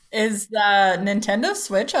Is the Nintendo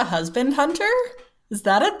Switch a husband hunter? Is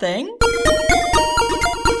that a thing?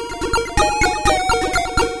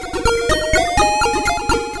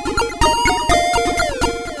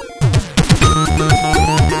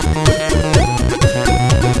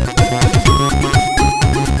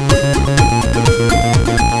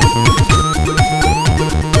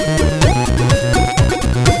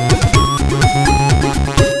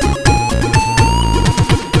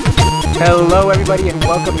 Hello, everybody, and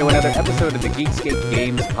welcome to another episode of the Geekscape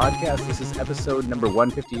Games podcast. This is episode number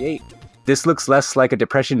 158. This looks less like a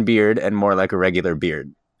depression beard and more like a regular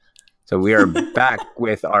beard. So we are back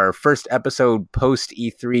with our first episode post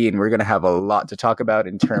E3, and we're going to have a lot to talk about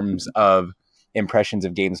in terms of impressions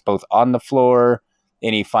of games both on the floor,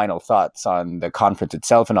 any final thoughts on the conference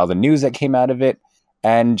itself and all the news that came out of it,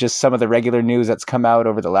 and just some of the regular news that's come out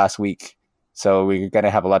over the last week. So we're going to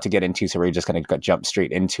have a lot to get into, so we're just going to jump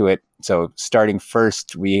straight into it. So starting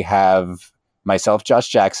first, we have myself, Josh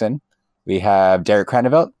Jackson. We have Derek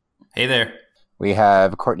Cranevelt. Hey there. We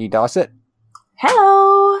have Courtney Dossett.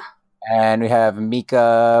 Hello. And we have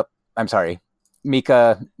Mika Matt.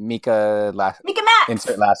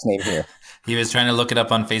 insert last name here. He was trying to look it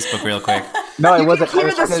up on Facebook real quick. No, it You wasn't. can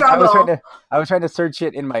hear the struggle. I was trying to search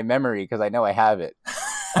it in my memory because I know I have it.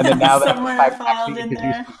 And then now that Somewhere I've filed actually in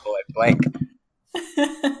introduced there. people, I'm blank.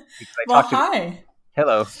 Well, hi.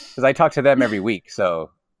 Hello, because I talk to them every week,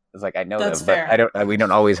 so it's like I know That's them, fair. but we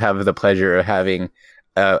don't always have the pleasure of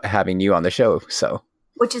having you on the show. So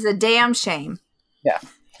Which is a damn shame.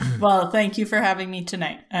 Well, thank you for having me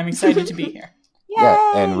tonight. I'm excited to be here. Yay.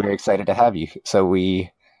 yeah, and we're excited to have you. So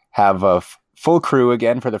we have a full crew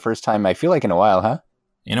again for the first time. I feel like in a while, huh?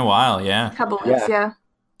 In a while, yeah. A couple weeks, yeah.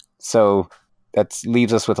 So that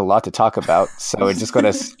leaves us with a lot to talk about. So we're just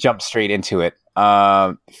going to jump straight into it.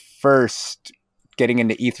 First, getting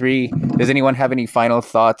into E3, does anyone have any final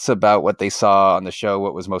thoughts about what they saw on the show?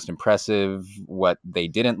 What was most impressive? What they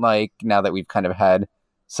didn't like? Now that we've kind of had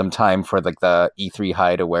some time for like the E3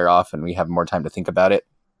 high to wear off and we have more time to think about it.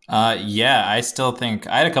 Yeah, I still think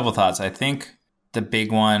I had a couple thoughts. I think the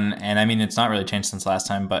big one, and I mean, it's not really changed since last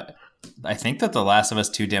time, but I think that the Last of Us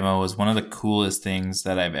 2 demo was one of the coolest things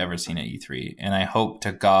that I've ever seen at E3. And I hope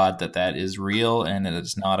to God that that is real and that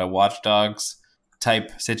it's not a Watch Dogs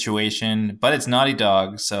type situation, but it's Naughty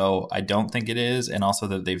Dog, so I don't think it is. And also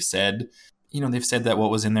that they've said that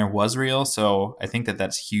what was in there was real. So I think that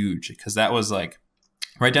that's huge because that was like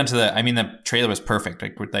right down to the trailer was perfect,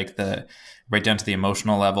 like the right down to the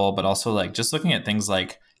emotional level, but also like just looking at things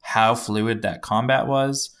like how fluid that combat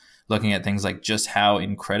was, looking at things like just how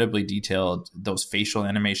incredibly detailed those facial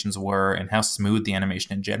animations were and how smooth the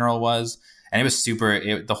animation in general was. And it was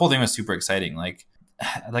the whole thing was super exciting.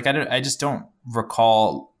 I just don't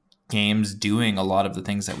recall games doing a lot of the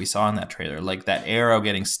things that we saw in that trailer, like that arrow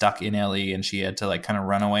getting stuck in Ellie and she had to like kind of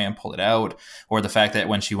run away and pull it out, or the fact that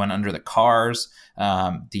when she went under the cars,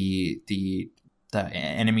 the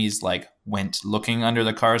enemies like went looking under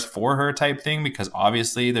the cars for her type thing, because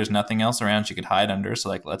obviously there's nothing else around she could hide under. So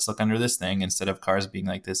like, let's look under this thing instead of cars being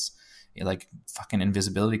like this, like fucking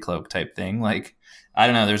invisibility cloak type thing. Like, I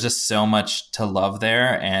don't know. There's just so much to love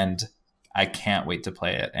there and I can't wait to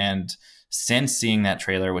play it. And since seeing that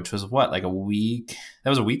trailer, which was a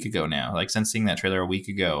week ago now, like since seeing that trailer a week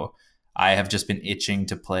ago, I have just been itching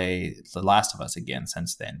to play The Last of Us again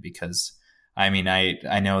since then, because I mean,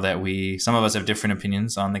 I know that some of us have different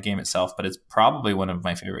opinions on the game itself, but it's probably one of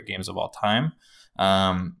my favorite games of all time.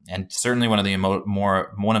 And certainly one of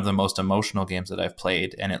the most emotional games that I've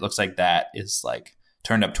played. And it looks like that is like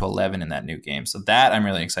turned up to 11 in that new game. So that I'm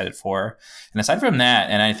really excited for. And aside from that,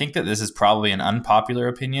 and I think that this is probably an unpopular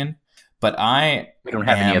opinion, but We don't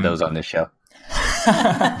have any of those on this show.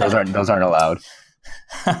 Those aren't allowed.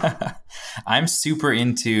 I'm super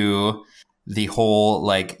into the whole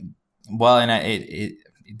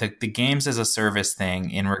the games as a service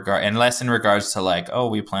thing and less in regards to like, oh,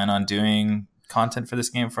 we plan on doing content for this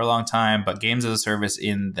game for a long time, but games as a service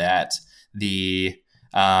in that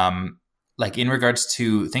like in regards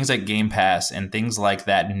to things like Game Pass and things like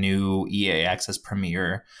that new EA Access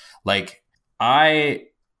Premier, like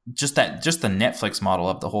just the Netflix model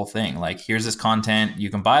of the whole thing. Like, here's this content, you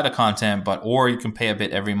can buy the content, or you can pay a bit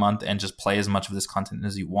every month and just play as much of this content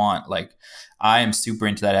as you want. Like, I am super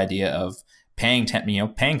into that idea of paying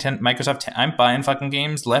Microsoft. I'm buying fucking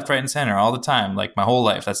games left, right, and center all the time. Like my whole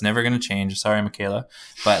life. That's never going to change. Sorry, Michaela.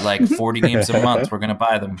 But like 40 games a month, we're going to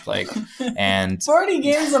buy them. Like, and 40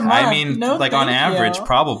 games a month. I mean, no, like on average, you.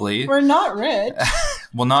 probably. We're not rich.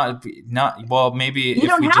 Well, well, maybe you if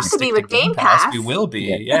don't we have just to stick be with to Game Game Pass, Pass. we will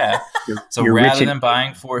be. Yeah. So You're rather rich than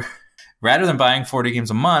buying rather than buying 40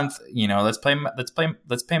 games a month, let's pay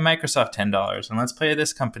Microsoft $10 and let's pay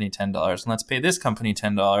this company $10 and let's pay this company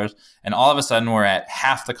 $10. And all of a sudden we're at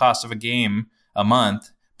half the cost of a game a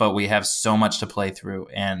month, but we have so much to play through.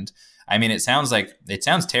 And I mean, it sounds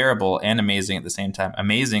terrible and amazing at the same time.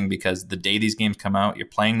 Amazing because the day these games come out, you're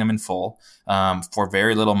playing them in full for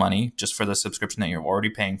very little money, just for the subscription that you're already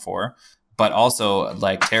paying for. But also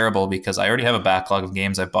like terrible because I already have a backlog of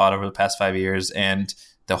games I've bought over the past 5 years, and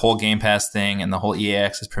the whole Game Pass thing and the whole EA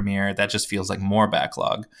Access Premiere, that just feels like more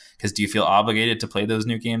backlog. Because do you feel obligated to play those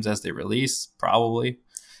new games as they release? Probably.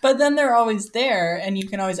 But then they're always there, and you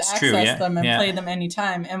can always access them and play them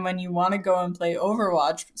anytime. And when you want to go and play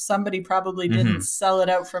Overwatch, somebody probably didn't sell it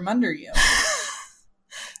out from under you.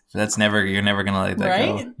 You're never going to let that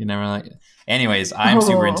right? go. You never like it. Anyways, I'm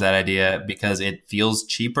super into that idea because it feels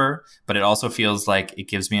cheaper, but it also feels like it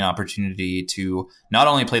gives me an opportunity to not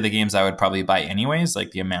only play the games I would probably buy anyways, like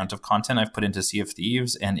the amount of content I've put into Sea of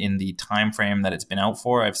Thieves, and in the time frame that it's been out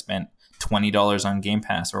for, I've spent $20 on Game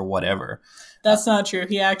Pass or whatever. That's not true.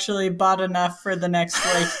 He actually bought enough for the next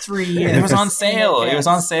 3 years. It was on sale. It was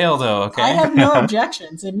on sale though. Okay. I have no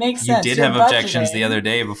objections. It makes sense. You did have objections the other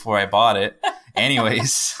day before I bought it.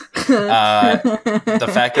 Anyways, the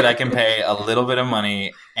fact that I can pay a little bit of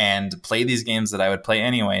money and play these games that I would play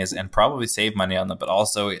anyways and probably save money on them, but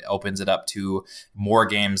also it opens it up to more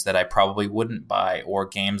games that I probably wouldn't buy, or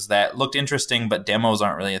games that looked interesting but demos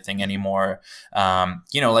aren't really a thing anymore.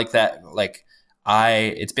 It's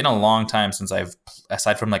been a long time since I've,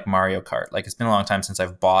 aside from like Mario Kart, like it's been a long time since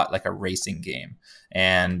I've bought like a racing game.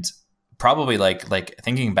 And probably like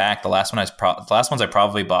thinking back, the last ones I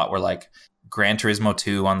probably bought were like Gran Turismo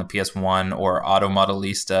 2 on the PS1 or Auto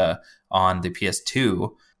Modelista on the PS2.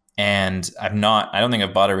 And I don't think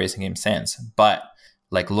I've bought a racing game since. But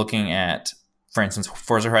like looking at, for instance,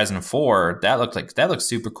 Forza Horizon 4, that looked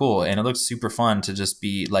super cool, and it looks super fun to just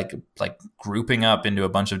be like grouping up into a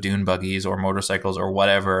bunch of dune buggies or motorcycles or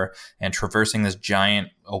whatever and traversing this giant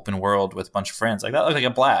open world with a bunch of friends. Like that looked like a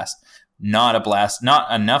blast. Not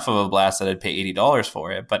enough of a blast that I'd pay $80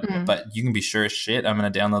 for it, but you can be sure as shit I'm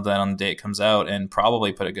going to download that on the day it comes out and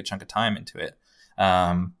probably put a good chunk of time into it.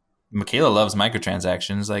 Michaela loves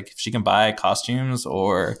microtransactions. Like if she can buy costumes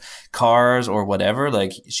or cars or whatever,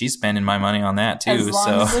 like she's spending my money on that too.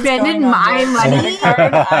 So spending my money.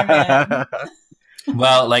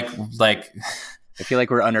 Well, like I feel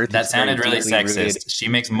like we're unearthing. That sounded really sexist. Rooted. She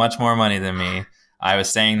makes much more money than me. I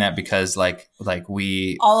was saying that because like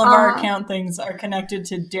we all of our account things are connected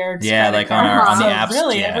to Derek's like card. on the apps.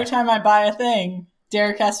 Really, every time I buy a thing,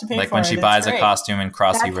 Derek has to pay for it. Like when she buys a costume in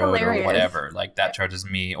Crossy That's Road hilarious. or whatever, like that charges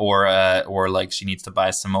me. Or like she needs to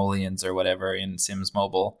buy simoleons or whatever in Sims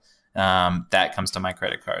Mobile. That comes to my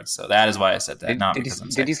credit card. So that is why I said that. Did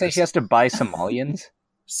you say she has to buy simoleons?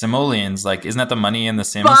 Simoleons, like isn't that the money in the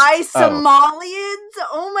Sims? Buy Somalians?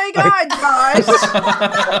 Oh my god,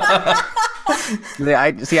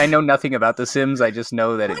 guys! I know nothing about the Sims. I just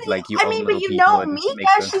know that it's like you. I mean, but you know, Mika,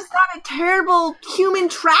 she's not a terrible human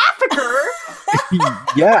trafficker.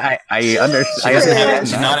 Yeah, I understand.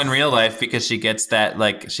 She's not in real life because she gets that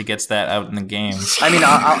out in the game. I mean,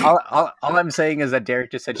 all I'm saying is that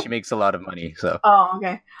Derek just said she makes a lot of money. So. Oh,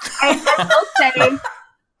 okay.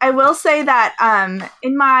 I will say that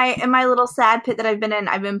in my little sad pit that I've been in,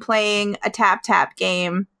 I've been playing a tap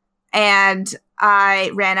game, and I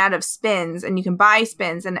ran out of spins, and you can buy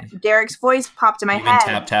spins, and Derek's voice popped in my head.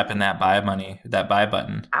 You've been tapping that buy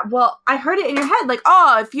button. Well, I heard it in your head, like,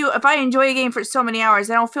 oh, if I enjoy a game for so many hours,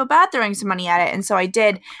 I don't feel bad throwing some money at it, and so I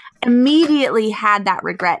did. Immediately had that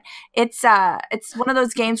regret. It's one of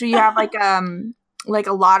those games where you have like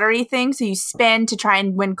a lottery thing, so you spin to try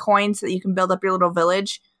and win coins so that you can build up your little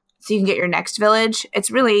village, so you can get your next village. It's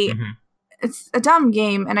really. It's a dumb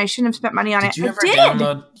game, and I shouldn't have spent money on it. Did you ever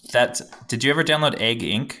download Egg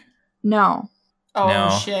Inc? No. Oh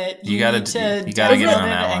no. Shit! You gotta get on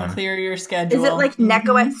that one. And clear your schedule. Is it like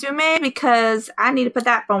Neko Atsume? Because I need to put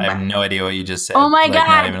that phone back. I have no idea what you just said. Oh my god!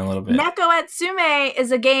 Not even a little bit. Neko Atsume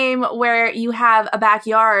is a game where you have a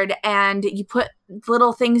backyard and you put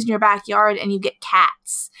little things in your backyard and you get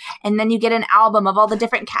cats, and then you get an album of all the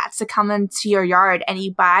different cats to come into your yard, and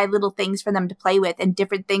you buy little things for them to play with, and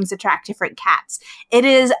different things attract different cats. It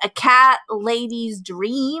is a cat lady's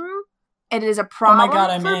dream. It is a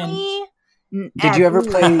problem for me. Did you ever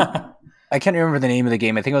play? I can't remember the name of the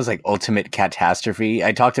game. I think it was like Ultimate Catastrophe.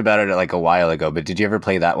 I talked about it like a while ago, but did you ever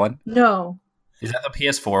play that one? No. Is that the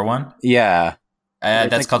PS4 one? Yeah.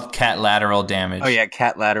 That's called Cat Lateral Damage. Oh yeah,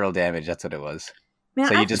 Cat Lateral Damage. That's what it was. Man,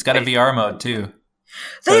 so you just got a VR mode too.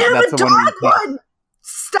 They have a dog one.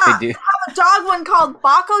 Stop. They have a dog one called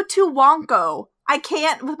Bako to Wonko. I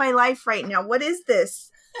can't with my life right now. What is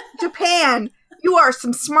this? Japan, you are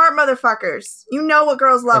some smart motherfuckers. You know what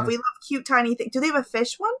girls love. We love cute, tiny things. Do they have a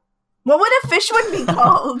fish one? What would a fish one be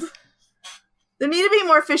called? There need to be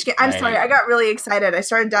more fish games. I'm sorry, I got really excited. I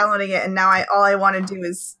started downloading it, and now all I want to do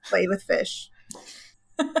is play with fish.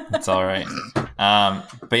 It's all right.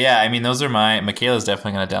 But yeah, I mean, those are Michaela's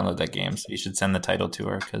definitely going to download that game, so you should send the title to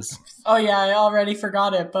her because. Oh yeah, I already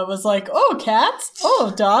forgot it, but was like, oh, cats,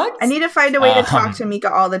 oh, dogs. I need to find a way to talk to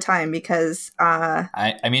Mika all the time because.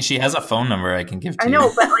 I mean, she has a phone number I can give to you. I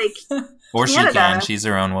know, but like. Or Canada. She can. She's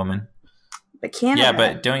her own woman. But Canada. Yeah,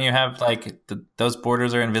 but don't you have like those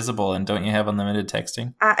borders are invisible, and don't you have unlimited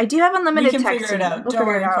texting? I do have unlimited texting. We can figure it out. Don't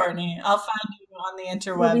worry, Courtney. I'll find you on the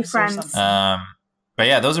interwebs we'll be friends. Or something. But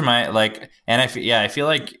yeah, those are my and I feel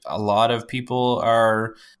like a lot of people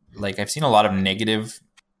are like, I've seen a lot of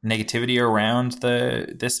negativity around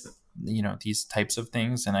these types of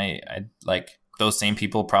things, and I like those same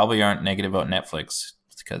people probably aren't negative about Netflix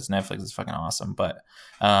because Netflix is fucking awesome, but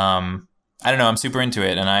I don't know. I'm super into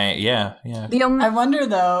it, and I wonder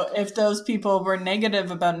though if those people were negative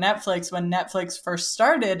about Netflix when Netflix first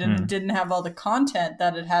started and didn't have all the content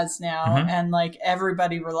that it has now, and like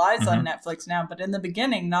everybody relies on Netflix now. But in the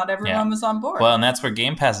beginning, not everyone was on board. Well, and that's where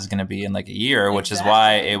Game Pass is going to be in like a year, which is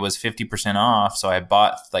why it was 50% off. So I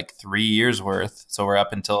bought like 3 years worth. So we're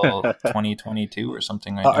up until 2022 or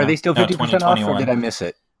something. Right now. Are they still 50% off, or did I miss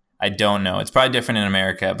it? I don't know. It's probably different in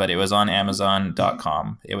America, but it was on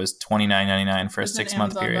Amazon.com. It was $29.99 for a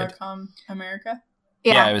 6-month period. America?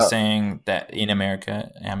 Yeah, I was saying that in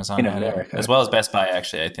America, Amazon had it, as well as Best Buy,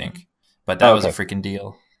 actually, I think. But that was a freaking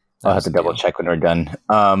deal. I'll have to double check when we're done.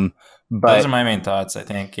 But those are my main thoughts, I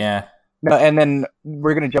think. Yeah. No, and then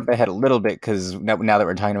we're going to jump ahead a little bit because now that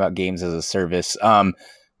we're talking about games as a service,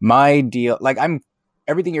 my deal, like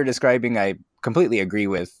everything you're describing, I completely agree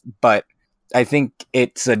with, but I think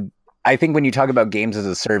when you talk about games as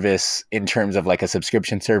a service in terms of like a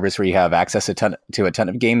subscription service where you have access to a ton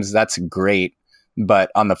of games, that's great.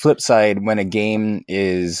 But on the flip side, when a game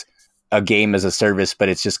is a game as a service, but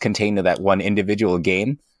it's just contained to that one individual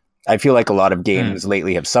game, I feel like a lot of games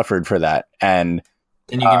lately have suffered for that. And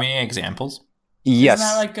can you give me examples? Yes. Isn't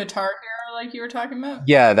that like Guitar Hero, like you were talking about?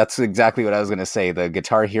 Yeah, that's exactly what I was going to say. The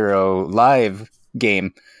Guitar Hero Live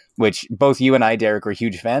game, which both you and I, Derek, were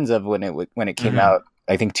huge fans of when it came out,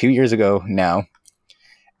 I think 2 years ago now.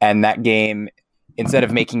 And that game, instead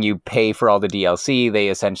of making you pay for all the DLC, they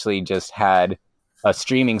essentially just had a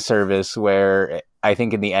streaming service where I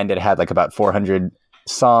think in the end it had like about 400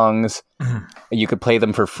 songs. You could play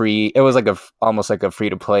them for free. It was like almost like a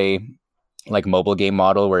free-to-play like mobile game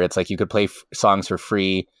model where it's like you could play songs for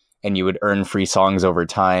free and you would earn free songs over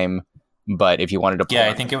time. But if you wanted to play...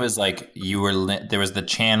 Yeah, I think it was like there was the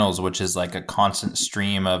channels, which is like a constant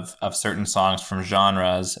stream of certain songs from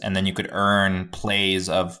genres, and then you could earn plays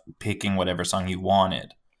of picking whatever song you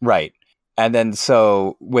wanted. Right. And then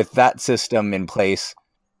so with that system in place,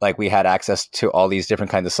 like we had access to all these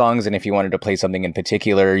different kinds of songs, and if you wanted to play something in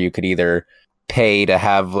particular, you could either pay to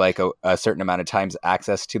have like a certain amount of times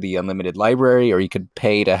access to the unlimited library, or you could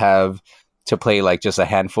pay to play like just a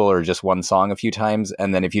handful or just one song a few times.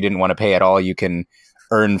 And then if you didn't want to pay at all, you can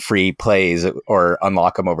earn free plays or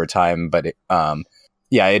unlock them over time. But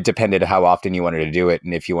it depended how often you wanted to do it.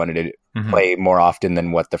 And if you wanted to play more often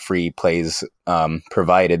than what the free plays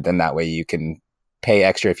provided, then that way you can pay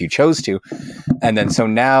extra if you chose to. And then so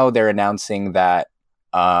now they're announcing that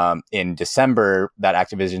in December that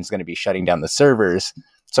Activision is going to be shutting down the servers.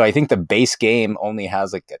 So I think the base game only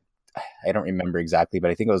has like I don't remember exactly,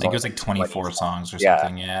 but I think it was like 24 songs or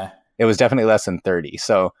something. Yeah. It was definitely less than 30.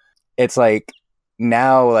 So it's like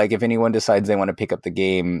now, like if anyone decides they want to pick up the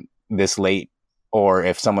game this late, or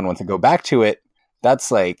if someone wants to go back to it,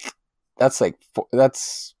 that's like less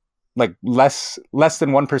than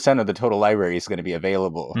 1% of the total library is going to be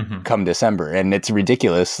available come December. And it's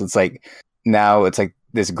ridiculous. It's like now it's like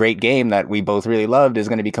this great game that we both really loved is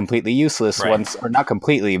going to be completely useless once, or not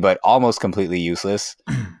completely, but almost completely useless.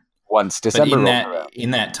 Once December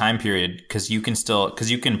in that time period, because you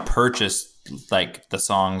can purchase like the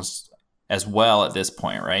songs as well at this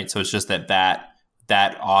point, right? So it's just that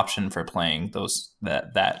option for playing those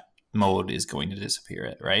that mode is going to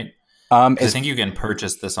disappear, right? I think you can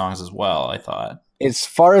purchase the songs as well. I thought, as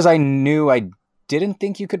far as I knew, I didn't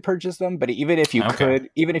think you could purchase them, but even if you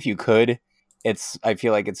could, I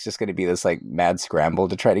feel like it's just going to be this like mad scramble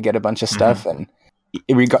to try to get a bunch of stuff and.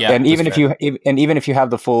 Even if you have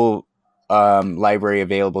the full library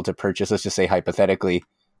available to purchase, let's just say hypothetically,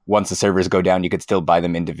 once the servers go down, you could still buy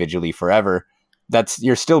them individually forever.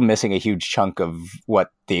 You're still missing a huge chunk of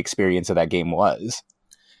what the experience of that game was.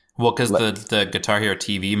 Well, because the Guitar Hero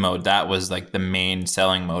TV mode, that was like the main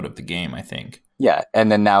selling mode of the game, I think. Yeah,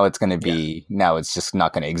 and then now it's going to be now it's just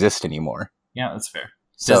not going to exist anymore. Yeah, that's fair.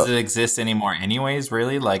 Does it exist anymore anyways,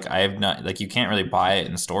 really? Like, I have not, like, you can't really buy it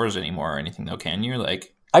in stores anymore or anything, though, can you?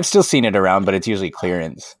 Like, I've still seen it around, but it's usually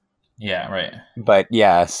clearance. Yeah, right. But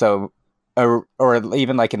yeah, so, or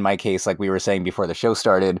even like in my case, like we were saying before the show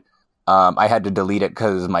started, I had to delete it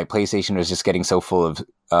because my PlayStation was just getting so full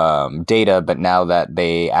of data, but now that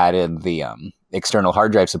they added the external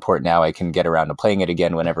hard drive support, now I can get around to playing it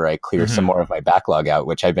again whenever I clear some more of my backlog out,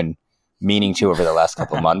 which I've been meaning to over the last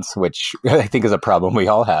couple of months, which I think is a problem we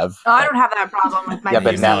all have. Oh, I don't have that problem with my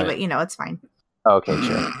PC, but it's fine. Okay,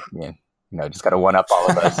 sure. Yeah. Just got to one up all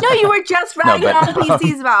of us. No, you were just ragging on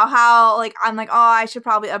PCs about how, like, I'm like, oh, I should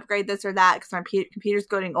probably upgrade this or that because my computer's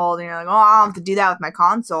getting old, and you're like, oh, I don't have to do that with my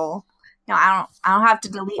console. I don't have to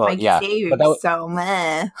delete my saves, so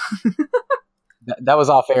meh. That was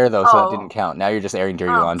off air though, so that didn't count. Now you're just airing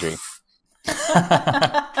dirty laundry.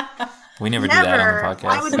 We never do that on the podcast.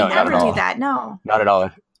 I would never do that. No, not at all.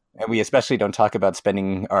 And we especially don't talk about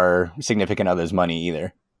spending our significant other's money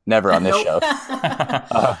either. Never on this show.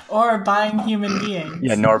 Or buying human beings.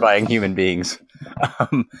 Yeah, nor buying human beings.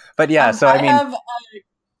 But yeah, so I have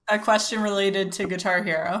a question related to Guitar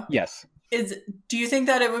Hero. Yes. Do you think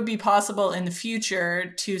that it would be possible in the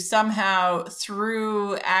future to somehow,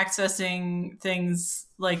 through accessing things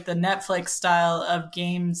like the Netflix style of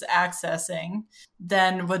games accessing,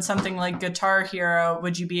 then would something like Guitar Hero,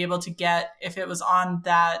 would you be able to get, if it was on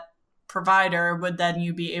that provider, would then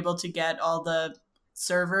you be able to get all the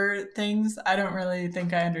server things? I don't really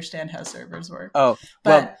think I understand how servers work. Oh,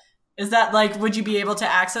 but is that like, would you be able to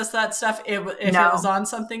access that stuff if it was on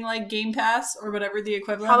something like Game Pass or whatever the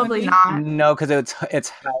equivalent? Probably not. No, because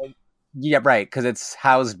it's right, because it's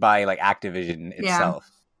housed by like Activision itself.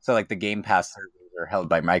 Yeah. So like the Game Pass servers are held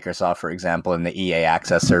by Microsoft, for example, and the EA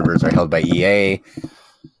Access servers are held by EA.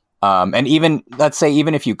 And even let's say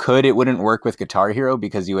even if you could, it wouldn't work with Guitar Hero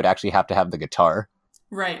because you would actually have to have the guitar.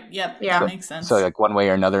 Right. Yep. Yeah. That makes sense. So like one way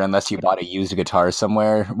or another, unless you bought a used guitar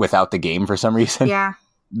somewhere without the game for some reason. Yeah.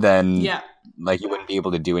 Then like you wouldn't be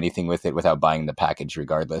able to do anything with it without buying the package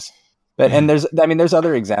regardless. But and there's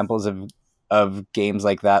other examples of games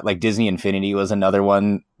like that. Like Disney Infinity was another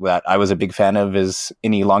one that I was a big fan of, as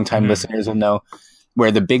any longtime listeners will know,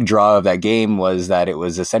 where the big draw of that game was that it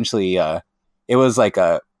was essentially it was like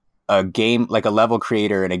a game, like a level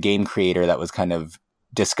creator and a game creator that was kind of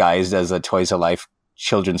disguised as a Toys of Life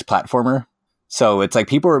children's platformer. So it's like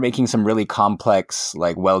people were making some really complex,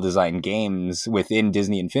 like well-designed games within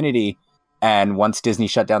Disney Infinity. And once Disney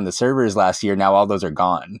shut down the servers last year, now all those are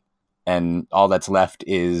gone. And all that's left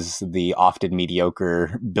is the often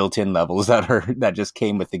mediocre built-in levels that just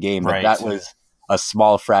came with the game. Right. But that was a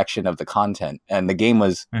small fraction of the content. And the game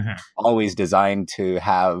was always designed to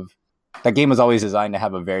have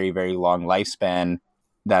a very, very long lifespan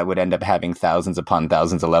that would end up having thousands upon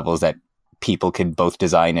thousands of levels that people could both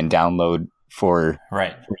design and download for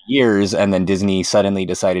years. And then Disney suddenly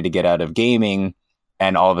decided to get out of gaming,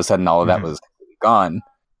 and all of a sudden all of that was gone.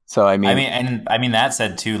 So I mean that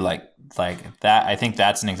said too, like that, I think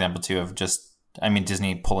that's an example too of just, I mean,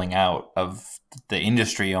 Disney pulling out of the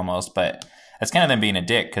industry almost, but that's kind of them being a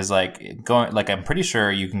dick, because I'm pretty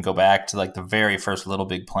sure you can go back to like the very first Little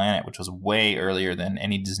Big Planet, which was way earlier than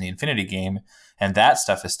any Disney Infinity game, and that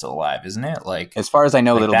stuff is still alive, isn't it? Like, as far as I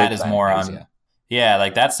know, Little Big Planet is more on. Yeah,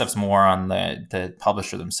 like that stuff's more on the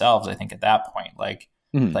publisher themselves, I think, at that point. Like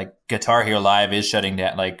Guitar Hero Live is shutting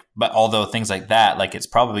down, but although things like that, like it's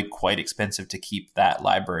probably quite expensive to keep that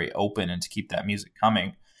library open and to keep that music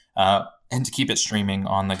coming, and to keep it streaming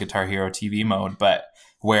on the Guitar Hero TV mode. But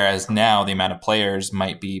whereas now the amount of players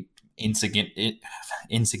might be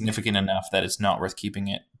insignificant enough that it's not worth keeping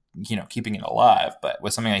it alive. But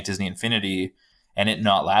with something like Disney Infinity and it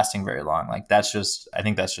not lasting very long, I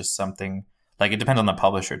think that's just something. Like, it depends on the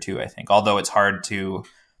publisher too, I think. Although it's hard to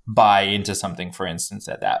buy into something, for instance,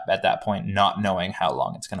 at that point, not knowing how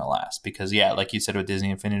long it's going to last. Because, like you said, with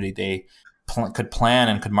Disney Infinity, they could plan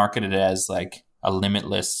and could market it as like a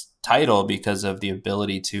limitless title because of the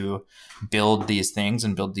ability to build these things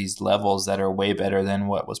and build these levels that are way better than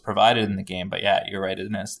what was provided in the game. But yeah, you're right.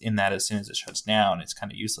 In that, as soon as it shuts down, it's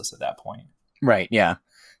kind of useless at that point. Right. Yeah.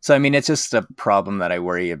 So, I mean, it's just a problem that I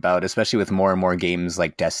worry about, especially with more and more games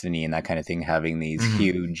like Destiny and that kind of thing, having these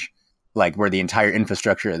huge, like, where the entire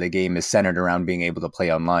infrastructure of the game is centered around being able to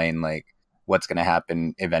play online. Like, what's going to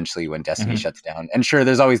happen eventually when Destiny shuts down? And sure,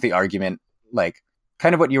 there's always the argument, like,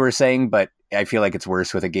 kind of what you were saying, but I feel like it's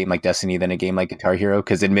worse with a game like Destiny than a game like Guitar Hero,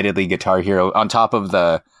 because admittedly, Guitar Hero, on top of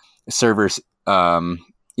the servers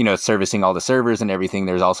servicing all the servers and everything,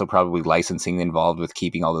 there's also probably licensing involved with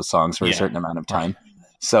keeping all those songs for a certain amount of time.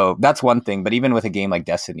 So that's one thing. But even with a game like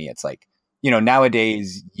Destiny, it's like,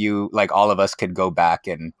 nowadays all of us could go back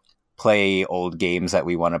and play old games that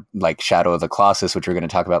we want to, like Shadow of the Colossus, which we're going to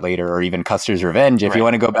talk about later, or even Custer's Revenge, if you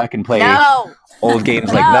want to go back and play old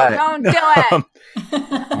games like that. Don't do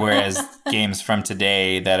it. Whereas games from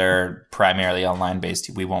today that are primarily online based,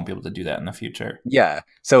 we won't be able to do that in the future. Yeah.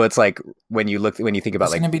 So it's like when you think about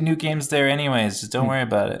there's going to be new games there anyways. Just don't worry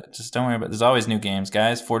about it. There's always new games,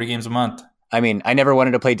 guys. 40 games a month. I mean, I never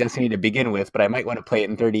wanted to play Destiny to begin with, but I might want to play it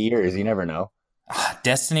in 30 years. You never know.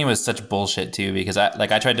 Destiny was such bullshit too, because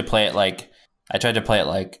I tried to play it like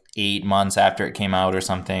 8 months after it came out or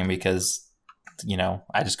something, because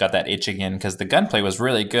I just got that itch again, because the gunplay was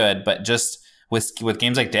really good, but just with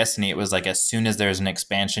games like Destiny, it was like as soon as there's an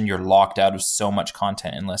expansion, you're locked out of so much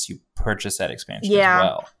content unless you purchase that expansion as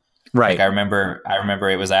well. Right. Like I remember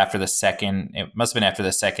it was after the second. It must have been after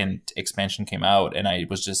the second expansion came out, and I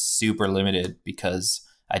was just super limited because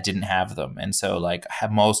I didn't have them. And so like I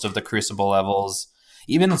have most of the Crucible levels,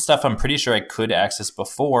 even the stuff I'm pretty sure I could access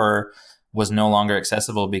before, was no longer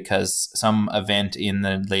accessible because some event in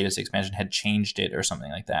the latest expansion had changed it or something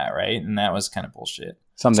like that, right? And that was kind of bullshit.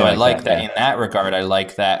 I like that. In that regard, I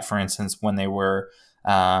like that, for instance, when they were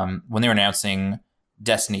announcing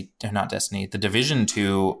The Division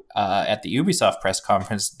 2 at the Ubisoft press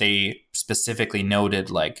conference, they specifically noted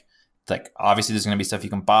like obviously there's going to be stuff you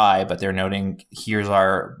can buy, but they're noting here's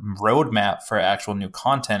our roadmap for actual new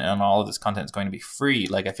content, and all of this content is going to be free.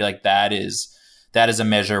 Like I feel like that is a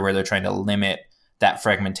measure where they're trying to limit that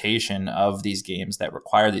fragmentation of these games that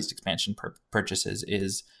require these expansion purchases.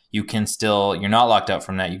 Is you're not locked out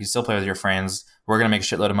from that. You can still play with your friends. We're going to make a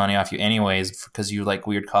shitload of money off you anyways because you like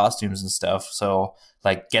weird costumes and stuff. So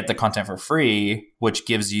like get the content for free, which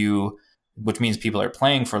means people are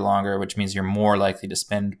playing for longer, which means you're more likely to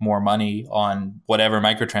spend more money on whatever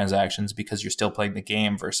microtransactions because you're still playing the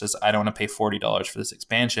game, versus I don't want to pay $40 for this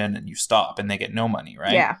expansion, and you stop and they get no money,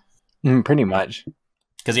 right? Yeah. Pretty much.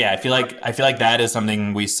 Because I feel like that is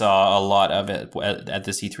something we saw a lot of at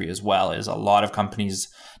the C3 as well, is a lot of companies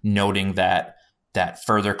noting that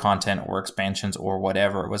further content or expansions or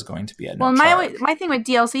whatever was going to be at no charge. My thing with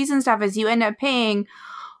DLCs and stuff is you end up paying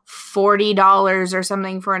 $40 or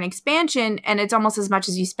something for an expansion, and it's almost as much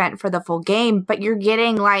as you spent for the full game, but you're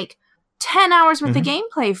getting like 10 hours worth of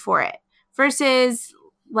gameplay for it versus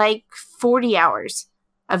like 40 hours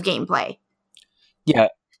of gameplay. Yeah.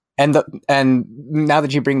 And now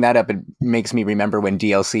that you bring that up, it makes me remember when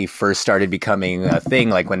DLC first started becoming a thing,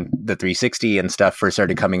 like when the 360 and stuff first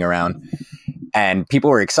started coming around, and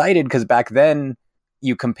people were excited because back then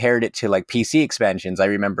you compared it to like PC expansions. I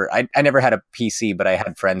remember I never had a PC, but I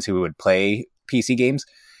had friends who would play PC games,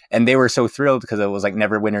 and they were so thrilled because it was like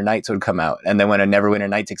Neverwinter Nights would come out. And then when a Neverwinter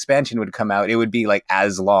Nights expansion would come out, it would be like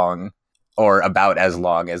as long or about as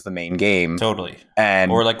long as the main game. Totally.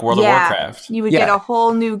 Or like World of Warcraft. You would get a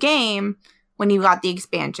whole new game when you got the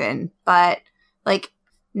expansion. But like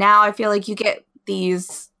now I feel like you get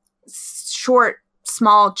these short,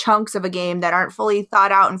 small chunks of a game that aren't fully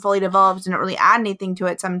thought out and fully developed and don't really add anything to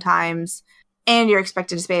it sometimes. And you're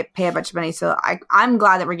expected to pay a bunch of money. So I'm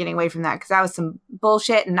glad that we're getting away from that, because that was some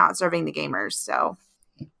bullshit and not serving the gamers. So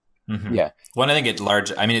yeah. Well, I think it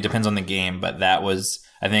depends on the game, but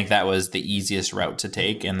I think that was the easiest route to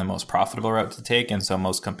take and the most profitable route to take. And so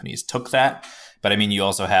most companies took that. But I mean, you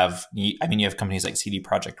also have companies like CD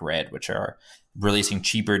Projekt Red, which are releasing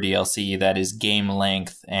cheaper DLC that is game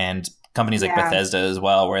length, and companies like Bethesda as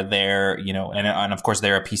well, where they're, and of course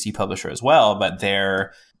they're a PC publisher as well, but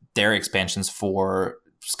their expansions for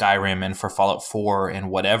Skyrim and for Fallout 4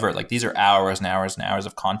 and whatever, like these are hours and hours and hours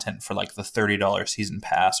of content for like the $30 season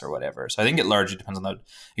pass or whatever. So I think it largely depends on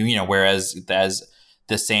whereas as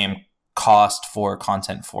the same cost for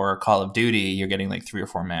content for Call of Duty, you're getting like 3 or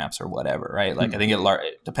 4 maps or whatever, right? Like I think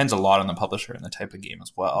it depends a lot on the publisher and the type of game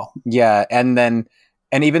as well. Yeah, and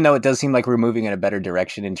even though it does seem like we're moving in a better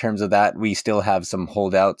direction in terms of that, we still have some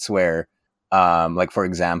holdouts where, like for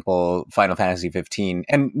example, Final Fantasy 15,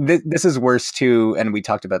 and this is worse too. And we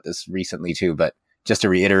talked about this recently too, but just to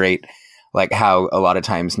reiterate, like how a lot of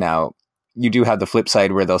times now you do have the flip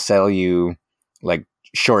side where they'll sell you like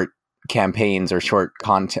short campaigns or short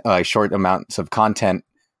amounts of content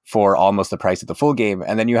for almost the price of the full game,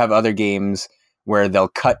 and then you have other games where they'll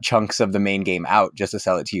cut chunks of the main game out just to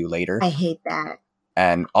sell it to you later. I hate that.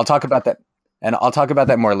 And I'll talk about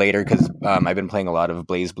that more later, because I've been playing a lot of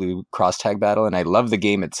BlazBlue Cross Tag Battle, and I love the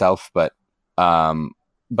game itself, but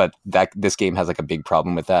this game has like a big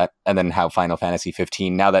problem with that. And then how Final Fantasy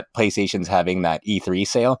 15, now that PlayStation's having that E3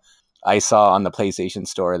 sale, I saw on the PlayStation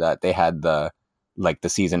Store that they had the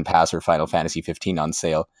season pass for Final Fantasy 15 on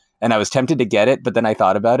sale. And I was tempted to get it, but then I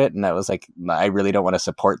thought about it and I was like, I really don't want to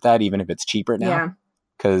support that even if it's cheaper now. Yeah.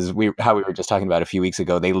 Because we were just talking about a few weeks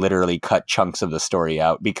ago, they literally cut chunks of the story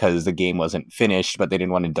out because the game wasn't finished, but they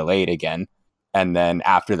didn't want to delay it again. And then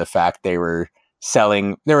after the fact, they were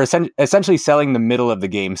essentially selling the middle of the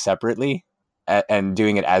game separately and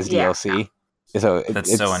doing it as DLC. So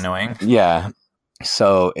that's so annoying. Yeah.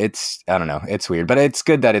 So I don't know, it's weird, but it's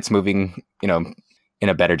good that it's moving, in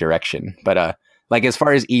a better direction. But as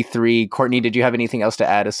far as E3, Courtney, did you have anything else to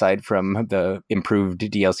add aside from the improved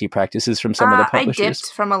DLC practices from some of the publishers? I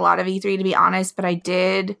dipped from a lot of E3 to be honest, but I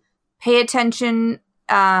did pay attention.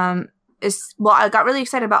 I got really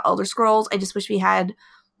excited about Elder Scrolls. I just wish we had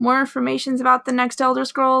more information about the next Elder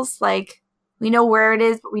Scrolls. Like, we know where it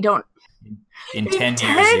is, but we don't. In 10 years,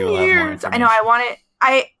 you'll have more information. I know. I want it.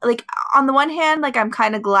 On the one hand, I'm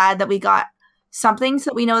kind of glad that we got something so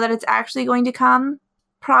that we know that it's actually going to come,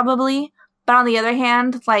 probably. But on the other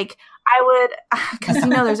hand, I would, because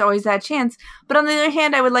there's always that chance. But on the other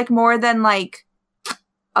hand, I would like more than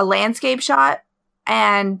a landscape shot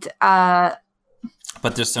and. But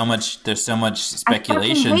there's so much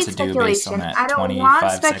speculation to do based on that. I don't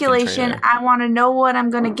want speculation. I want to know what I'm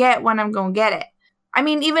going to get when I'm going to get it. I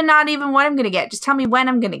mean, not even what I'm going to get. Just tell me when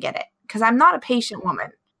I'm going to get it, because I'm not a patient woman.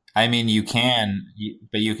 I mean, you can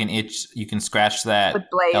scratch that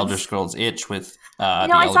Elder Scrolls itch with the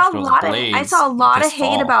Elder Scrolls Blades. I saw a lot of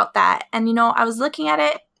hate about that, and I was looking at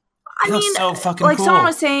it. So fucking cool. Someone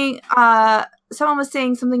was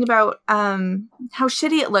saying something about how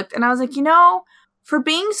shitty it looked, and I was like, for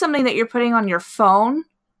being something that you're putting on your phone,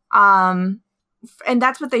 and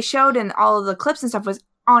that's what they showed in all of the clips and stuff was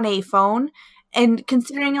on a phone. And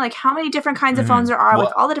considering how many different kinds of phones there are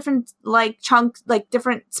with all the different chunks,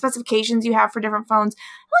 different specifications you have for different phones, it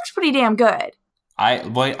looks pretty damn good.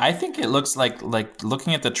 I think it looks like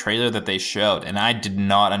looking at the trailer that they showed, and I did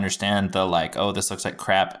not understand the this looks like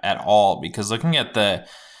crap at all, because looking at the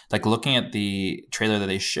trailer that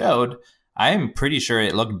they showed, I'm pretty sure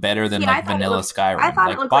it looked better than vanilla Skyrim. I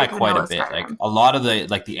thought it looked by like quite a bit. Skyrim. A lot of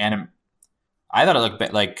the anime. I thought it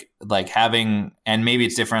looked like having, and maybe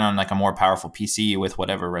it's different on a more powerful PC with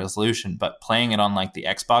whatever resolution, but playing it on the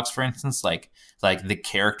Xbox, for instance, like the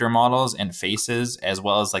character models and faces, as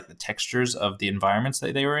well as the textures of the environments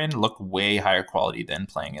that they were in, look way higher quality than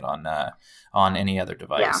playing it on any other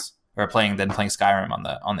device, or playing Skyrim on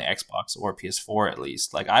the Xbox or PS4 at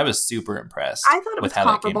least. I was super impressed. I thought it was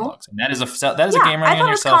comparable. That game looks, and that is a game running on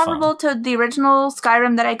your cell phone. I thought it was comparable to the original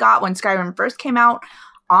Skyrim that I got when Skyrim first came out.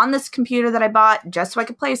 On this computer that I bought just so I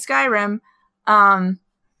could play Skyrim. But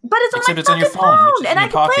it's on my fucking phone and I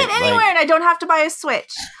can play it anywhere and I don't have to buy a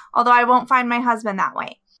Switch. Although I won't find my husband that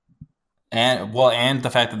way. And the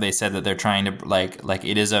fact that they said that they're trying to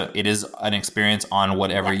it is an experience on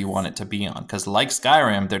whatever you want it to be on. Because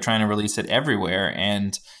Skyrim, they're trying to release it everywhere,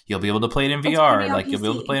 and you'll be able to play it in VR. You'll be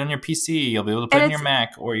able to play it on your PC. You'll be able to play it on your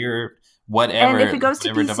Mac or your whatever. And if it goes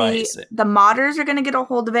to PC, device. The modders are going to get a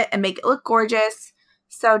hold of it and make it look gorgeous.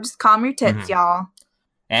 So just calm your tits, y'all.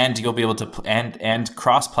 And you'll be able to and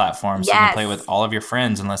cross-platform, so you can play with all of your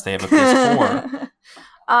friends unless they have a PS4.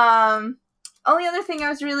 Only other thing I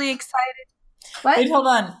was really excited. What? Wait, hold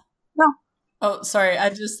on. No. Oh, sorry.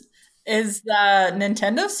 Is the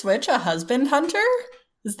Nintendo Switch a husband hunter?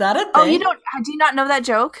 Is that a thing? Oh, do you not know that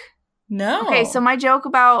joke? No. Okay, so my joke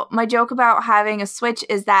about having a Switch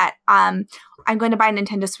is that I'm going to buy a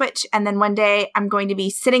Nintendo Switch, and then one day I'm going to be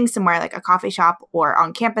sitting somewhere like a coffee shop or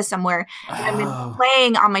on campus somewhere, and I'm going to be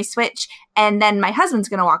playing on my Switch, and then my husband's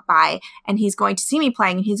going to walk by, and he's going to see me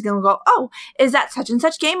playing, and he's going to go, "Oh, is that such and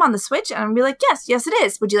such game on the Switch?" And I'm going to be like, yes it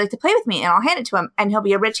is. Would you like to play with me? And I'll hand it to him, and he'll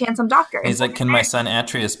be a rich, handsome doctor. He's like, "Can my son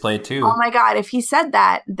Atreus play too?" Oh my god, if he said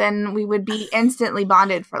that, then we would be instantly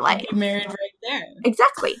bonded for life. Married right there.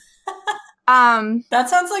 Exactly. That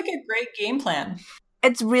sounds like a great game plan.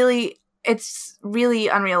 It's really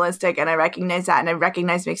unrealistic, and I recognize that, and I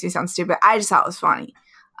recognize it makes me sound stupid. I just thought it was funny.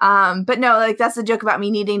 But no, that's a joke about me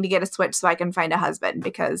needing to get a Switch so I can find a husband,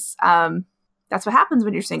 because that's what happens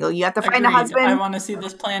when you're single. You have to find a husband. I want to see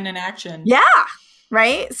this plan in action. Yeah,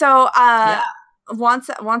 right? So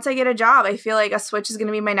once I get a job, I feel like a Switch is going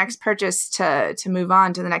to be my next purchase to move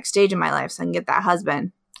on to the next stage in my life, so I can get that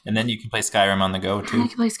husband. And then you can play Skyrim on the go, too. You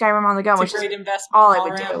can play Skyrim on the go, which is great investment all I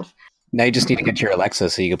would do. Now you just need to get your Alexa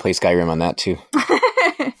so you can play Skyrim on that, too.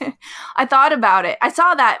 I thought about it. I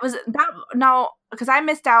saw that. Because I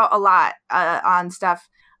missed out a lot on stuff.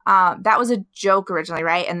 That was a joke originally,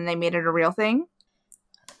 right? And then they made it a real thing?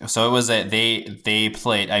 So it was they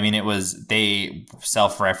played. I mean, they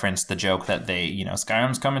self-referenced the joke that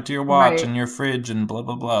Skyrim's coming to your watch and your fridge and blah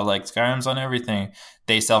blah blah. Like Skyrim's on everything.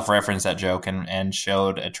 They self-referenced that joke and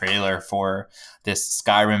showed a trailer for this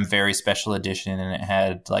Skyrim very special edition, and it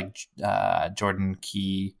had like Jordan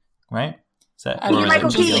Key, right? Is that Michael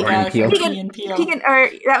Key? Keegan, or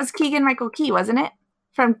that was Keegan Michael Key, wasn't it?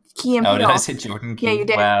 From Key and Peele. Oh, did I say Jordan Key? Yeah, you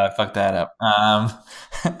did. Wow, I fucked that up.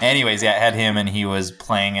 Anyways, yeah, it had him, and he was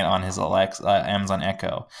playing it on his Amazon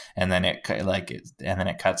Echo, and then it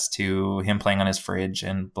cuts to him playing on his fridge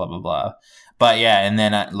and blah blah blah. But yeah, and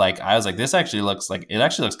then I was like, this actually looks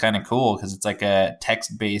kind of cool because it's like a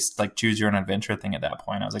text based like choose your own adventure thing. At that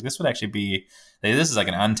point, I was like, this would actually be this is like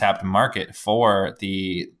an untapped market for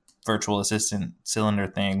the virtual assistant cylinder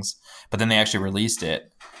things. But then they actually released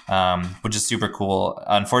it. Which is super cool.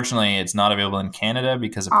 Unfortunately, it's not available in Canada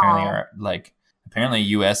because apparently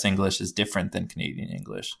U.S. English is different than Canadian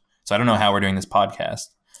English. So I don't know how we're doing this podcast,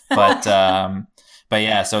 but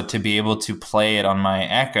yeah. So to be able to play it on my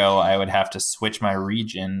Echo, I would have to switch my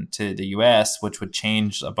region to the U.S., which would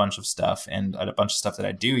change a bunch of stuff, and a bunch of stuff that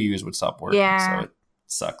I do use would stop working. Yeah. So it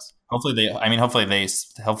sucks. Hopefully they,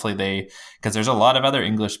 because there's a lot of other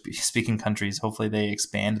English speaking countries. Hopefully they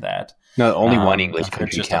expand that. No, only one English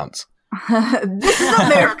country counts. This is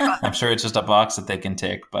America. I'm sure it's just a box that they can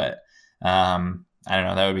tick, but I don't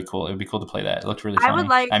know. That would be cool. It would be cool to play that. It looked really funny.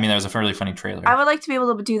 That was a really funny trailer. I would like to be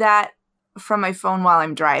able to do that from my phone while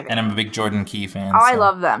I'm driving. And I'm a big Jordan Key fan. Oh, so. I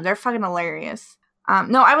love them. They're fucking hilarious.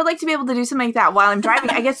 No, I would like to be able to do something like that while I'm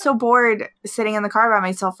driving. I get so bored sitting in the car by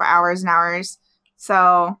myself for hours and hours.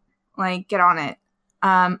 So, get on it.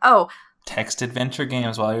 Text adventure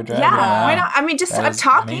games while you're driving. Yeah, wow. why not? I mean, just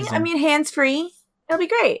talking. Amazing. I mean, hands-free. It'll be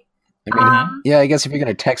great. Yeah, I guess if you're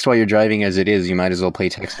going to text while you're driving as it is, you might as well play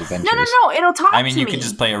text adventures. No, it'll talk to me. I mean, you could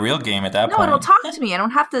just play a real game at that point. No, it'll talk to me. I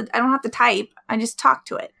don't have to type. I just talk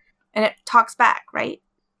to it. And it talks back, right?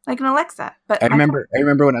 Like an Alexa. But I remember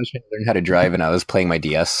when I was trying to learn how to drive and I was playing my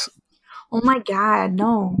DS. Oh my god,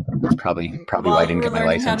 no. That's probably why I didn't get my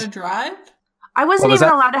license. How to drive? I wasn't even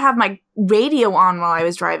allowed to have my radio on while I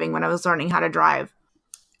was driving when I was learning how to drive.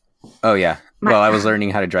 Oh yeah. Well, I was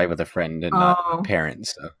learning how to drive with a friend and not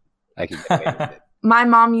parents, so I could get away with it. My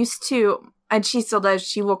mom used to, and she still does,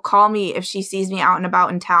 she will call me if she sees me out and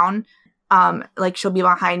about in town. She'll be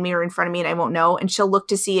behind me or in front of me and I won't know. And she'll look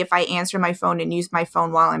to see if I answer my phone and use my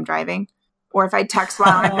phone while I'm driving. Or if I text while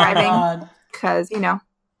I'm driving. Because,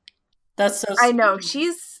 That's so I know.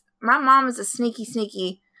 My mom is a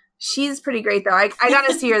sneaky. She's pretty great though. I got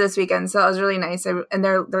to see her this weekend, so it was really nice. And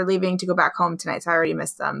they're leaving to go back home tonight, so I already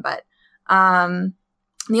missed them. But the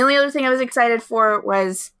only other thing I was excited for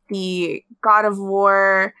was the God of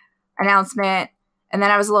War announcement, and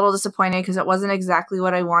then I was a little disappointed because it wasn't exactly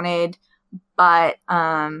what I wanted. But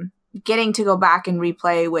getting to go back and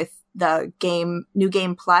replay with the New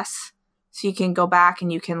Game Plus, so you can go back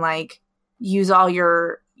and you can use all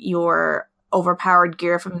your overpowered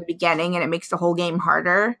gear from the beginning, and it makes the whole game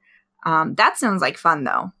harder. That sounds like fun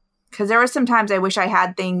though, because there were some times I wish I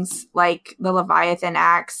had things like the Leviathan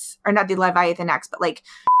axe, or not the Leviathan axe, but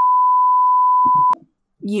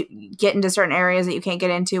you get into certain areas that you can't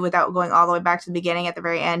get into without going all the way back to the beginning at the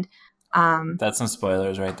very end. That's some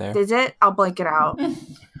spoilers right there. Is it? I'll blank it out.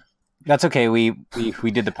 That's okay. We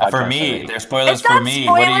did the podcast for me. already. They're spoilers for me.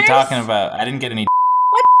 What are you talking about? I didn't get any.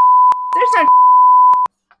 What? There's no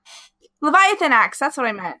Leviathan axe. That's what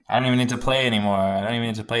I meant. I don't even need to play anymore. I don't even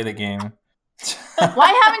need to play the game.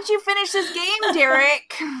 Why haven't you finished this game,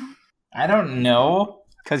 Derek? I don't know.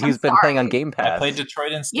 Because he's been playing on Game Pass. I played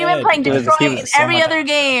Detroit instead. You've been playing Detroit in every other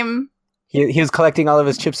game. He was collecting all of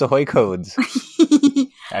his Chips Ahoy codes.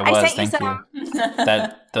 I was, thank you.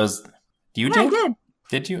 You did? I did.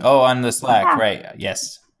 Did you? Oh, on the Slack, right?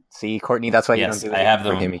 Yes. See, Courtney, that's why you don't do it. I have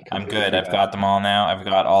them. I'm good. I've got them all now. I've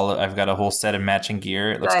got a whole set of matching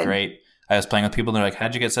gear. It looks great. I was playing with people and they're like,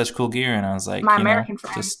 "How'd you get such cool gear?" And I was like, "My American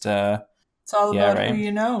friend." Just it's all about who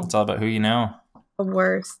you know. It's all about who you know. The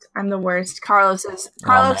worst. I'm the worst. Carlos is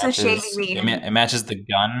shaving me. It matches the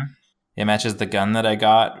gun. It matches the gun that I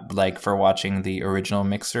got, for watching the original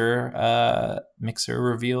mixer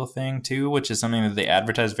reveal thing too, which is something that they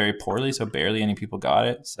advertised very poorly, so barely any people got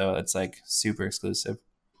it. So it's super exclusive.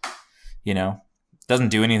 Doesn't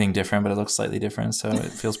do anything different, but it looks slightly different, so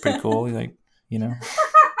it feels pretty cool.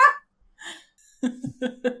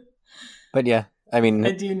 But yeah, I mean,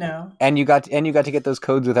 I do know. And you got to get those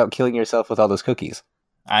codes without killing yourself with all those cookies.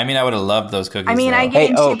 I mean, I would have loved those cookies. I mean, though. I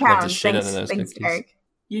gained 2 Loved the pounds. shit out of those Thanks, cookies. Eric.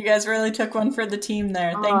 You guys really took one for the team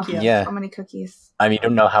there. Thank you. Yeah. So many cookies. I mean, you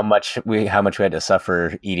don't know how much we had to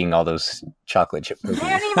suffer eating all those chocolate chip cookies.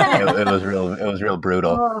 It was real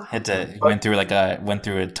brutal. Oh. Went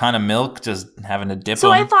through a ton of milk just having to dip them.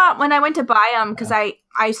 So I thought when I went to buy them, because I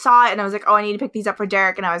saw it and I was like, oh, I need to pick these up for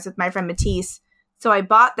Derek, and I was with my friend Matisse. So I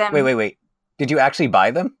bought them. Wait. Did you actually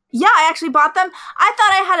buy them? Yeah, I actually bought them. I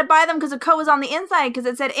thought I had to buy them because the code was on the inside because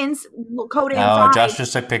it said code inside. Oh, Josh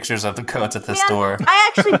just took pictures of the codes at the store.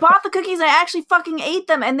 I actually bought the cookies and I actually fucking ate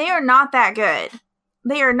them, and they are not that good.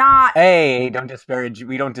 They are not. Hey, we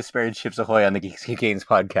don't disparage Chips Ahoy on the Geekscape Games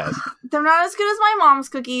podcast. They're not as good as my mom's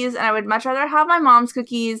cookies, and I would much rather have my mom's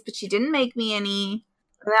cookies, but she didn't make me any.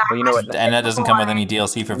 Well, you know what? And that doesn't come with any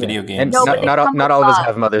DLC for video games. And not all of us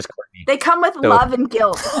have mothers, Courtney. They come with love and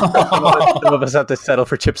guilt. Some of us have to settle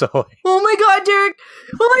for Chips Ahoy. Oh my god, Derek!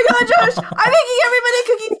 Oh my god, Josh! I'm making everybody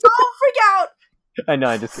cookies. Don't freak out. I know.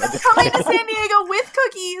 I just Coming to San Diego with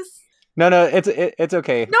cookies. No, it's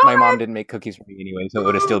okay. No, my mom didn't make cookies for me anyway, so it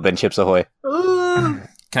would have still been Chips Ahoy. Can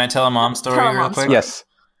I tell a mom story real quick? Yes.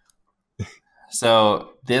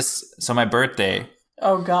 So my birthday.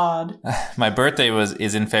 Oh God. My birthday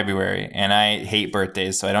is in February, and I hate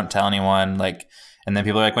birthdays, so I don't tell anyone. Like, and then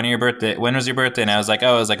people are like, "When was your birthday?" And I was like,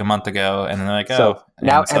 "Oh, it was like a month ago." And then they're like, "Oh."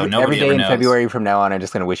 So now every day in February from now on, I'm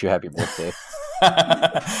just gonna wish you happy birthday.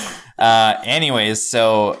 Anyways,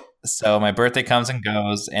 so my birthday comes and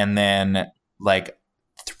goes, and then like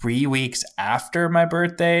 3 weeks after my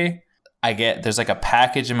birthday, there's like a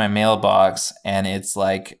package in my mailbox, and it's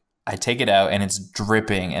like, I take it out and it's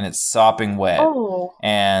dripping and it's sopping wet. Oh.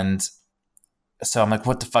 And so I'm like,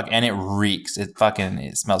 what the fuck? And it reeks. It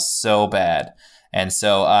smells so bad. And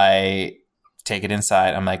so I take it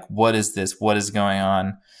inside. I'm like, what is this? What is going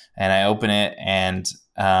on? And I open it, and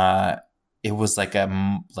it was like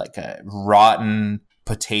a rotten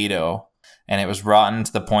potato. And it was rotten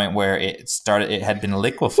to the point where it had been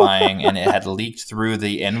liquefying and it had leaked through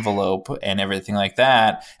the envelope and everything like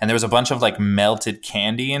that. And there was a bunch of like melted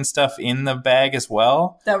candy and stuff in the bag as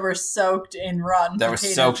well. That were soaked in rotten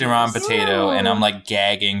potato. And I'm like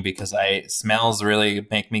gagging because smells really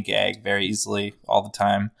make me gag very easily all the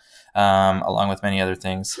time. Along with many other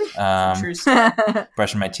things.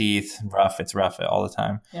 Brushing my teeth, it's rough all the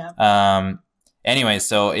time. Yeah. Anyway,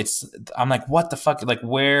 so I'm like, what the fuck? Like,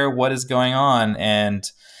 what is going on? And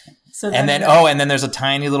then there's a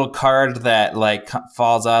tiny little card that like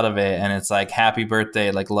falls out of it, and it's like, happy birthday,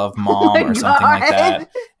 like, love mom or something like that.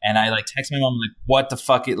 And I like text my mom, like, what the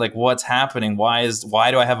fuck? Like, what's happening? Why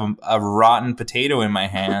do I have a rotten potato in my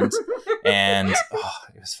hand? And it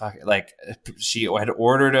was fucking like, she had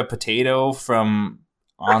ordered a potato from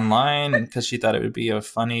online because she thought it would be a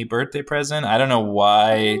funny birthday present. I don't know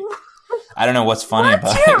why. I don't know what's funny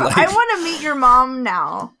about it. Like, I want to meet your mom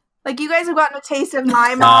now. Like, you guys have gotten a taste of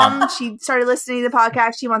my mom. She started listening to the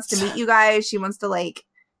podcast. She wants to meet you guys. She wants to like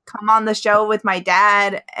come on the show with my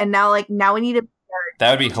dad. And now we need to.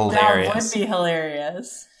 That would be hilarious. That would be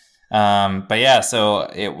hilarious. But yeah, for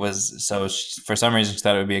some reason she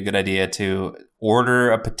thought it would be a good idea to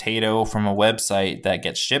order a potato from a website that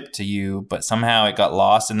gets shipped to you, but somehow it got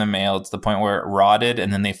lost in the mail to the point where it rotted,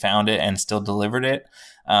 and then they found it and still delivered it.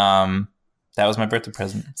 That was my birthday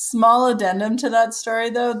present. Small addendum to that story,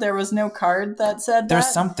 though. There was no card that said that.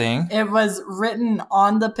 There's something. It was written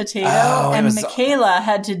on the potato, and Michaela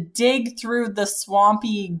had to dig through the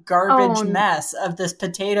swampy garbage mess of this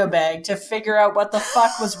potato bag to figure out what the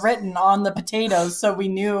fuck was written on the potatoes, so we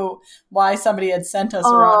knew why somebody had sent us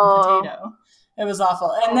a rotten potato. It was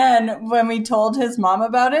awful. And then when we told his mom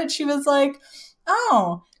about it, she was like,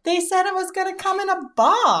 "Oh, they said it was going to come in a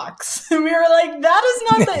box." And we were like, that is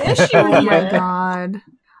not the issue here. Oh my God.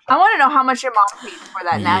 I want to know how much your mom paid for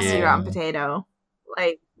that nasty rotten potato.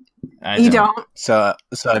 Like, you don't? So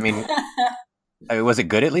I mean, was it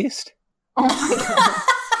good at least? Oh my God.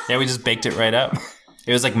 Yeah, we just baked it right up.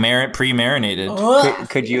 It was like pre-marinated.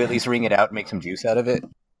 Could you at least wring it out and make some juice out of it?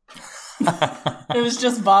 It was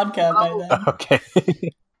just vodka by then. Okay.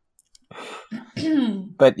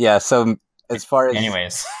 But yeah, so as far as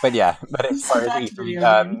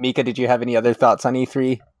E3, Mika, did you have any other thoughts on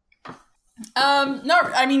E3? No,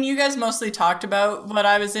 I mean, you guys mostly talked about what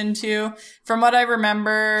I was into. From what I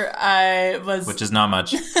remember, which is not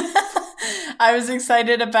much. I was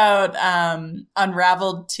excited about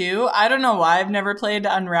Unraveled 2. I don't know why I've never played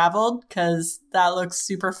Unraveled, because that looks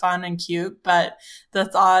super fun and cute, but the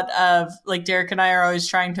thought of, like, Derek and I are always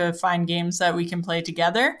trying to find games that we can play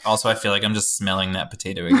together. Also, I feel like I'm just smelling that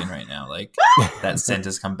potato again right now. Like, that scent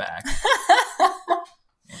has come back.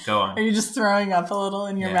 Go on. Are you just throwing up a little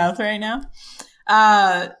in your mouth right now?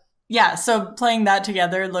 yeah, so playing that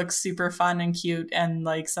together looks super fun and cute and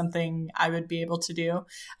like something I would be able to do.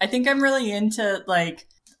 I think I'm really into like,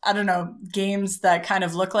 I don't know, games that kind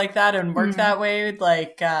of look like that and work that way.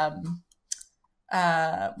 Like, what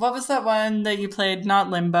was that one that you played? Not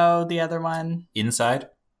Limbo, the other one. Inside?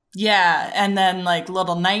 Yeah, and then like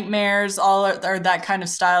Little Nightmares, all or that kind of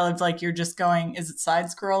style of like you're just going, is it side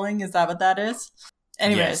scrolling? Is that what that is?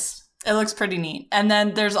 Anyways. Yes. It looks pretty neat. And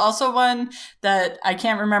then there's also one that I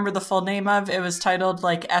can't remember the full name of. It was titled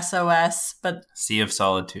like SOS, but Sea of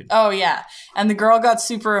Solitude. Oh yeah. And the girl got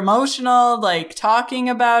super emotional, like talking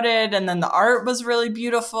about it. And then the art was really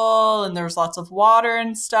beautiful and there was lots of water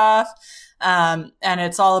and stuff. And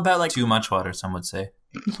it's all about like too much water, some would say.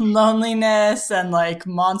 Loneliness and like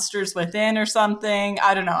monsters within or something.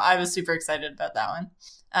 I don't know. I was super excited about that one.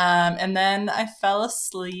 And then I fell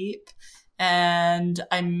asleep. And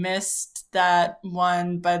I missed that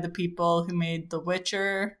one by the people who made The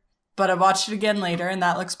Witcher, but I watched it again later, and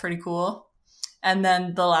that looks pretty cool. And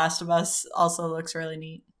then The Last of Us also looks really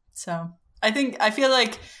neat. So I feel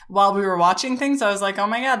like while we were watching things, I was like, oh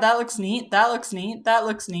my God, that looks neat. That looks neat. That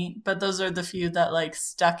looks neat. But those are the few that like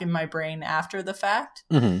stuck in my brain after the fact.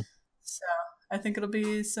 Mm-hmm. So I think it'll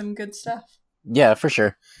be some good stuff. Yeah, for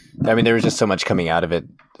sure. I mean, there was just so much coming out of it.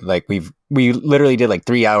 Like we literally did like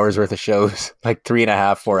 3 hours worth of shows, like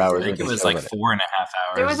 3.5, 4 hours. I think it was like 4.5 hours.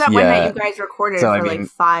 There was that one that you guys recorded for like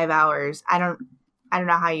 5 hours. I don't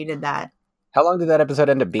know how you did that. How long did that episode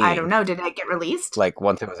end up being? I don't know. Did it get released? Like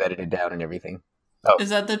once it was edited down and everything. Oh, is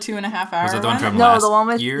that the 2.5 hour? Was that the one from no, last the one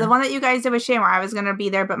with year? the one that you guys did with Shane, where I was gonna be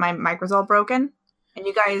there, but my mic was all broken, and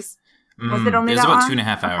you guys was it only it was that about long?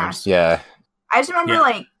 2.5 hours. Okay. Yeah. I just remember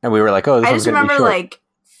like, and we were like, oh, this I one's just gonna be remember short. like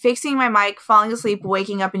fixing my mic, falling asleep,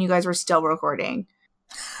 waking up, and you guys were still recording.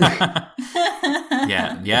 yeah.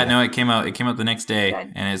 No, it came out the next day,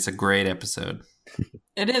 and it's a great episode.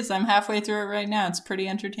 It is. I'm halfway through it right now. It's pretty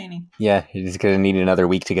entertaining. Yeah, you're just gonna need another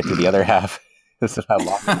week to get through the other half. This is how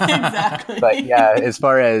long. Exactly. But yeah, as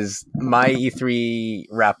far as my E3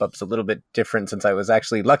 wrap up's a little bit different since I was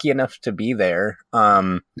actually lucky enough to be there.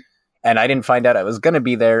 And I didn't find out I was going to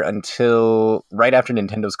be there until right after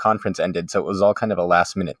Nintendo's conference ended. So it was all kind of a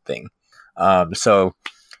last minute thing. So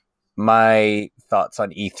my thoughts on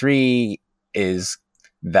E3 is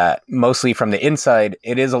that mostly from the inside,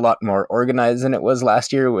 it is a lot more organized than it was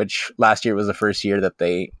last year, which last year was the first year that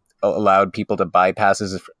they allowed people to buy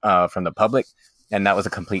passes from the public. And that was a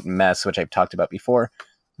complete mess, which I've talked about before.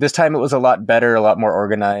 This time it was a lot better, a lot more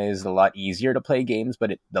organized, a lot easier to play games,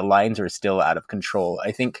 but the lines were still out of control.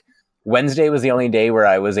 I think Wednesday was the only day where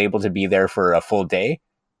I was able to be there for a full day,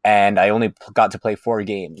 and I only got to play 4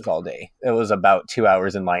 games all day. It was about 2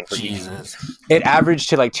 hours in line for each. It averaged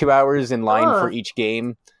to like 2 hours in line for each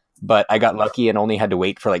game, but I got lucky and only had to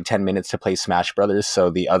wait for like 10 minutes to play Smash Brothers, so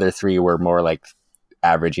the other 3 were more like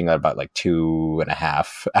averaging at about like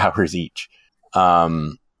 2.5 hours each.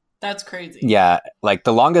 That's crazy. Yeah, like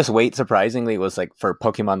the longest wait surprisingly was like for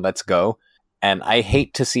Pokemon Let's Go, and I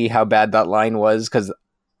hate to see how bad that line was because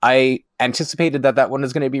I anticipated that one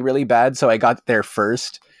was going to be really bad, so I got there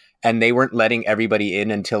first, and they weren't letting everybody in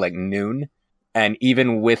until like noon, and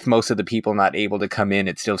even with most of the people not able to come in,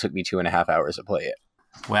 it still took me 2.5 hours to play it.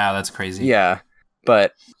 Wow, that's crazy. Yeah,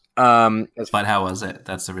 but but how was it?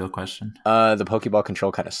 That's the real question. The Pokeball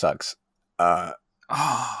control kind of sucks.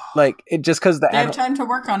 Like it just because they have time to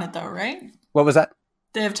work on it though, right? What was that?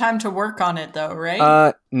 They have time to work on it though,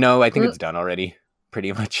 right? No, I think it's done already.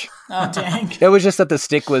 Pretty much. Oh, dang. It was just that the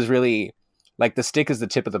stick was really like the stick is the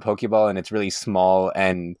tip of the Pokeball and it's really small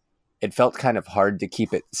and it felt kind of hard to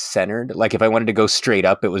keep it centered. Like if I wanted to go straight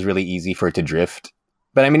up, it was really easy for it to drift.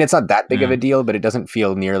 But I mean, it's not that big of a deal, but it doesn't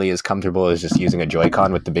feel nearly as comfortable as just using a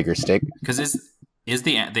Joy-Con with the bigger stick. Because is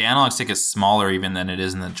the analog stick is smaller even than it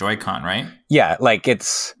is in the Joy-Con, right? Yeah, like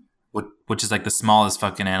it's which is like the smallest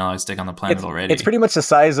fucking analog stick on the planet already. It's pretty much the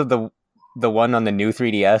size of the one on the new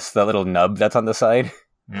 3DS, the little nub that's on the side.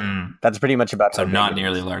 That's pretty much about so not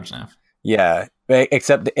nearly large enough. Yeah,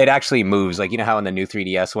 except it actually moves. Like, you know how in the new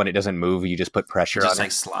 3DS, when it doesn't move, you just put pressure on it? Just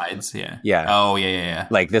like slides, yeah. Yeah. Oh, yeah.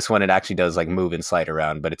 Like this one, it actually does like move and slide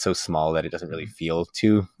around, but it's so small that it doesn't really feel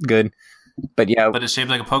too good. But yeah. But it's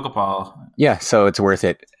shaped like a Pokeball. Yeah, so it's worth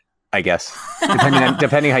it, I guess.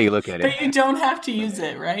 Depending how you look at it. But you don't have to use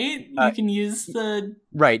it, right? You can use the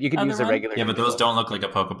right. You can use a regular. Yeah, but those don't look like a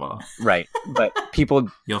Pokeball. Right, but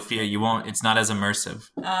people you'll feel you won't. It's not as immersive.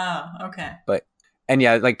 Oh, okay. And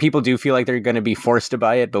yeah, like people do feel like they're going to be forced to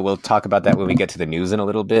buy it, but we'll talk about that when we get to the news in a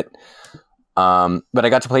little bit. But I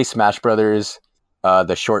got to play Smash Brothers.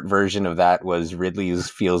 The short version of that was Ridley's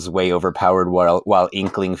feels way overpowered, while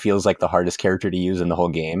Inkling feels like the hardest character to use in the whole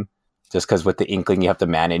game. just because with the Inkling you have to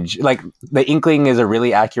manage. Like the Inkling is a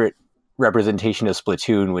really accurate representation of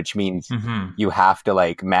Splatoon, which means you have to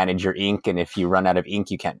like manage your ink, and if you run out of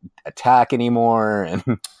ink, you can't attack anymore.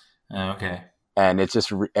 And Okay. and it's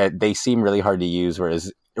just they seem really hard to use.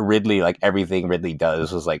 Whereas Ridley, like everything Ridley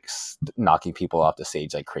does, was like knocking people off the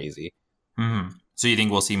stage like crazy. So you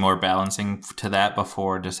think we'll see more balancing to that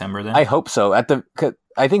before December? Then I hope so. I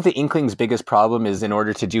think the Inkling's biggest problem is in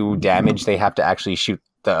order to do damage, they have to actually shoot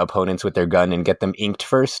the opponents with their gun and get them inked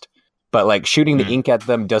first. But like shooting the ink at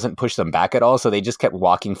them doesn't push them back at all, so they just kept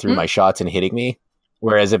walking through my shots and hitting me.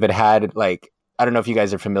 Whereas if it had like, I don't know if you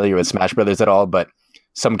guys are familiar with Smash Brothers at all, but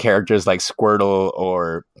some characters like Squirtle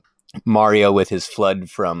or Mario with his flood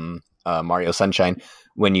from Mario Sunshine,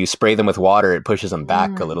 when you spray them with water, it pushes them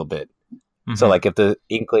back a little bit. So like if the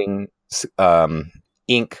Inkling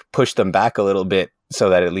ink pushed them back a little bit, so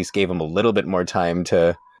that at least gave them a little bit more time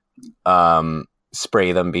to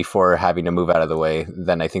spray them before having to move out of the way,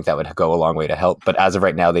 then I think that would go a long way to help. But as of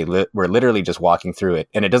right now, they were literally just walking through it,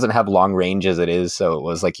 and it doesn't have long range as it is, so it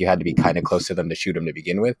was like you had to be kind of close to them to shoot them to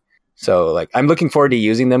begin with. So like I'm looking forward to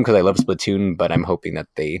using them because I love Splatoon, but I'm hoping that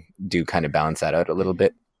they do kind of balance that out a little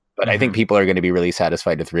bit. But I think people are going to be really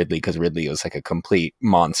satisfied with Ridley because Ridley was like a complete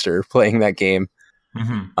monster playing that game.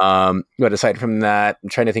 But aside from that, I'm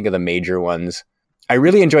trying to think of the major ones. I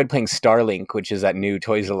really enjoyed playing Starlink, which is that new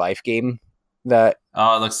Toys to Life game. It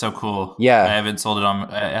looks so cool. Yeah, I haven't sold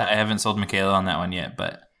Michaela on that one yet,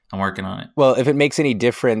 but I'm working on it. Well, if it makes any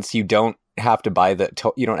difference, you don't have to buy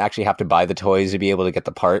you don't actually have to buy the toys to be able to get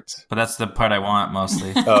the parts. But that's the part I want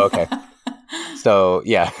mostly. Oh, okay. So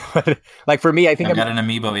yeah, like for me, I think I've got an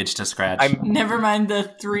amiibo itch to scratch. Never mind the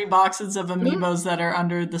 3 boxes of amiibos that are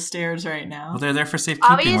under the stairs right now. Well, they're there for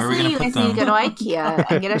safekeeping. Where are we going to put them? You guys need to go to IKEA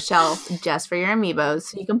and get a shelf just for your amiibos,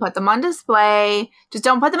 so you can put them on display. Just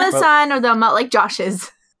don't put them in the sun, or they'll melt like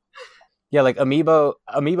Josh's. Yeah, like amiibo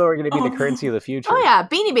are going to be the currency of the future. Oh yeah,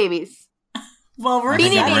 Beanie Babies. Well, we're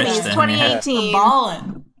Beanie Babies 2018.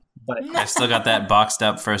 Ballin'. But I've still got that boxed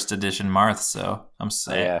up first edition Marth, so I'm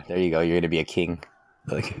sad. Yeah, there you go. You're going to be a king,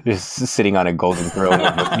 like just sitting on a golden throne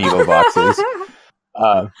with amiibo boxes.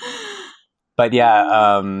 But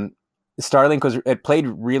yeah, Starlink it played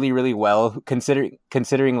really, really well.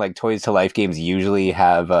 Considering like Toys to Life games usually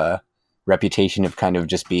have a reputation of kind of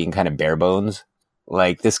just being kind of bare bones.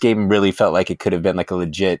 Like this game really felt like it could have been like a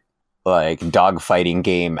legit like dogfighting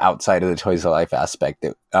game outside of the Toys to Life aspect.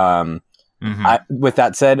 With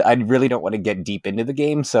that said, I really don't want to get deep into the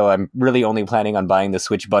game, so I'm really only planning on buying the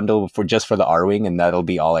Switch bundle for the R-Wing, and that'll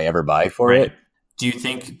be all I ever buy for it. Do you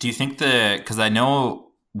think because I know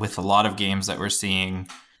with a lot of games that we're seeing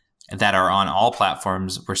that are on all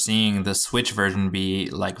platforms, we're seeing the Switch version be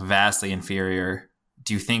like vastly inferior.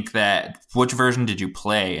 Do you think which version did you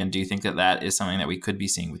play, and do you think that is something that we could be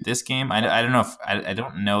seeing with this game? I don't know if I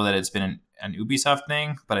don't know that it's been an Ubisoft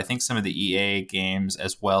thing, but I think some of the EA games,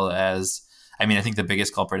 as well as I think the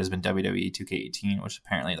biggest culprit has been WWE 2K18, which is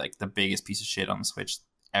apparently like the biggest piece of shit on the Switch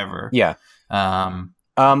ever. Yeah.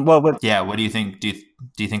 What do you think? Do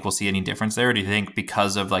you think we'll see any difference there? Or do you think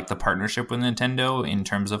because of like the partnership with Nintendo in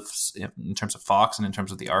terms of Fox and in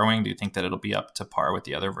terms of the R-Wing, do you think that it'll be up to par with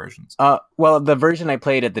the other versions? Well, the version I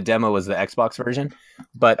played at the demo was the Xbox version,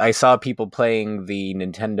 but I saw people playing the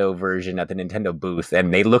Nintendo version at the Nintendo booth,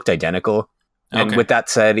 and they looked identical. And with that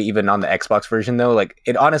said, even on the Xbox version, though, like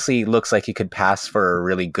it honestly looks like it could pass for a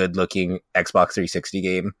really good-looking Xbox 360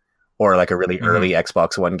 game or like a really early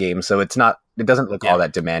Xbox One game. So it doesn't look all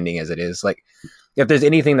that demanding as it is. Like if there's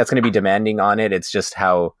anything that's going to be demanding on it, it's just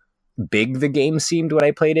how big the game seemed when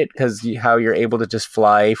I played it, because how you're able to just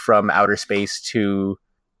fly from outer space to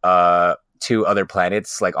other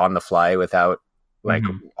planets like on the fly without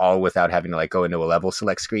without having to like go into a level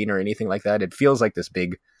select screen or anything like that. It feels like this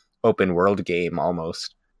big open world game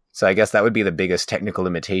almost. So I guess that would be the biggest technical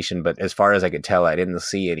limitation, but as far as I could tell, I didn't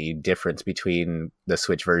see any difference between the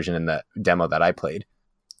Switch version and the demo that I played.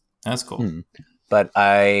 That's cool. But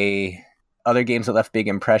other games that left big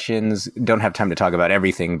impressions, don't have time to talk about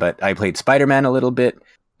everything, but I played Spider-Man a little bit,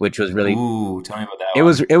 which was really... Ooh, tell me about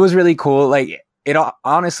that It was really cool. Like, it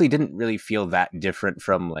honestly didn't really feel that different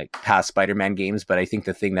from like past Spider-Man games, but I think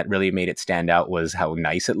the thing that really made it stand out was how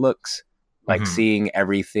nice it looks. Like seeing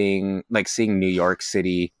everything, like seeing New York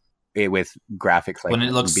City with graphics, like when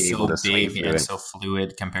it looks be so able to big and it. so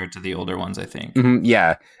fluid compared to the older ones, I think.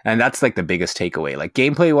 Yeah, and that's like the biggest takeaway. Like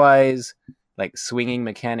gameplay wise, like swinging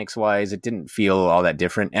mechanics wise, it didn't feel all that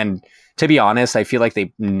different. And to be honest, I feel like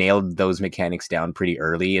they nailed those mechanics down pretty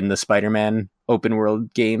early in the Spider-Man open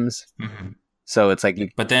world games. So it's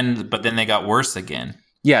like, but then they got worse again.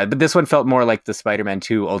 Yeah, but this one felt more like the Spider-Man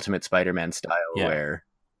 2 Ultimate Spider-Man style, where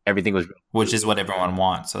everything was, which is what everyone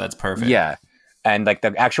wants. So that's perfect. Yeah, and like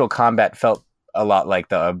the actual combat felt a lot like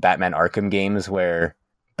the Batman Arkham games, where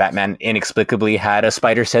Batman inexplicably had a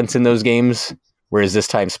spider sense in those games, whereas this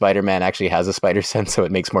time Spider-Man actually has a spider sense, so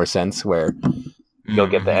it makes more sense. Where you'll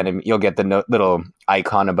get the enemy, you'll get the little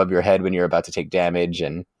icon above your head when you're about to take damage.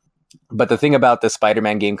 But the thing about the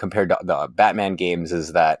Spider-Man game compared to the Batman games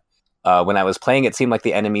is that when I was playing, it seemed like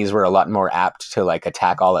the enemies were a lot more apt to like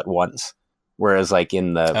attack all at once. Whereas like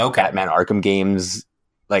in the Batman Arkham games,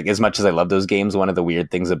 like as much as I love those games, one of the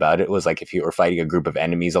weird things about it was like if you were fighting a group of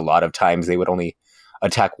enemies, a lot of times they would only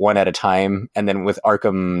attack one at a time. And then with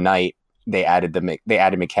Arkham Knight, they added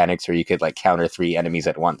mechanics where you could like counter 3 enemies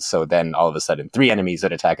at once. So then all of a sudden 3 enemies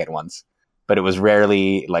would attack at once. But it was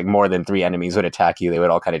rarely like more than 3 enemies would attack you. They would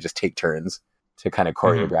all kind of just take turns to kind of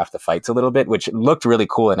choreograph the fights a little bit, which looked really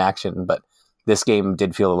cool in action. But this game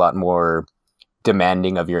did feel a lot more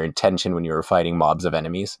demanding of your intention when you were fighting mobs of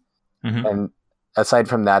enemies. And aside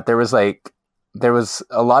from that, there was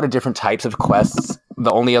a lot of different types of quests.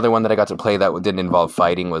 The only other one that I got to play that didn't involve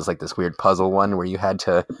fighting was like this weird puzzle one where you had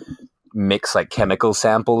to mix like chemical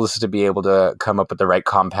samples to be able to come up with the right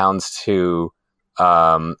compounds to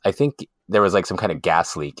I think there was like some kind of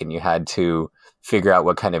gas leak and you had to figure out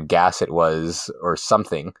what kind of gas it was or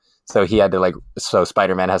something. So he had to so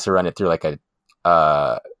Spider-Man has to run it through like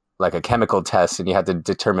a chemical test, and you had to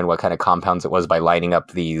determine what kind of compounds it was by lining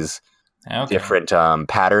up these different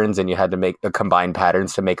patterns, and you had to make the combined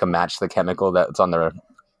patterns to make them match the chemical that's on the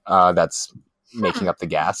that's making up the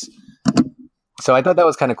gas. So I thought that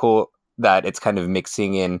was kind of cool that it's kind of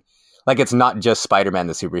mixing in, like it's not just Spider-Man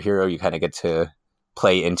the superhero. You kind of get to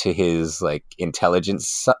play into his like intelligent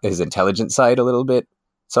side a little bit.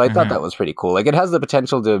 So I thought that was pretty cool. Like it has the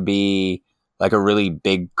potential to be like a really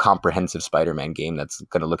big comprehensive Spider-Man game that's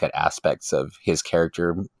going to look at aspects of his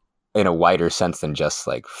character in a wider sense than just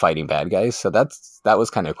like fighting bad guys. So that was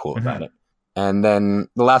kind of cool about it. And then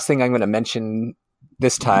the last thing I'm going to mention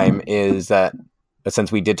this time is that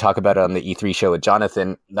since we did talk about it on the E3 show with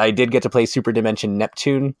Jonathan, I did get to play Super Dimension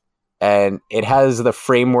Neptune, and it has the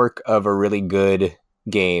framework of a really good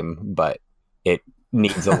game, but it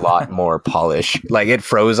needs a lot more polish. Like it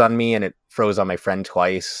froze on me and it froze on my friend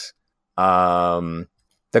twice. The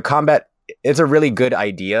combat, it's a really good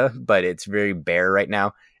idea, but it's very bare right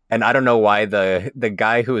now. And I don't know why the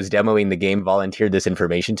guy who was demoing the game volunteered this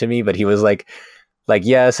information to me, but he was like,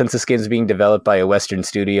 yeah, since this game is being developed by a Western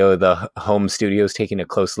studio, the home studio is taking a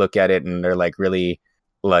close look at it, and they're like really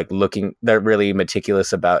they're really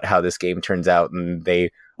meticulous about how this game turns out, and they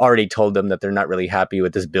already told them that they're not really happy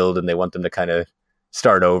with this build and they want them to kind of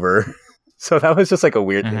start over. So that was just like a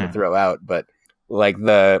weird thing to throw out, but like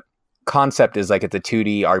the concept is like it's a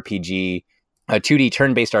 2D RPG, a 2D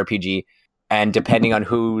turn-based RPG, and depending on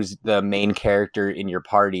who's the main character in your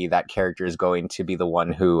party, that character is going to be the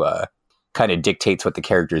one who kind of dictates what the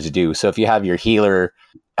characters do. So if you have your healer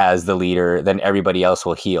as the leader, then everybody else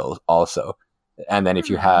will heal also. And then if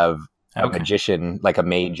you have a magician, like a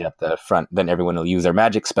mage at the front, then everyone will use their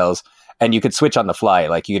magic spells. And you could switch on the fly.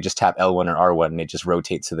 Like you could just tap L1 or R1 and it just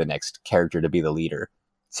rotates to the next character to be the leader.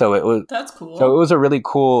 So that's cool. So it was a really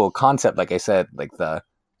cool concept. Like I said, like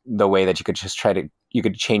the way that you could just you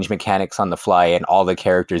could change mechanics on the fly and all the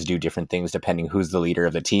characters do different things depending who's the leader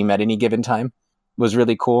of the team at any given time was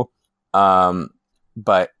really cool.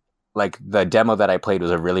 But like the demo that I played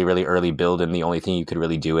was a really, really early build, and the only thing you could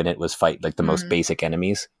really do in it was fight like the most basic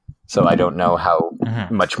enemies. So I don't know how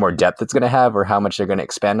much more depth it's going to have or how much they're going to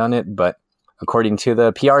expand on it. But according to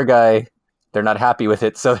the PR guy, they're not happy with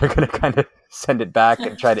it, so they're going to kind of send it back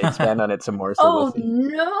and try to expand on it some more. So we'll see.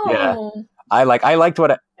 No! Yeah. I liked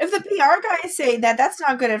what if the PR guy is saying that, that's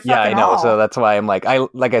not good at fucking all. Yeah, I know. All. So that's why I'm like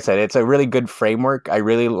I said, it's a really good framework. I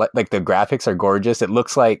really like the graphics are gorgeous. It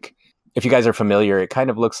looks like, if you guys are familiar, it kind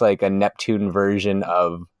of looks like a Neptune version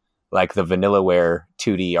of like the Vanillaware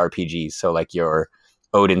 2D RPGs. So like your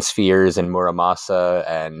Odin Spheres and Muramasa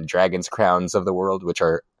and Dragon's Crowns of the world, which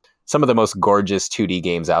are some of the most gorgeous 2D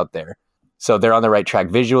games out there. So they're on the right track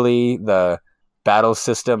visually. The battle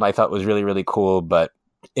system I thought was really, really cool, but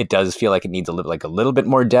it does feel like it needs a little bit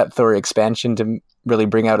more depth or expansion to really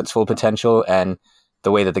bring out its full potential. And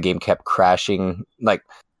the way that the game kept crashing, like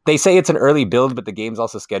they say it's an early build, but the game's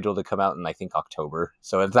also scheduled to come out in I think October.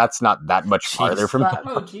 So that's not that much farther from now.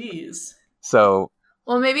 Oh, geez. So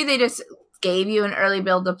well, maybe they just gave you an early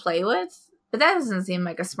build to play with, but that doesn't seem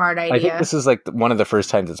like a smart idea. I think this is like one of the first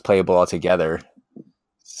times it's playable altogether.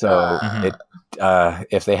 So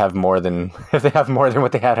if they have more than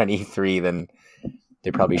what they had on E3, then they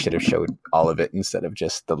probably should have showed all of it instead of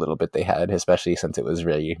just the little bit they had, especially since it was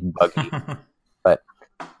really buggy. But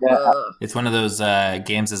Yeah. It's one of those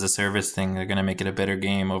games as a service thing. They're going to make it a better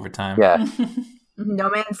game over time. Yeah. No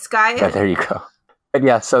Man's Sky. Yeah, there you go. But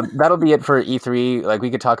yeah, so that'll be it for E3. Like, we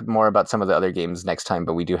could talk more about some of the other games next time,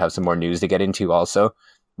 but we do have some more news to get into also,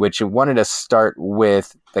 which I wanted to start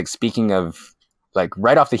with, like, speaking of, like,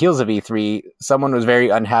 right off the heels of E3, someone was very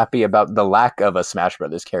unhappy about the lack of a Smash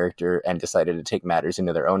Brothers character and decided to take matters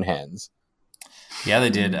into their own hands. Yeah, they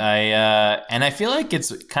did. And I feel like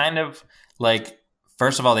it's kind of like,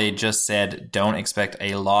 first of all, they just said don't expect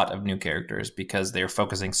a lot of new characters because they're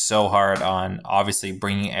focusing so hard on obviously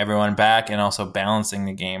bringing everyone back and also balancing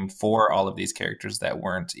the game for all of these characters that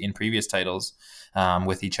weren't in previous titles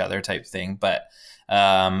with each other type thing. But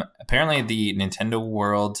apparently the Nintendo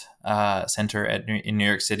World Center in New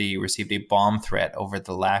York City received a bomb threat over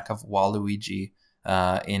the lack of Waluigi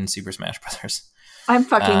in Super Smash Brothers. I'm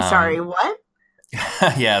fucking sorry. What?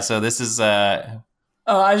 Yeah, so this is...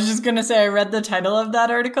 I was just going to say, I read the title of that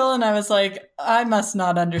article and I was like, I must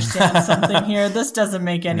not understand something here. This doesn't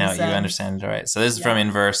make any sense. No, you understand it right. So this is from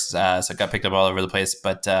Inverse, so it got picked up all over the place,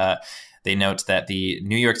 but they note that the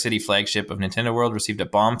New York City flagship of Nintendo World received a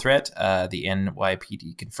bomb threat, the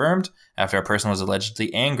NYPD confirmed, after a person was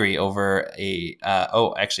allegedly angry over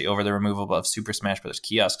over the removal of Super Smash Bros.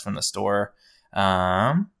 Kiosks from the store.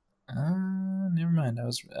 Never mind.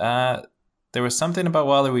 There was something about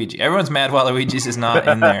Waluigi. Everyone's mad Waluigi's is not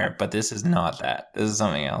in there, but this is not that. This is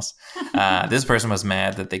something else. This person was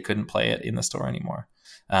mad that they couldn't play it in the store anymore.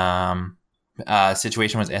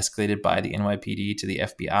 Situation was escalated by the NYPD to the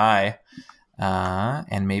FBI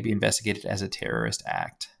and may be investigated as a terrorist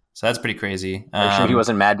act. So that's pretty crazy. Are you sure he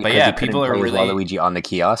wasn't mad because he couldn't people are play really Waluigi on the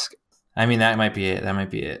kiosk? I mean, that might be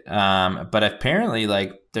it. But apparently,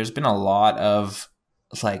 like, there's been a lot of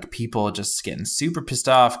like people just getting super pissed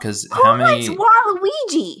off because how many? It's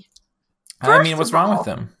Waluigi. I mean, what's wrong with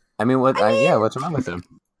him? What's wrong with him?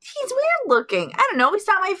 He's weird looking. I don't know. He's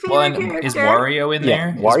not my favorite character. Is Wario in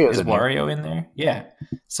there? Wario's Wario in there? Yeah.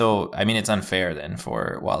 So I mean, it's unfair then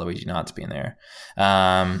for Waluigi not to be in there.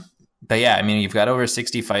 But yeah, I mean, you've got over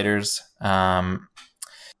 60 fighters, and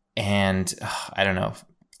I don't know.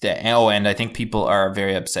 And I think people are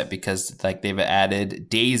very upset because like they've added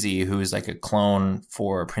Daisy, who's like a clone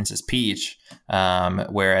for Princess Peach,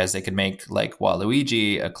 whereas they could make like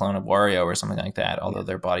Waluigi a clone of Wario or something like that. Although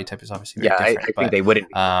their body type is obviously very different. I think they wouldn't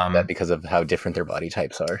do that because of how different their body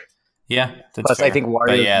types are. Yeah, that's plus fair. I think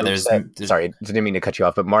Wario's sorry, didn't mean to cut you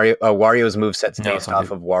off, but Wario's moveset's based off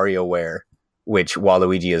of WarioWare, which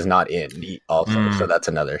Waluigi is not in also, so that's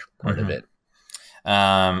another part of it.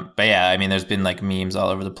 But yeah, I mean, there's been like memes all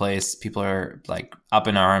over the place. People are like up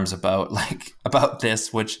in arms about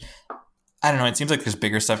this, which I don't know. It seems like there's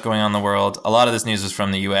bigger stuff going on in the world. A lot of this news is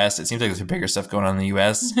from the US. It seems like there's bigger stuff going on in the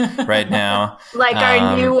US right now. Like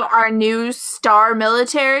our new star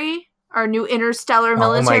military, our new interstellar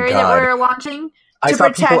military that we're launching to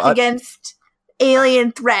protect against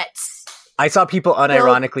alien threats. I saw people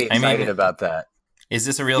unironically excited about that. Is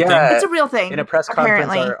this a real thing? It's a real thing. In a press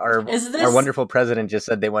conference, our wonderful president just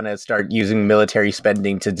said they want to start using military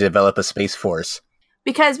spending to develop a space force.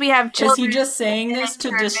 Because we have children. Is he just saying this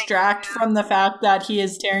to distract from the fact that he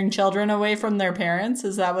is tearing children away from their parents?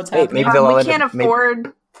 Is that what's happening? We can't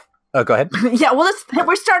afford... Oh, go ahead. Yeah, well,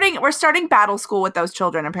 we're starting battle school with those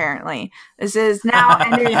children, apparently. This is now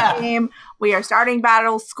ending the game. We are starting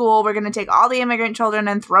battle school. We're going to take all the immigrant children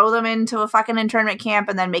and throw them into a fucking internment camp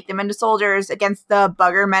and then make them into soldiers against the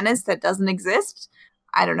bugger menace that doesn't exist.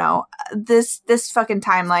 I don't know. This fucking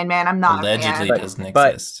timeline, man, I'm not allegedly doesn't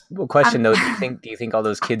exist. Well, question though, do you think all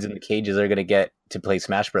those kids in the cages are going to get to play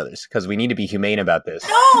Smash Brothers? Because we need to be humane about this.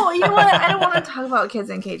 No, you know what? I don't want to talk about kids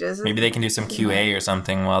in cages. Maybe they can do some QA or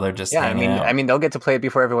something while they're just hanging out. I mean, they'll get to play it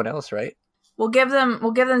before everyone else, right? We'll give them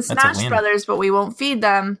Smash Brothers, but we won't feed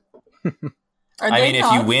them. I mean,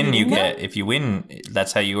 if you win,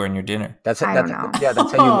 that's how you earn your dinner. That's how you.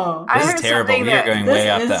 This is terrible. We are going way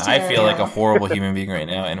off that. I feel like a horrible human being right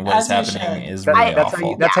now, and what is happening is really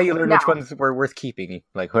awful. That's how you learn which ones were worth keeping.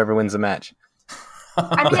 Like whoever wins the match.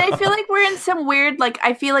 I mean, I feel like we're in some weird. Like,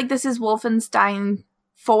 I feel like this is Wolfenstein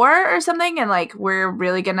 4 or something, and like we're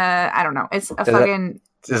really gonna. I don't know. It's a fucking.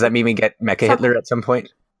 Does that mean we get Mecha Hitler at some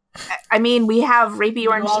point? I mean, we have Rapey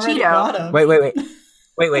Orange Cheeto.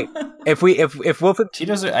 Wait. If Wolfen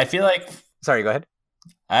Cheetos I feel like. Sorry, go ahead.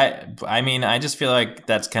 I mean, I just feel like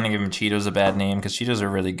that's kind of giving Cheetos a bad name because Cheetos are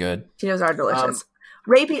really good. Cheetos are delicious.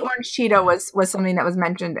 Rapey Orange Cheeto was something that was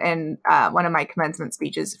mentioned in one of my commencement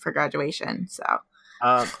speeches for graduation. So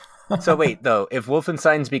wait, though, if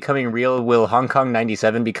Wolfenstein's becoming real, will Hong Kong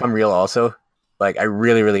 97 become real also? Like, I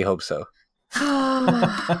really, really hope so.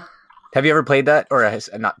 Have you ever played that? Or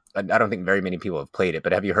not? I don't think very many people have played it,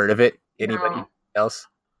 but have you heard of it? Anybody else?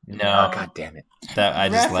 No. Oh, God damn it. That I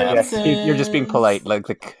just laughed. Yeah, you're just being polite, like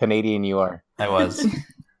the Canadian you are. I was.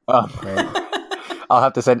 I'll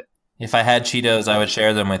have to send... If I had Cheetos, I would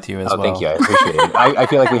share them with you as well. Oh, thank you. I appreciate it. I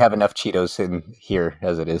feel like we have enough Cheetos in here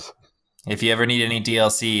as it is. If you ever need any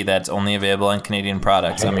DLC that's only available on Canadian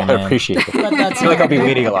products, I'm your I man. appreciate it. I feel like I'll be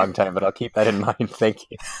waiting a long time, but I'll keep that in mind. Thank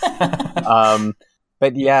you.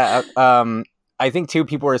 But yeah, I think too,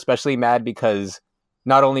 people were especially mad because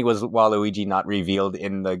not only was Waluigi not revealed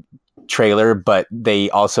in the trailer, but they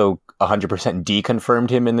also 100% deconfirmed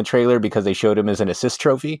him in the trailer because they showed him as an assist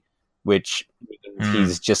trophy, which means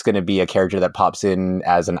he's just going to be a character that pops in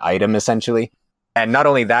as an item, essentially. And not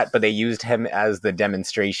only that, but they used him as the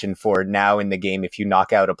demonstration for now in the game. If you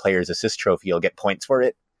knock out a player's assist trophy, you'll get points for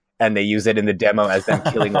it. And they use it in the demo as them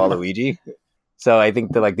killing Waluigi. So I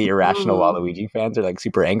think the irrational Waluigi fans are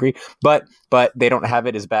super angry, but they don't have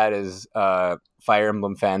it as bad as Fire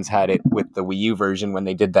Emblem fans had it with the Wii U version when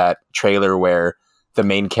they did that trailer where the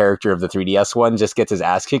main character of the 3DS one just gets his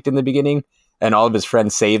ass kicked in the beginning and all of his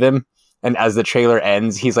friends save him. And as the trailer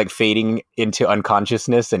ends, he's fading into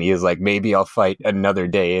unconsciousness and he is maybe I'll fight another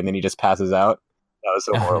day. And then he just passes out. That was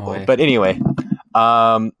so horrible. But anyway,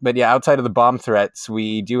 but yeah, outside of the bomb threats,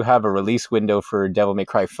 we do have a release window for Devil May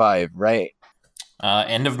Cry 5, right?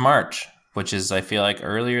 End of March, which is, I feel like,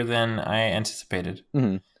 earlier than I anticipated.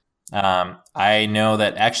 Mm-hmm. I know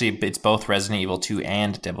that actually it's both Resident Evil 2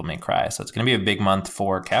 and Devil May Cry, so it's going to be a big month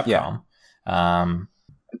for Capcom.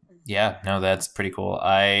 Yeah, no, that's pretty cool.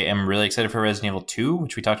 I am really excited for Resident Evil 2,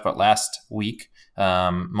 which we talked about last week,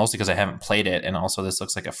 mostly because I haven't played it, and also this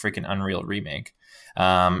looks like a freaking Unreal remake.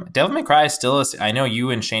 Devil May Cry still is, I know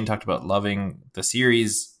you and Shane talked about loving the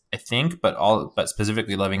series, I think, but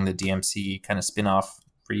specifically loving the DMC kind of spin-off,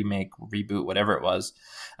 remake, reboot, whatever it was.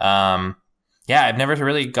 Yeah, I've never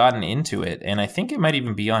really gotten into it, and I think it might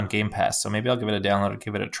even be on Game Pass, so maybe I'll give it a download and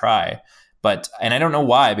give it a try. And I don't know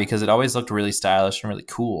why, because it always looked really stylish and really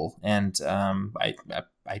cool, and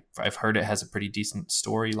I've heard it has a pretty decent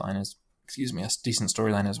storyline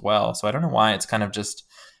as well. So I don't know why it's kind of just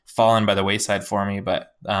fallen by the wayside for me,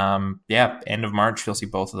 but yeah, end of March you'll see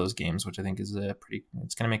both of those games, which I think is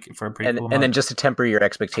it's going to make it for a pretty cool month. And then just to temper your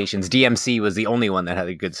expectations, DMC was the only one that had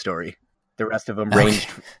a good story. The rest of them ranged.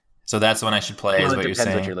 So that's the one I should play, is what you're saying.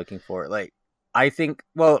 Depends what you're looking for. I think,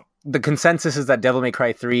 the consensus is that Devil May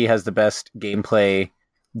Cry 3 has the best gameplay.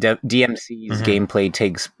 DMC's gameplay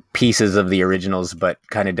takes pieces of the originals, but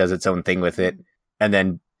kind of does its own thing with it. And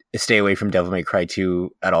then stay away from Devil May Cry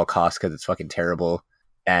 2 at all costs because it's fucking terrible.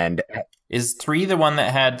 And is 3 the one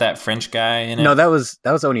that had that French guy in it? No, that was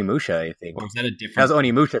Onimusha, I think. Or was that a different? That was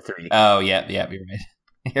Onimusha 3. Oh yeah, you're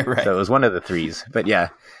right. You're right. So it was one of the 3s, but yeah.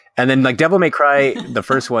 And then Devil May Cry, the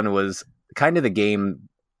first one was kind of the game,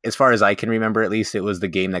 as far as I can remember, at least, it was the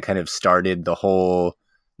game that kind of started the whole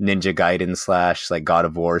Ninja Gaiden / God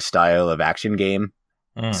of War style of action game.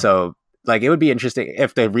 So it would be interesting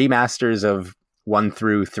if the remasters of 1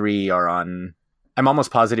 through 3 are on. I'm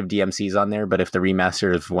almost positive DMC's on there, but if the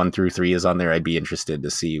remaster of 1 through 3 is on there, I'd be interested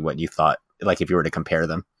to see what you thought. If you were to compare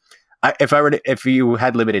them, if you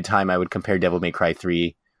had limited time, I would compare Devil May Cry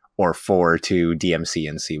 3 or 4 to DMC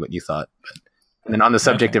and see what you thought. And then on the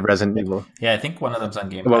subject of Resident Evil, yeah, I think one of them's on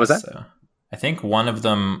Game Pass. What was that? So I think one of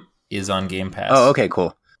them is on Game Pass. Oh, okay,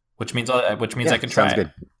 cool. Which means I can try. Sounds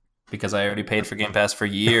good. Because I already paid for Game Pass for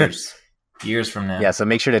years, years from now. Yeah, so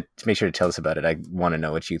make sure to tell us about it. I want to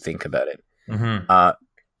know what you think about it. Mm-hmm.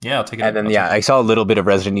 Yeah, I'll take it. And then I saw a little bit of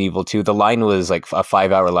Resident Evil 2. The line was a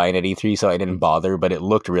 5-hour line at E3, so I didn't bother, but it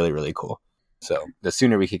looked really, really cool. So the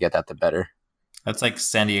sooner we could get that, the better. That's like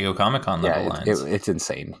San Diego Comic-Con level lines. It's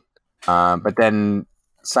insane. But then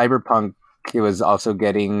Cyberpunk, it was also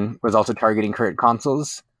targeting current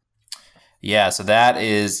consoles. Yeah, so there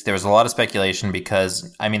was a lot of speculation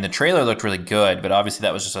because, the trailer looked really good, but obviously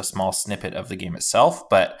that was just a small snippet of the game itself.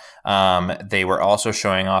 But they were also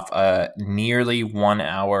showing off a nearly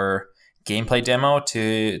 1-hour gameplay demo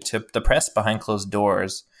to the press behind closed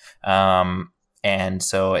doors. And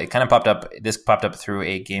so it kind of popped up through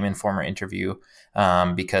a Game Informer interview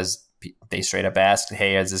because they straight up asked,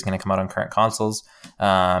 hey, is this going to come out on current consoles?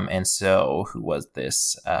 And so who was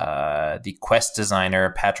this? The Quest designer,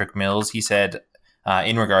 Patrick Mills, he said,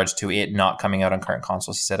 in regards to it not coming out on current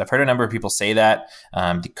consoles, he said, I've heard a number of people say that.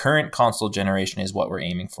 The current console generation is what we're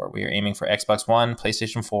aiming for. We are aiming for Xbox One,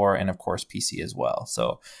 PlayStation 4, and of course PC as well.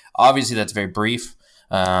 So obviously that's very brief.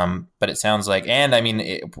 But it sounds like, and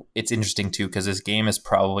it's interesting too, because this game is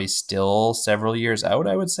probably still several years out,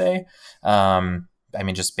 I would say. I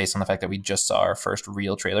mean, just based on the fact that we just saw our first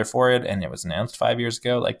real trailer for it and it was announced 5 years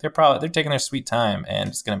ago, like they're taking their sweet time and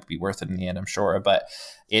it's going to be worth it in the end, I'm sure. But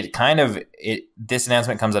this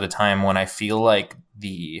announcement comes at a time when I feel like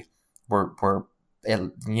we're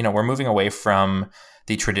moving away from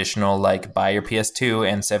the traditional like buy your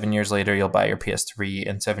PS2 and 7 years later you'll buy your PS3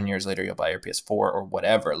 and 7 years later you'll buy your PS4 or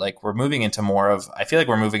whatever. Like we're moving into more of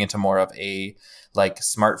a like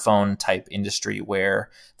smartphone type industry where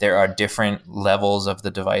there are different levels of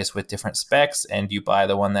the device with different specs and you buy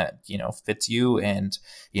the one that, fits you, and,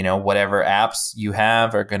 whatever apps you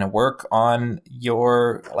have are going to work on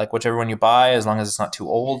your, like whichever one you buy, as long as it's not too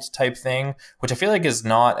old type thing, which I feel like is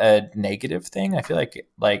not a negative thing. I feel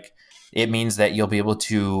like it means that you'll be able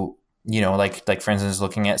to, like for instance,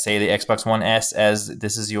 looking at say the Xbox One S as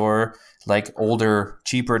this is your like older,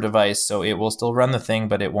 cheaper device. So it will still run the thing,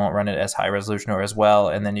 but it won't run it as high resolution or as well.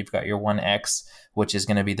 And then you've got your One X, which is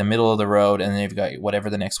going to be the middle of the road. And then you've got whatever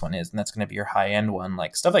the next one is. And that's going to be your high end one.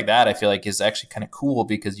 Like stuff like that, I feel like is actually kind of cool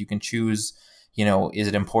because you can choose, is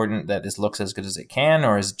it important that this looks as good as it can,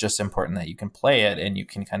 or is it just important that you can play it and you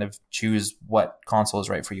can kind of choose what console is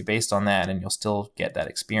right for you based on that, and you'll still get that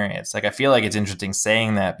experience. Like, I feel like it's interesting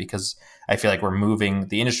saying that because I feel like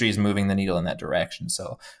the industry is moving the needle in that direction.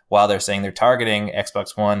 So while they're saying they're targeting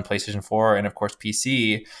Xbox One, PlayStation 4, and of course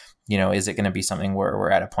PC, is it going to be something where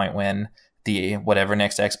we're at a point when the whatever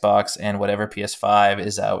next Xbox and whatever PS5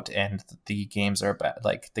 is out and the games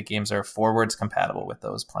are forwards compatible with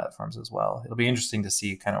those platforms as well. It'll be interesting to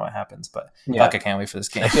see kind of what happens, but fuck, I can't wait for this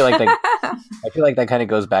game. I feel like that kind of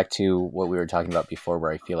goes back to what we were talking about before,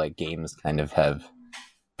 where I feel like games kind of have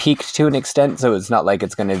peaked to an extent. So it's not like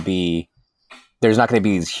there's not going to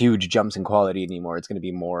be these huge jumps in quality anymore. It's going to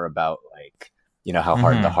be more about like, how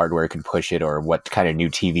hard the hardware can push it, or what kind of new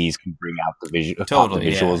TVs can bring out the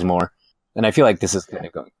visuals more. And I feel like this is kind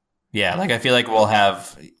of going. Yeah, like I feel like we're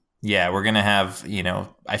going to have,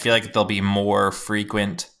 I feel like there'll be more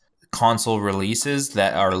frequent console releases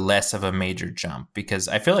that are less of a major jump, because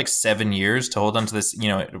I feel like 7 years to hold on to this,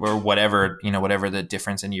 or whatever the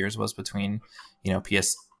difference in years was between,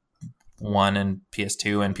 PS1 and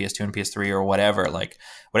PS2 and PS2 and PS3 or whatever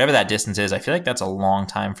that distance is, I feel like that's a long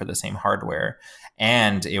time for the same hardware.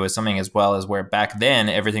 And it was something as well as where back then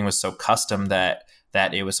everything was so custom that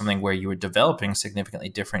it was something where you were developing significantly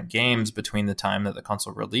different games between the time that the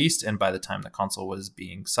console released and by the time the console was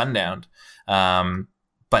being sundowned.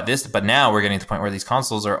 But now we're getting to the point where these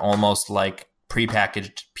consoles are almost like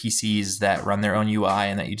prepackaged PCs that run their own UI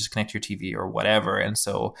and that you just connect to your TV or whatever. And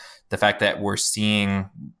so the fact that we're seeing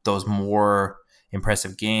those more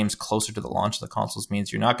impressive games closer to the launch of the consoles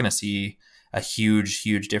means you're not going to see a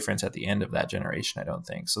huge difference at the end of that generation, I don't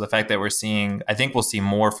think. So the fact that I think we'll see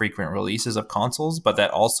more frequent releases of consoles, but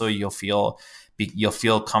that also you'll feel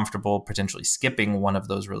comfortable potentially skipping one of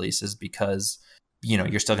those releases because,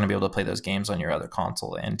 you're still going to be able to play those games on your other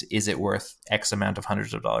console. And is it worth X amount of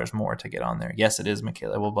hundreds of dollars more to get on there? Yes, it is,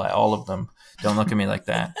 Michaela. We'll buy all of them. Don't look at me like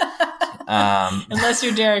that. Unless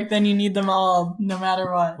you're Derek, then you need them all, no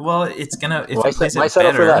matter what. Well, it's gonna. If why it plays it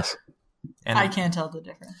settle better, for less? And I can't tell the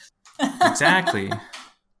difference. Exactly.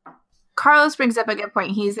 Carlos brings up a good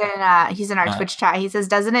point. He's in our Twitch chat. He says,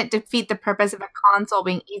 "Doesn't it defeat the purpose of a console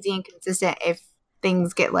being easy and consistent if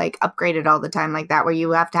things get like upgraded all the time like that, where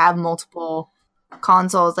you have to have multiple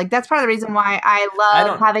consoles? Like that's part of the reason why I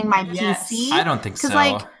love having my PC. I don't think so.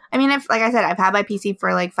 Because if like I said, I've had my PC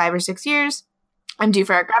for like 5 or 6 years. I'm due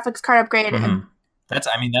for a graphics card upgrade. Mm-hmm. And that's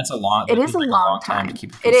a long. It is a long time to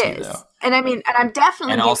keep a PC, it is, though. And I'm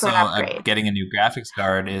definitely and due also for an upgrade. Getting a new graphics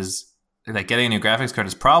card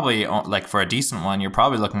is probably like for a decent one. You're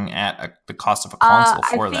probably looking at the cost of a console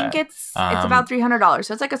for that. I think it's about $300,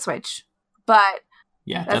 so it's like a Switch, but.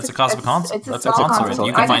 Yeah, that's the cost of a console. That's a console.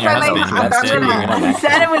 You can find your husband instead.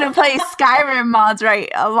 Instead, I'm going to play Skyrim mods right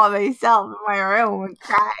by myself in my room and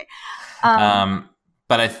cry.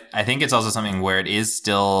 But I think it's also something where it is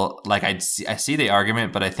still like I see the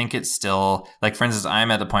argument, but I think it's still like, for instance, I'm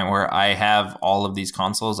at the point where I have all of these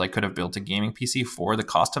consoles. I could have built a gaming PC for the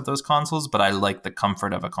cost of those consoles, but I like the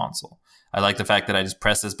comfort of a console. I like the fact that I just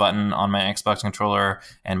press this button on my Xbox controller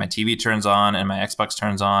and my TV turns on and my Xbox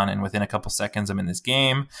turns on, and within a couple seconds I'm in this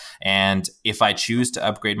game. And if I choose to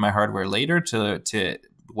upgrade my hardware later to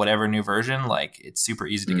whatever new version, like it's super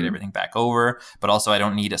easy to get everything back over, but also I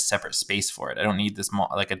don't need a separate space for it. I don't need this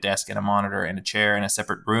like a desk and a monitor and a chair and a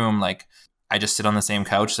separate room. Like I just sit on the same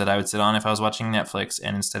couch that I would sit on if I was watching Netflix,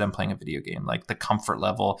 and instead I'm playing a video game. Like the comfort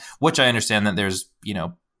level, which I understand that there's,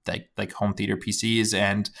 like home theater PCs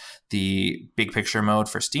and the big picture mode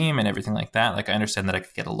for Steam and everything like that. Like I understand that I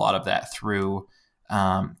could get a lot of that through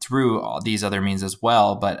through all these other means as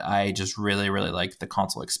well. But I just really, really like the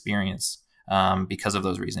console experience because of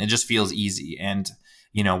those reasons. It just feels easy. And,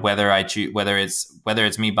 you know, whether I choose, whether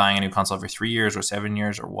it's me buying a new console every 3 years or 7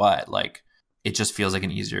 years or what, like, it just feels like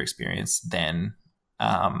an easier experience than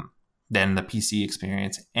the PC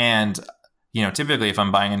experience. And, you know, typically if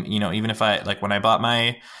I'm buying, you know, even if I, like when I bought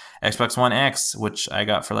my Xbox One X, which I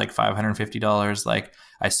got for like $550, like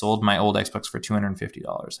I sold my old Xbox for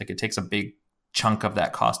 $250. Like it takes a big chunk of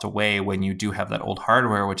that cost away when you do have that old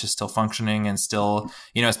hardware, which is still functioning and still,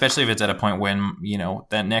 you know, especially if it's at a point when, you know,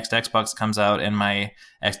 that next Xbox comes out and my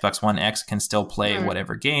Xbox One X can still play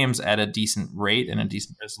whatever games at a decent rate and a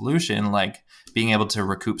decent resolution, like being able to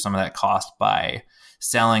recoup some of that cost by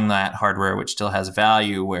selling that hardware, which still has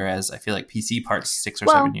value. Whereas I feel like PC parts 6 or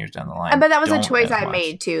 7 years down the line. But that was a choice I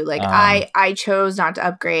made too. Like I chose not to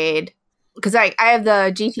upgrade because I have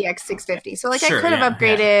the GTX 650. So like I could have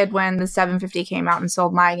upgraded when the 750 came out and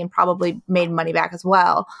sold mine and probably made money back as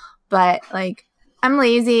well. But like I'm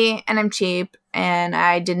lazy and I'm cheap and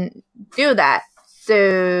I didn't do that.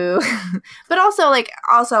 So, but also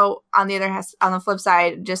on the other hand, on the flip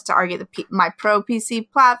side, just to argue my pro PC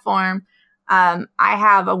platform, I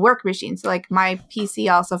have a work machine. So like my PC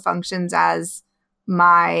also functions as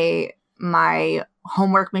my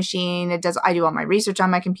homework machine. I do all my research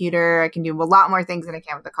on my computer. I can do a lot more things than I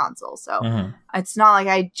can with the console. So it's not like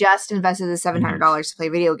I just invested the $700 to play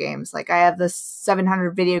video games. Like I have this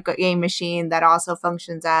 $700 video game machine that also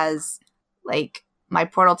functions as like my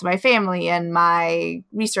portal to my family and my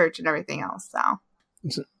research and everything else.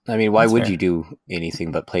 So I mean, why would you do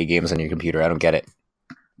anything but play games on your computer? I don't get it.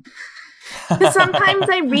 Because sometimes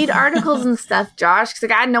I read articles and stuff, Josh, because I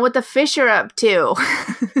gotta know what the fish are up to.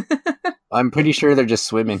 I'm pretty sure they're just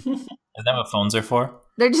swimming. Is that what phones are for?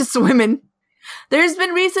 They're just swimming. There's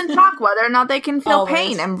been recent talk whether or not they can feel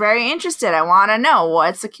pain. I'm very interested. I want to know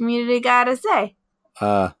what's the community got to say.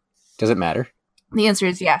 Does it matter? The answer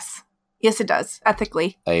is yes. Yes, it does.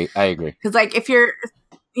 Ethically, I agree. Because like if you're,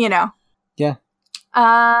 you know, yeah.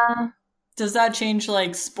 Does that change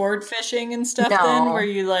like sport fishing and stuff No. then, where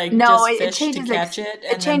you like no, just fish to catch it?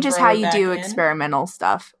 It changes how you do experimental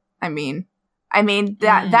stuff. I mean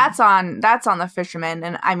that's on the fisherman,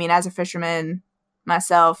 and I mean as a fisherman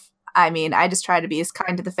myself, I mean I just try to be as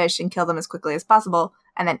kind to the fish and kill them as quickly as possible,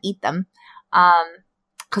 and then eat them.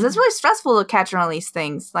 Because it's really stressful to catch and release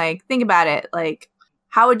things. Like think about it. Like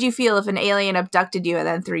how would you feel if an alien abducted you and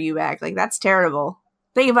then threw you back? Like that's terrible.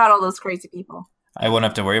 Think about all those crazy people. I wouldn't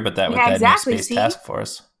have to worry about that with that new space task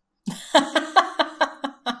force.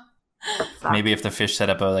 Maybe if the fish set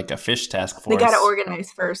up a fish task force, they gotta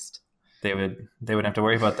organize first. They wouldn't have to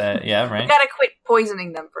worry about that. Yeah, right. You gotta quit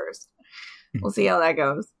poisoning them first. We'll see how that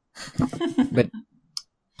goes. But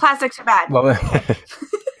plastics are bad. Well,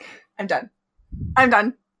 I'm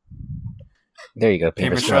done. There you go.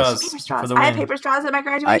 Paper straws. Paper straws. I had paper straws at my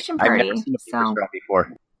graduation party. I've never seen a paper straw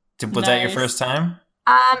before. Was that your first time?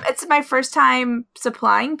 It's my first time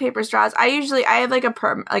supplying paper straws. I have like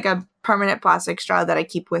a permanent plastic straw that I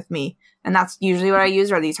keep with me, and that's usually what I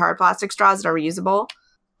use are these hard plastic straws that are reusable.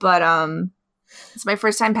 But it's my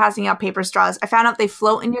first time passing out paper straws. I found out they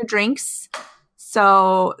float in your drinks,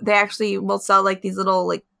 so they actually will sell like these little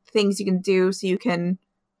like things you can do so you can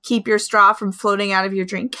keep your straw from floating out of your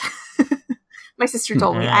drink. My sister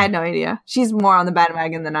told me. I had no idea. She's more on the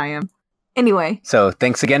bandwagon than I am. Anyway. So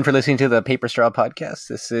thanks again for listening to the Paper Straw podcast.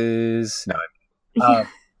 This is... No.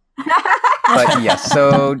 But yes,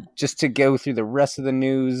 so just to go through the rest of the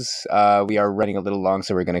news, we are running a little long,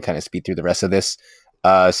 so we're going to kind of speed through the rest of this.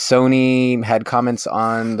 Sony had comments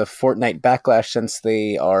on the Fortnite backlash since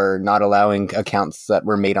they are not allowing accounts that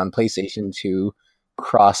were made on PlayStation to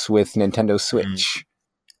cross with Nintendo Switch.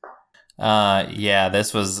 Yeah,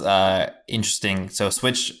 this was interesting. So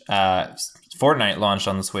Fortnite launched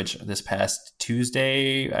on the Switch this past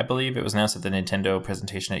Tuesday, I believe. It was announced at the Nintendo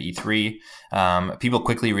presentation at E3. People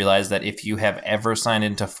quickly realized that if you have ever signed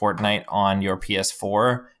into Fortnite on your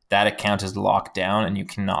PS4, that account is locked down and you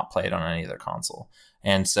cannot play it on any other console.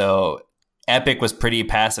 And so Epic was pretty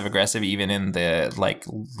passive aggressive even in the like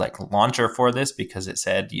launcher for this, because it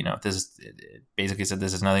said, you know, it basically said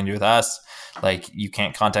this has nothing to do with us. Like, you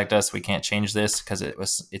can't contact us. We can't change this because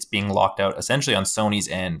it's being locked out essentially on Sony's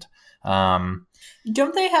end.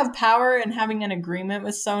 Don't they have power in having an agreement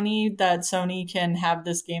with Sony that Sony can have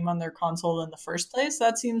this game on their console in the first place?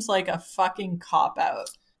 That seems like a fucking cop-out.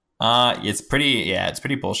 It's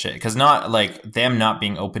pretty bullshit, because not like them not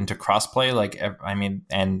being open to crossplay. Like, I mean,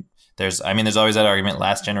 there's always that argument.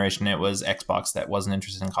 Last generation, it was Xbox that wasn't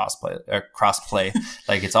interested in crossplay.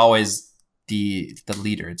 Like, it's always the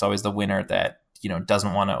leader. It's always the winner that, you know,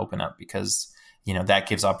 doesn't want to open up, because that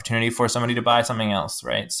gives opportunity for somebody to buy something else,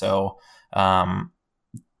 right? So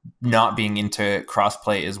not being into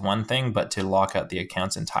crossplay is one thing, but to lock out the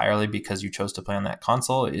accounts entirely because you chose to play on that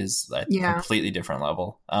console is a completely different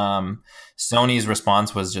level. Sony's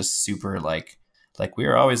response was just super like we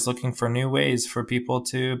are always looking for new ways for people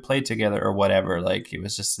to play together or whatever. Like it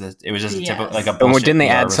was just a typical like a bullshit. Didn't they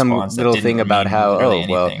PR add some little thing about how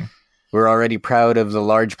we're already proud of the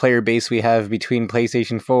large player base we have between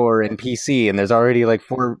PlayStation 4 and PC, and there's already like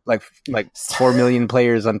 4 million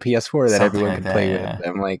players on PS4 that everyone can play with.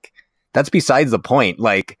 I'm like, that's besides the point.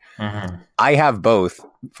 Like, I have both,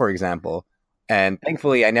 for example, and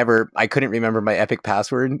thankfully I couldn't remember my Epic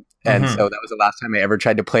password, and so that was the last time I ever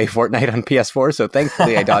tried to play Fortnite on PS4. So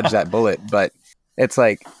thankfully I dodged that bullet. But it's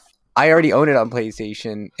like, I already own it on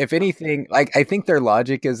PlayStation. If anything, like I think their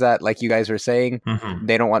logic is that, like you guys were saying,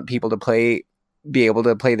 they don't want people to be able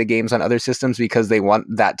to play the games on other systems because they want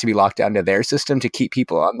that to be locked down to their system to keep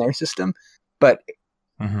people on their system. But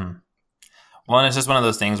well, and it's just one of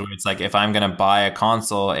those things where it's like, if I'm going to buy a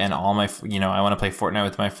console and all my, I want to play Fortnite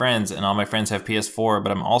with my friends and all my friends have PS4,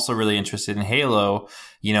 but I'm also really interested in Halo,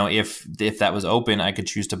 if that was open, I could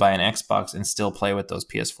choose to buy an Xbox and still play with those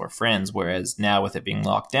PS4 friends. Whereas now with it being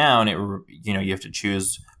locked down, you have to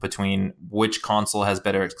choose between which console has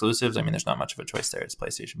better exclusives. I mean, there's not much of a choice there. It's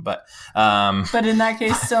PlayStation, but in that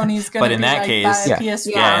case, Sony's going to but in that case, in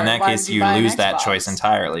that case, you lose that choice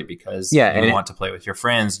entirely because you want to play with your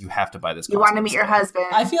friends. You have to buy this. You want to meet your husband.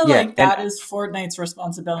 I feel like that is Fortnite's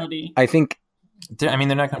responsibility. I think. They're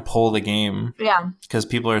not going to pull the game, because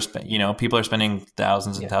people are spending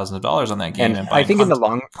thousands and thousands of dollars on that game, and I think in the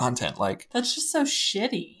long content, like that's just so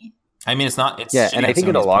shitty. I mean, it's not. It's and I think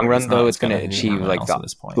in the long run, though, it's going to achieve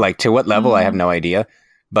like to what level I have no idea,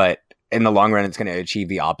 but in the long run, it's going to achieve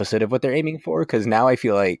the opposite of what they're aiming for. Because now I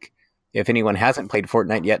feel like if anyone hasn't played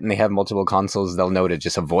Fortnite yet and they have multiple consoles, they'll know to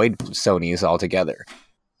just avoid Sony's altogether.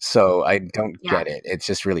 So I don't get it. It's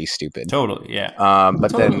just really stupid. Totally, yeah.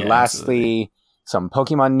 But then lastly, some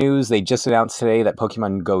Pokemon news. They just announced today that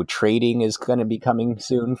Pokemon Go trading is going to be coming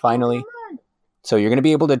soon, finally. So you're going to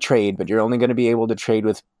be able to trade, but you're only going to be able to trade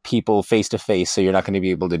with people face-to-face, so you're not going to be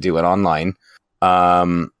able to do it online.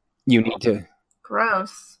 You need to...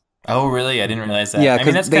 Gross. Oh, really? I didn't realize that. Yeah,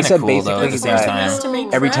 because that's they said cool, basically that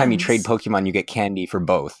every time you trade Pokemon, you get candy for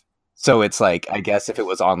both. So it's like, I guess if it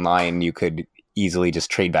was online, you could easily just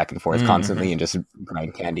trade back and forth constantly and just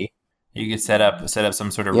grind candy. You could set up some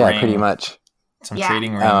sort of ring. Pretty much. Some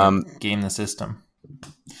trading ring, game the system.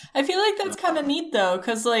 I feel like that's kind of neat though,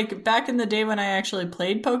 because like back in the day when I actually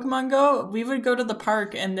played Pokemon Go, we would go to the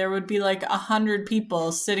park and there would be like 100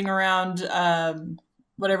 people sitting around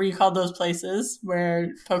whatever you call those places where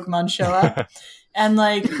Pokemon show up. And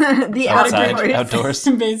like the outdoors,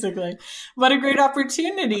 basically. What a great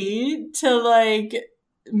opportunity to like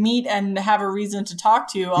meet and have a reason to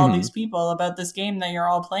talk to all these people about this game that you're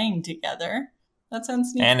all playing together. That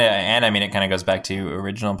sounds neat. And I mean, it kind of goes back to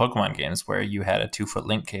original Pokemon games where you had a 2-foot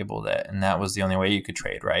link cable and that was the only way you could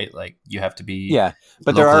trade, right? Like you have to be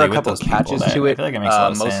but there are a couple of catches to it. I feel like it makes a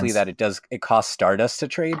lot of mostly sense. that it costs Stardust to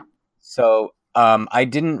trade. So I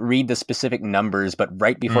didn't read the specific numbers, but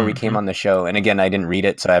right before we came on the show, and again, I didn't read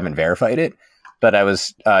it, so I haven't verified it, but I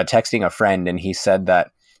was texting a friend and he said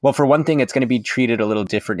that, well, for one thing, it's going to be treated a little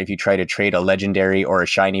different if you try to trade a legendary or a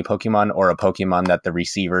shiny Pokemon or a Pokemon that the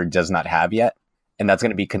receiver does not have yet. And that's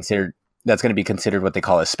going to be considered what they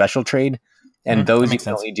call a special trade. And those you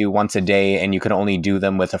can only do once a day, and you can only do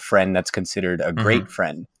them with a friend that's considered a great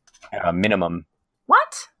friend, minimum.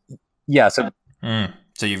 What? Yeah. So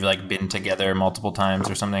you've like been together multiple times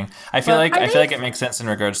or something. I feel like it makes sense in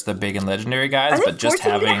regards to the big and legendary guys, but just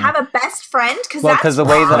having you to have a best friend because the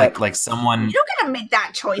way that like someone you're gonna make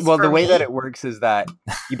that choice. Well, the way that it works is that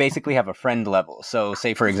you basically have a friend level. So,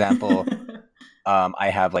 say for example. I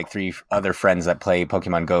have like 3 other friends that play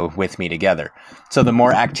Pokemon Go with me together. So the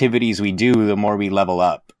more activities we do, the more we level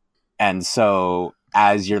up. And so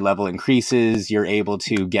as your level increases, you're able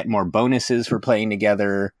to get more bonuses for playing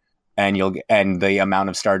together, and the amount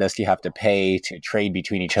of Stardust you have to pay to trade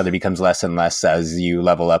between each other becomes less and less as you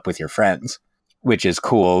level up with your friends, which is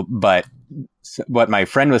cool. But what my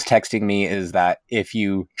friend was texting me is that if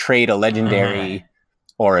you trade a legendary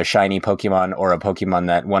or a shiny Pokemon or a Pokemon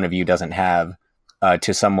that one of you doesn't have,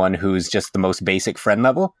 to someone who's just the most basic friend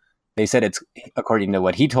level, they said it's, according to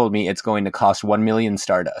what he told me, it's going to cost 1 million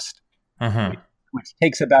Stardust, which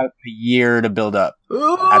takes about a year to build up at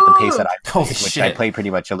the pace that I play, I play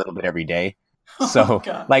pretty much a little bit every day. So,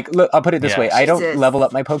 look, I'll put it this way. I don't level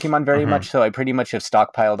up my Pokemon very much, so I pretty much have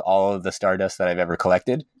stockpiled all of the Stardust that I've ever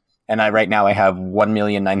collected. And right now I have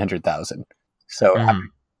 1,900,000. So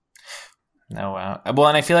Oh wow. Well,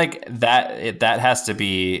 and I feel like that has to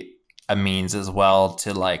be a means as well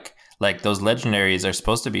to like those legendaries are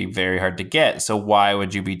supposed to be very hard to get. So why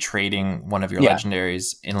would you be trading one of your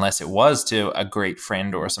legendaries unless it was to a great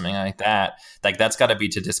friend or something like that? Like that's got to be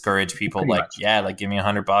to discourage people. Pretty much. Yeah, like give me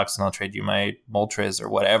 $100 and I'll trade you my Moltres or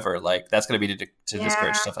whatever. Like that's got to be to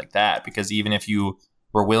discourage stuff like that. Because even if you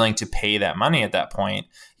were willing to pay that money at that point,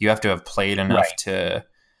 you have to have played enough to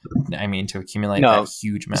accumulate that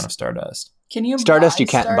huge amount of Stardust. Can you Stardust? buy You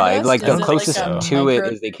can't Stardust? buy. Like the closest to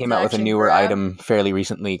it is they came out with a newer grab? item fairly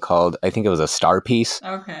recently called, I think it was a Star Piece.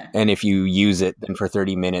 Okay. And if you use it, then for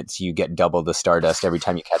 30 minutes you get double the Stardust every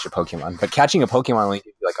time you catch a Pokemon. But catching a Pokemon only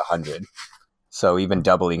gives you like 100. So even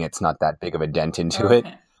doubling it's not that big of a dent into it.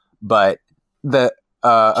 But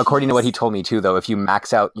according to what he told me too, though, if you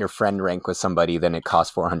max out your friend rank with somebody, then it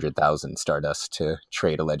costs 400,000 Stardust to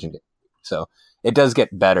trade a legendary. So it does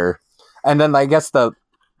get better. And then I guess the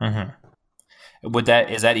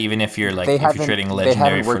is that even if you're like if you're trading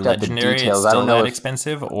legendary for legendary, it's still that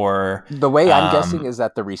expensive? Or the way I'm guessing is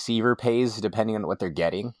that the receiver pays depending on what they're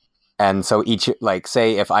getting. And so each, like,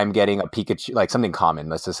 say if I'm getting a Pikachu, like something common,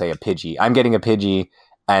 let's just say a Pidgey. I'm getting a Pidgey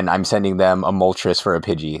and I'm sending them a Moltres for a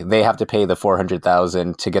Pidgey. They have to pay the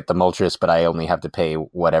 400,000 to get the Moltres, but I only have to pay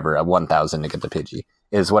whatever, a 1,000 to get the Pidgey,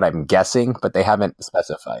 is what I'm guessing, but they haven't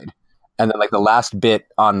specified. And then like the last bit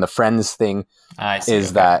on the friends thing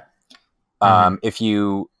is that if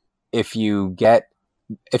you flip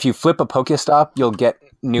a Pokestop, you'll get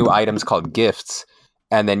new items called gifts,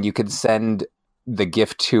 and then you could send the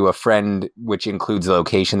gift to a friend, which includes the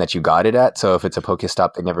location that you got it at. So if it's a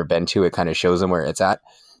Pokestop they've never been to, it kind of shows them where it's at.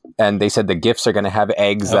 And they said the gifts are going to have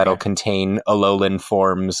eggs that'll contain Alolan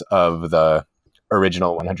forms of the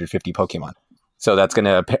original 150 Pokemon. So that's going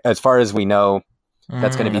to, as far as we know,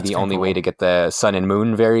 that's going to be the only way to get the Sun and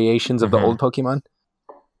Moon variations of the old Pokemon.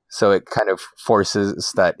 So it kind of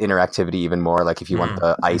forces that interactivity even more. Like if you want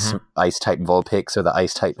the ice type Vulpix or the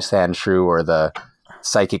ice type Sandshrew or the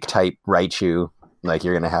psychic type Raichu, like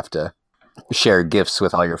you're going to have to share gifts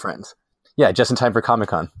with all your friends. Yeah, just in time for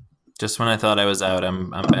Comic-Con. Just when I thought I was out, I'm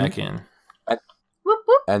back in.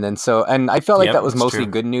 And then I felt like that was mostly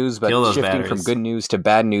good news, but shifting from good news to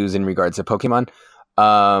bad news in regards to Pokemon.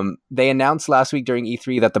 They announced last week during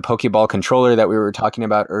E3 that the Pokeball controller that we were talking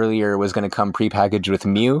about earlier was going to come prepackaged with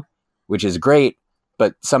Mew, which is great,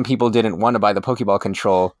 but some people didn't want to buy the Pokeball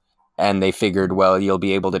control, and they figured, well, you'll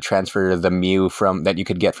be able to transfer the Mew that you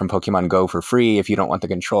could get from Pokemon Go for free if you don't want the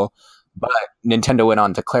control. But Nintendo went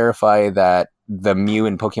on to clarify that the Mew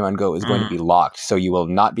in Pokemon Go is going to be locked, so you will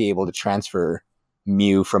not be able to transfer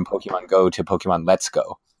Mew from Pokemon Go to Pokemon Let's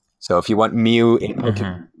Go. So if you want Mew in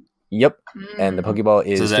Pokemon... Yep, and the Pokeball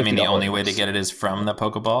is... So does that mean the only way to get it is from the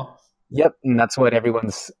Pokeball? Yep, and that's what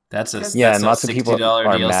everyone's... That's and lots of people are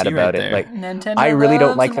DLC mad about it. Like, Nintendo I really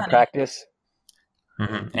don't like the practice.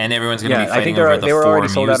 And everyone's going to be fighting over the they were already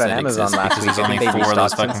sold Mews out on Amazon last week. There's only 4 of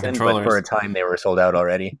those fucking controllers. But for a time, they were sold out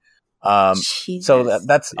already. So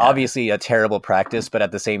that's obviously a terrible practice, but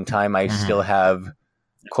at the same time, I still have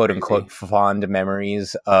quote-unquote fond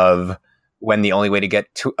memories of when the only way to get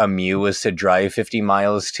to a Mew was to drive 50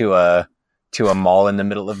 miles to a mall in the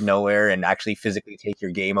middle of nowhere and actually physically take your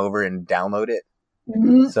game over and download it.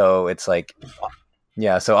 So it's like...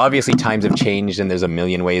 Yeah, so obviously times have changed and there's a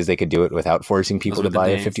million ways they could do it without forcing people to buy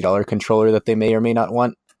a $50 controller that they may or may not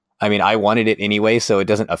want. I mean, I wanted it anyway, so it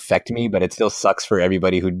doesn't affect me, but it still sucks for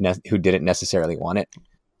everybody who didn't necessarily want it.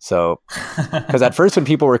 So, because at first when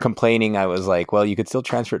people were complaining, I was like, well, you could still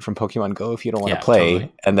transfer it from Pokemon Go if you don't want to play.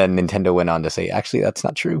 Totally. And then Nintendo went on to say, actually, that's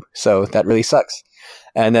not true. So that really sucks.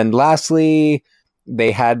 And then lastly,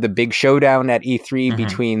 they had the big showdown at E3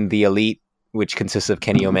 between the Elite, which consists of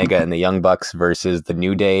Kenny Omega and the Young Bucks, versus the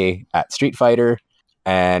New Day at Street Fighter,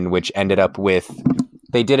 and which ended up with...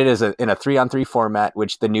 They did it in a 3-on-3 format,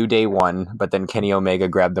 which the New Day won, but then Kenny Omega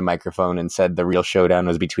grabbed the microphone and said the real showdown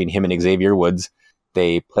was between him and Xavier Woods.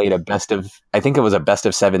 They played I think it was a best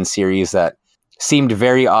of 7 series that seemed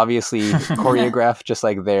very obviously choreographed, just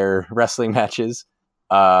like their wrestling matches,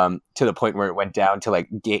 to the point where it went down to like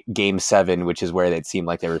game 7, which is where it seemed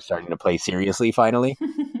like they were starting to play seriously finally.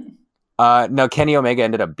 No, Kenny Omega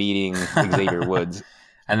ended up beating Xavier Woods.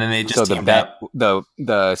 And then they just teamed up.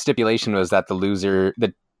 The stipulation was that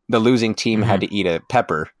the losing team had to eat a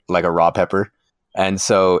pepper, like a raw pepper. And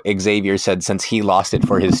so Xavier said since he lost it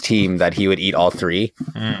for his team that he would eat all 3.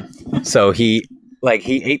 So he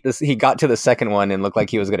ate this. He got to the second one and looked like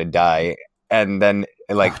he was going to die. And then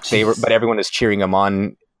but everyone was cheering him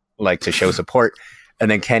on, like, to show support.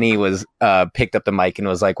 And then Kenny was picked up the mic and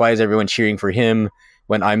was like, "Why is everyone cheering for him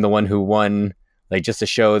when I'm the one who won? like just to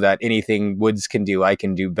show that anything Woods can do, I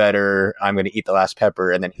can do better. I'm going to eat the last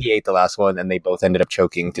pepper. And then he ate the last one, and they both ended up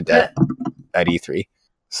choking to death at E3.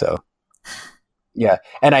 So, yeah.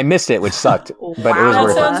 And I missed it, which sucked. But it was That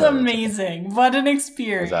worth sounds it. amazing. What an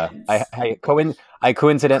experience. I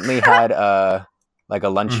coincidentally had like a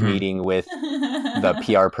lunch meeting with the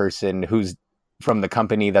PR person who's from the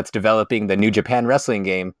company that's developing the New Japan Wrestling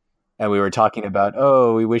game. And we were talking about,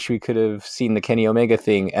 we wish we could have seen the Kenny Omega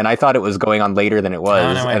thing. And I thought it was going on later than it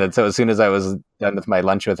was. No, and so as soon as I was done with my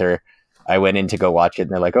lunch with her, I went in to go watch it.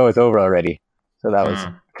 And they're like, it's over already. So that was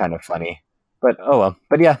kind of funny. But well.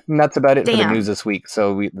 But yeah, that's about it for the news this week.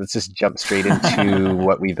 So let's just jump straight into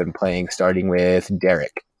what we've been playing, starting with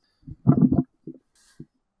Derek.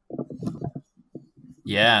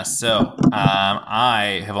 Yeah, so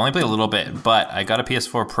I have only played a little bit, but I got a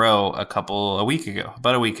PS4 Pro about a week ago. I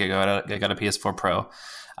got a PS4 Pro.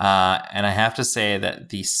 And I have to say that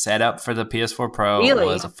the setup for the PS4 Pro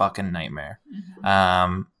was a fucking nightmare.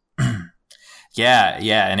 Mm-hmm.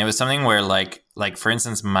 Yeah. And it was something where like for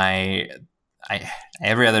instance,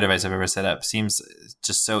 every other device I've ever set up seems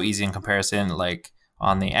just so easy in comparison. Like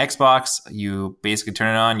on the Xbox, you basically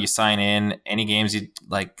turn it on, you sign in, any games you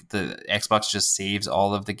like, the Xbox just saves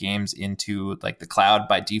all of the games into like the cloud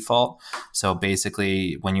by default. So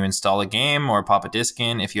basically when you install a game or pop a disc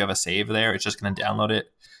in, if you have a save there, it's just going to download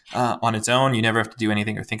it on its own. You never have to do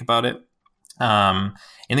anything or think about it.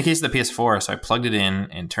 In the case of the PS4, so I plugged it in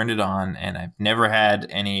and turned it on, and I've never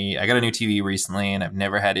had I got a new TV recently, and I've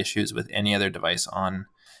never had issues with any other device on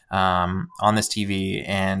this TV.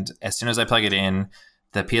 And as soon as I plug it in,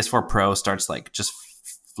 the PS4 Pro starts like just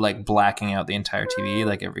like blacking out the entire TV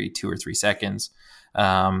like every 2 or 3 seconds.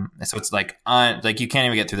 So it's like you can't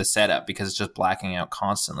even get through the setup because it's just blacking out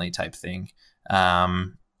constantly type thing.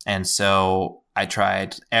 And so I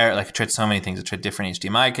tried so many things. I tried different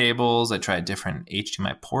HDMI cables. I tried different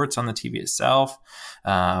HDMI ports on the TV itself.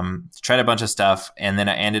 Tried a bunch of stuff, and then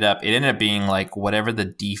it ended up being like whatever the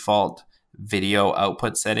default video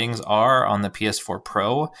output settings are on the PS4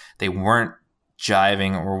 Pro, they weren't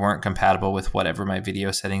jiving or weren't compatible with whatever my video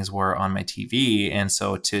settings were on my TV. And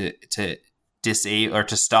so to disable or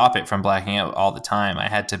to stop it from blacking out all the time, I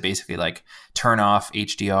had to basically like turn off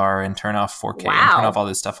HDR and turn off 4K and turn off all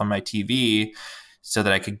this stuff on my TV so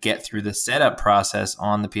that I could get through the setup process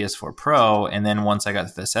on the PS4 Pro. And then once I got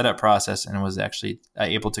through the setup process and was actually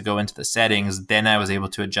able to go into the settings, then I was able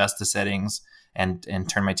to adjust the settings and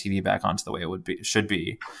turn my TV back onto the way it should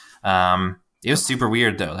be. It was super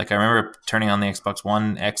weird though. Like I remember turning on the Xbox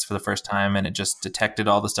One X for the first time, and it just detected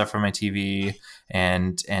all the stuff from my TV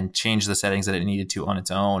and changed the settings that it needed to on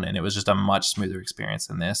its own. And it was just a much smoother experience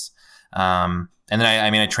than this. And then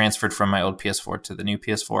I transferred from my old PS4 to the new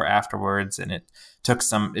PS4 afterwards, and it took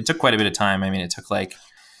quite a bit of time. I mean, it took like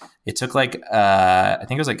I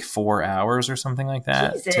think it was like 4 hours or something like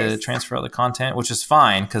that to transfer all the content, which is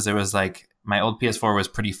fine because it was like my old PS4 was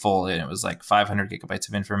pretty full and it was like 500 gigabytes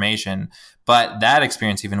of information. But that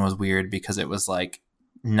experience even was weird because it was like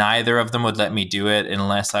neither of them would let me do it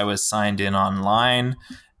unless I was signed in online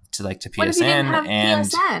to PSN. What if you didn't have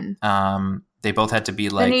PSN? They both had to be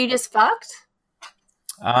like. Then you just fucked?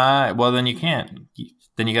 Well, then you can't.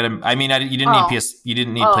 Then you gotta. I mean, you didn't need You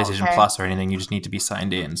didn't need PlayStation Plus or anything. You just need to be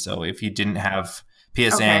signed in. So if you didn't have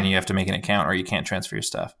PSN, you have to make an account or you can't transfer your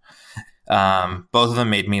stuff. Both of them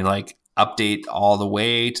made me like update all the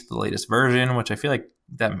way to the latest version, which I feel like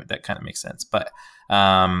that kind of makes sense. But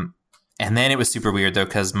and then it was super weird though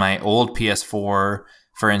because my old PS4,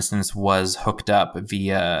 for instance, was hooked up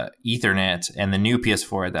via Ethernet, and the new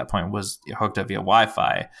PS4 at that point was hooked up via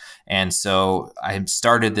Wi-Fi. And so I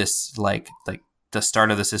started this like the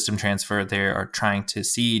start of the system transfer. They are trying to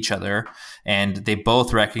see each other, and they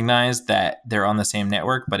both recognize that they're on the same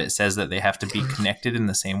network, but it says that they have to be connected in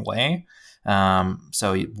the same way.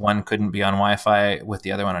 So one couldn't be on Wi-Fi with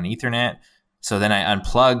the other one on Ethernet. So then I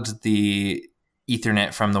unplugged the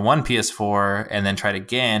Ethernet from the one PS4 and then tried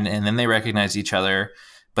again, and then they recognized each other.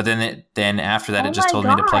 But then after that, it just told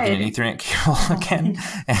me to plug in an Ethernet cable again.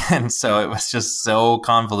 And so it was just so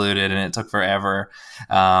convoluted and it took forever.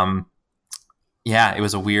 Yeah, it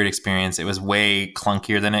was a weird experience. It was way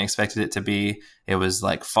clunkier than I expected it to be. It was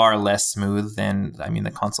like far less smooth than,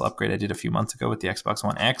 the console upgrade I did a few months ago with the Xbox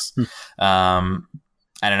One X.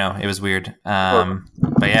 I don't know. It was weird. But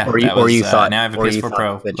yeah, you thought now I have a PS4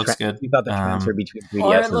 Pro. It looks good. You thought the transfer between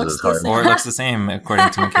 3DSs was hard. Or it looks the same, according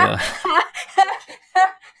to Michaela.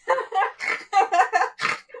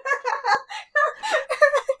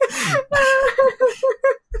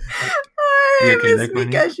 okay, Miss Courtney?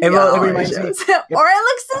 Mika should It be on reminds horror me- shows. Or it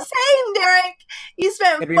looks the same, Derek. You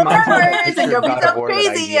spent It 4 reminds me of that hours picture and of drove God of yourself War that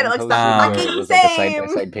crazy, and it IGN looks the posted where fucking it was like a same.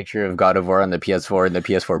 side-by-side picture of God of War on the PS4 and the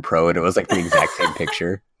PS4 Pro, and it was like the exact same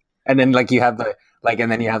picture. And then like you have the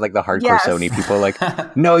and then you have like the hardcore Yes. Sony people like,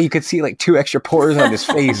 no, you could see like 2 extra pores on his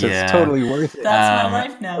face. Yeah. It's totally worth it. That's my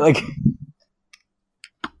life now. Like,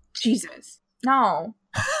 Jesus. No.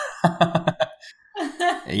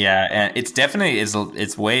 Yeah, and it's definitely it's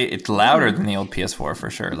louder than the old PS4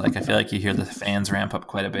 for sure. Like I feel like you hear the fans ramp up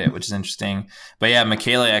quite a bit, which is interesting. But yeah,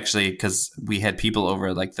 Michaela actually, because we had people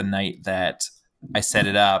over like the night that I set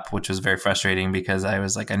it up, which was very frustrating because I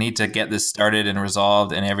was like, I need to get this started and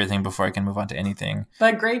resolved and everything before I can move on to anything.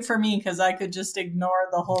 But great for me because I could just ignore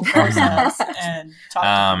the whole process and talk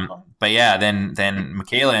to people. But yeah, then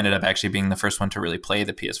Michaela ended up actually being the first one to really play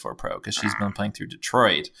the PS4 Pro because she's been playing through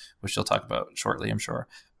Detroit, which she'll talk about shortly, I'm sure.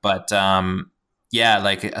 But yeah,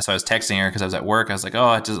 like, so I was texting her because I was at work. I was like,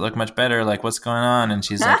 oh, it doesn't look much better. Like, what's going on? And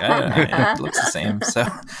she's like, it looks the same. So,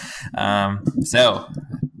 so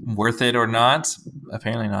worth it or not?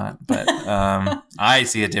 Apparently not. But I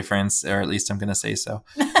see a difference, or at least I'm going to say so.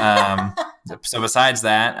 So besides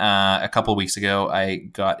that, a couple of weeks ago, I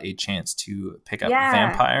got a chance to pick up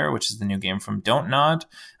Vampire, which is the new game from Don't Nod,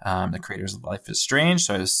 the creators of Life is Strange.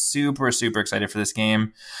 So I was super, super excited for this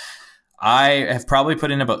game. I have probably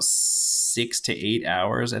put in about 6 to 8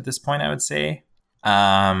 hours at this point, I would say.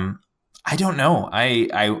 I don't know.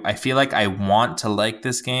 I feel like I want to like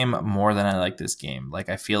this game more than I like this game. Like,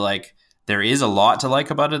 I feel like there is a lot to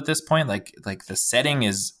like about it at this point. Like the setting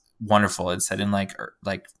is wonderful. It's set in like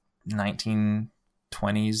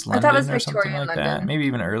 1920s London or something like that. Maybe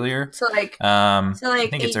even earlier. So like I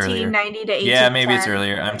think it's earlier. 1890 to 1810. Yeah, maybe it's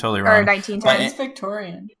earlier. I'm totally wrong. Or 1910. It's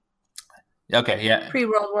Victorian. Okay, yeah.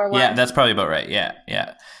 Pre-World War I. Yeah, that's probably about right. Yeah.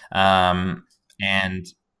 And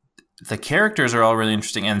the characters are all really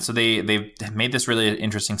interesting. And so they've made this really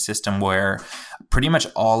interesting system where pretty much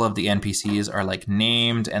all of the NPCs are like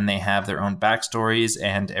named and they have their own backstories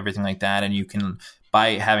and everything like that. And you can,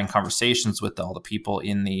 by having conversations with all the people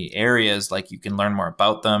in the areas, like you can learn more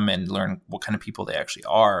about them and learn what kind of people they actually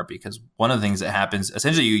are. Because one of the things that happens,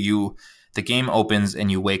 essentially the game opens and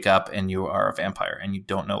you wake up and you are a vampire and you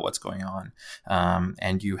don't know what's going on.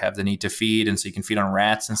 And you have the need to feed. And so you can feed on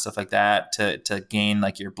rats and stuff like that to gain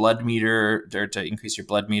like your blood meter, or to increase your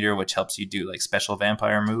blood meter, which helps you do like special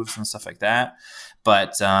vampire moves and stuff like that.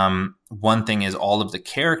 But one thing is all of the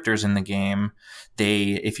characters in the game,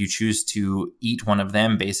 if you choose to eat one of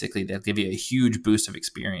them, basically they'll give you a huge boost of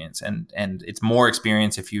experience. And it's more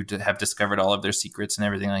experience if you have discovered all of their secrets and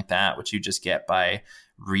everything like that, which you just get by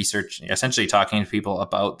research, essentially talking to people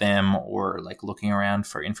about them or like looking around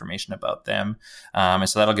for information about them. And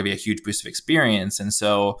so that'll give you a huge boost of experience. And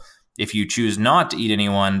so if you choose not to eat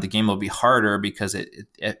anyone, the game will be harder because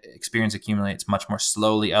experience accumulates much more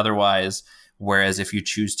slowly otherwise. Whereas if you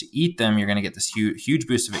choose to eat them, you're going to get this huge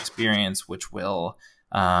boost of experience, which will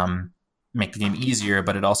make the game easier.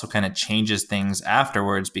 But it also kind of changes things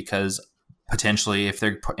afterwards because potentially if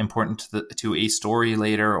they're important to a story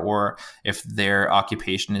later, or if their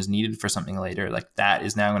occupation is needed for something later, like that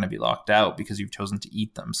is now going to be locked out because you've chosen to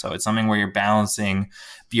eat them. So it's something where you're balancing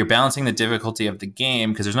the difficulty of the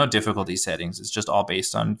game, because there's no difficulty settings. It's just all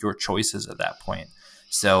based on your choices at that point.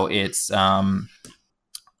 So it's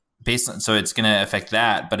so it's going to affect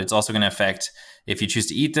that, but it's also going to affect, if you choose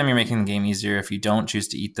to eat them, you're making the game easier. If you don't choose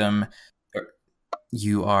to eat them,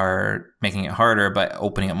 you are making it harder by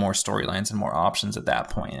opening up more storylines and more options at that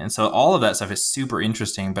point. And so all of that stuff is super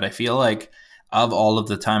interesting, but I feel like of all of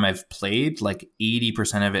the time I've played, like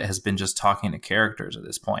 80% of it has been just talking to characters at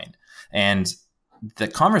this point. And the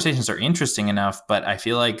conversations are interesting enough, but I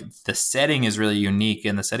feel like the setting is really unique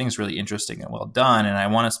and the setting is really interesting and well done. And I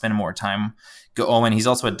want to spend more time. And he's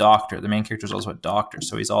also a doctor. The main character is also a doctor.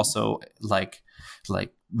 So he's also like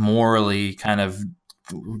morally kind of,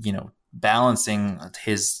 balancing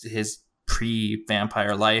his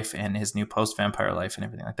pre-vampire life and his new post-vampire life and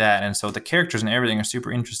everything like that. And so the characters and everything are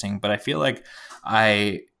super interesting, but I feel like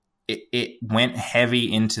it went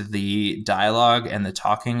heavy into the dialogue and the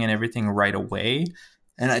talking and everything right away.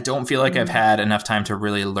 And I don't feel like I've had enough time to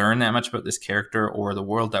really learn that much about this character or the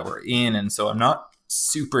world that we're in. And so I'm not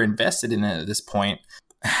super invested in it at this point.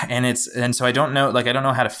 And so I don't know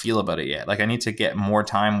how to feel about it yet. Like I need to get more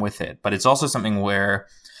time with it, but it's also something where,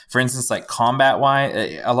 for instance, like combat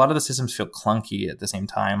wise, a lot of the systems feel clunky at the same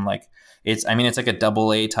time. Like it's like a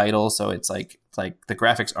AA title. So it's like the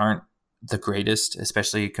graphics aren't the greatest,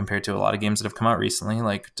 especially compared to a lot of games that have come out recently,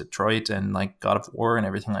 like Detroit and like God of War and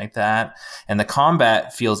everything like that. And the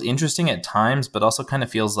combat feels interesting at times, but also kind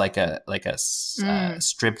of feels like a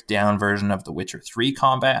stripped down version of The Witcher 3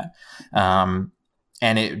 combat. And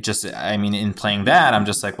it just, I mean, in playing that, I'm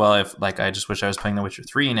just like, well, if like, I just wish I was playing The Witcher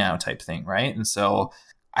 3 now type thing. Right. And so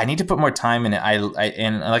I need to put more time in it.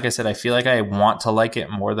 And like I said, I feel like I want to like it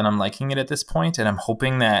more than I'm liking it at this point. And I'm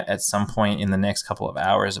hoping that at some point in the next couple of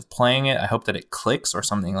hours of playing it, I hope that it clicks or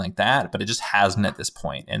something like that, but it just hasn't at this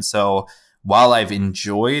point. And so while I've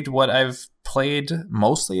enjoyed what I've played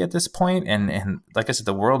mostly at this point, and like I said,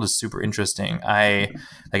 the world is super interesting. At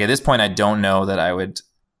this point, I don't know that I would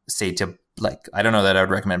say I don't know that I would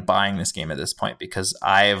recommend buying this game at this point, because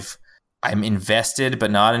I'm invested,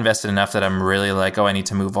 but not invested enough that I'm really like, oh, I need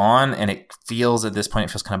to move on. And it feels at this point,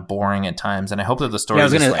 it feels kind of boring at times. And I hope that the story. Yeah, I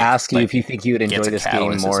was going to ask you if you think you would enjoy this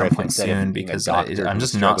game more if instead soon, of because I'm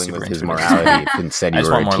just not super with into his morality. If instead you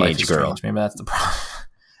were a teenage girl, maybe that's the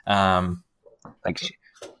problem.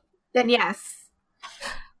 Then yes.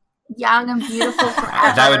 Young and beautiful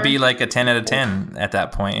forever. That would be like a 10 out of 10 at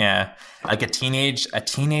that point. Yeah, like a teenage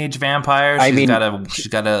vampire. She's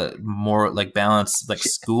got a more like balanced like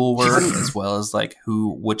schoolwork as well as like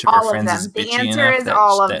which of her friends is bitchy enough. The answer is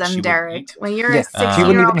all of them, Derek. When you're a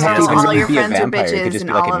 6-year-old girl, all your friends are bitches, it could just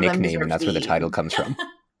be like a nickname, and that's where the title comes from.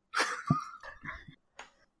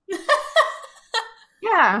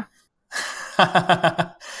 Yeah.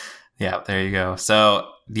 Yeah, there you go. So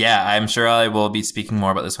yeah, I'm sure I will be speaking more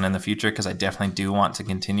about this one in the future, because I definitely do want to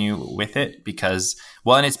continue with it, because,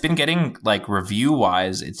 well, and it's been getting like review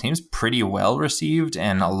wise, it seems pretty well received.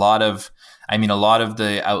 And a lot of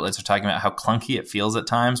the outlets are talking about how clunky it feels at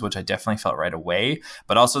times, which I definitely felt right away,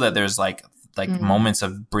 but also that there's like moments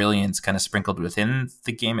of brilliance kind of sprinkled within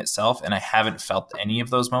the game itself. And I haven't felt any of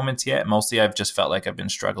those moments yet. Mostly I've just felt like I've been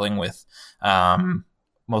struggling with,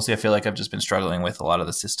 Mostly, I feel like I've just been struggling with a lot of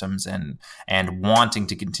the systems and wanting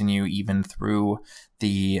to continue even through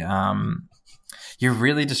the. You're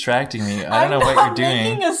really distracting me. I don't know what you're doing. I'm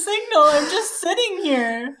making a signal. I'm just sitting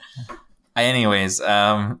here. Anyways,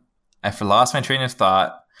 I've lost my train of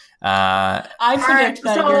thought. I predict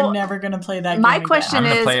that you're never going to play that game. My question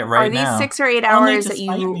is, are these 6 or 8 hours that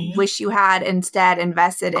you wish you had instead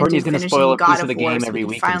invested into finishing God of War so we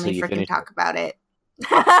can finally freaking talk about it?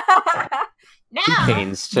 No.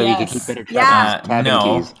 Chains, so you can keep better track of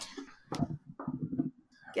no. keys.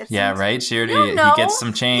 Yeah, right. He gets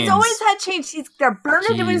some chains. He's always had chains. They're burned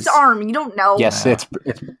into his arm. You don't know. Yes, it's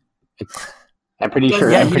I'm pretty sure.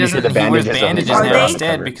 Yeah, I'm pretty sure the bandages now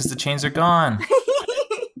instead because the chains are gone.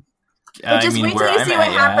 I mean, wait till you see what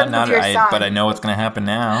happens with your son. But I know what's going to happen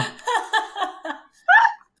now.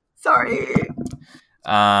 Sorry.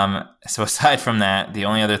 So aside from that, the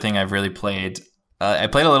only other thing I've really played. I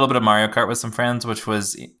played a little bit of Mario Kart with some friends, which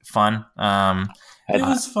was fun. It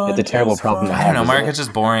was fun. It's a terrible problem. I don't know. Mario Kart's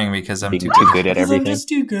just boring because I'm too good at everything. I'm just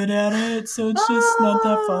too good at it, so it's just not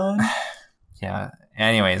that fun. Yeah.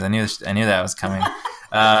 Anyways, I knew that was coming.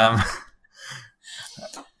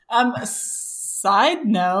 Side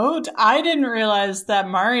note, I didn't realize that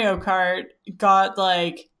Mario Kart got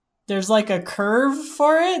there's a curve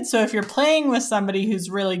for it. So if you're playing with somebody who's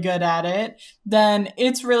really good at it, then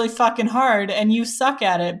it's really fucking hard and you suck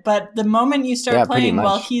at it. But the moment you start playing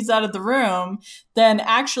while he's out of the room, then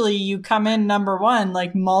actually you come in number one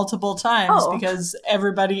multiple times because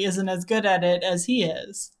everybody isn't as good at it as he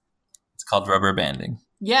is. It's called rubber banding.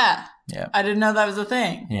 Yeah. Yeah. I didn't know that was a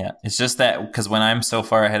thing. Yeah. It's just that because when I'm so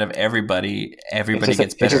far ahead of everybody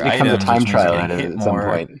gets better items. A time trial at some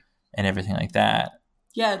point. And everything like that.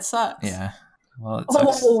 Yeah, it sucks. Yeah. Well, it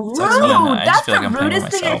sucks. Oh, rude! That's the rudest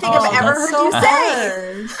thing I think I've ever heard you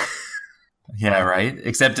say. Yeah, right?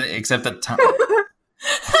 Except that he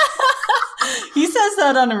says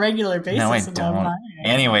that on a regular basis. No, I don't.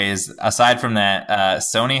 Anyways, aside from that,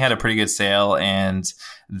 Sony had a pretty good sale, and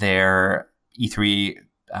their E3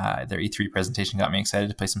 presentation got me excited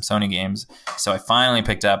to play some Sony games. So I finally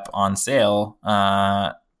picked up on sale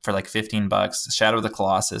for $15 Shadow of the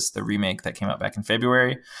Colossus, the remake that came out back in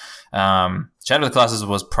February. Shadow of the Colossus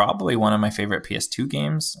was probably one of my favorite PS2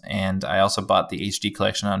 games, and I also bought the HD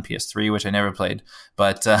collection on PS3, which I never played,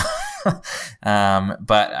 but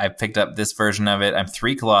I picked up this version of it. I'm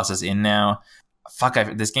 3 Colossus in now.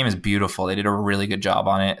 This game is beautiful. They did a really good job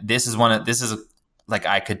on it. This is like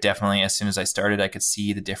I could definitely, as soon as I started, I could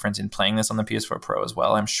see the difference in playing this on the PS4 Pro as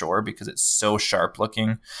well, I'm sure, because it's so sharp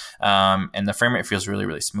looking. And the frame rate feels really,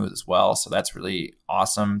 really smooth as well. So that's really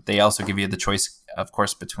awesome. They also give you the choice, of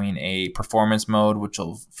course, between a performance mode, which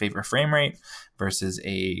will favor frame rate, versus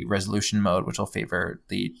a resolution mode, which will favor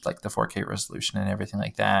the 4K resolution and everything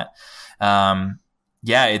like that.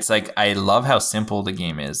 Yeah, it's like, I love how simple the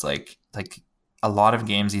game is. Like a lot of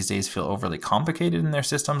games these days feel overly complicated in their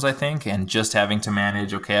systems, I think, and just having to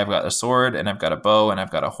manage, okay, I've got a sword and I've got a bow and I've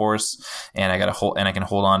got a horse and I can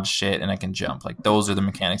hold on to shit and I can jump. Like, those are the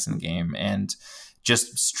mechanics in the game, and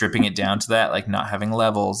just stripping it down to that, like not having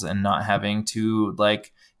levels and not having to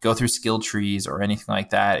like go through skill trees or anything like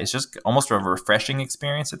that. It's just almost a refreshing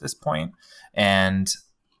experience at this point. And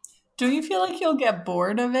do you feel like you'll get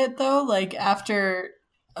bored of it though? Like after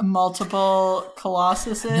multiple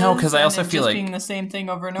Colossuses? No, because I also feel like being the same thing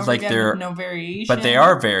over and over again with no variation. But they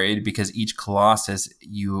are varied, because each Colossus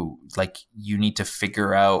you need to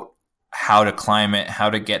figure out how to climb it, how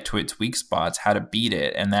to get to its weak spots, how to beat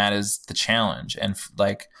it, and that is the challenge. And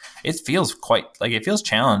like it feels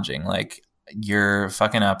challenging. Like you're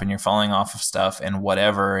fucking up and you're falling off of stuff and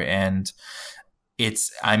whatever, and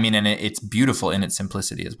it's beautiful in its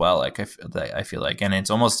simplicity as well. Like I feel like, and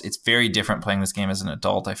it's very different playing this game as an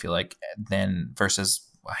adult, I feel like, than versus,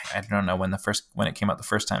 I don't know, when it came out the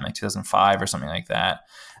first time, like 2005 or something like that.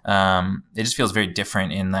 It just feels very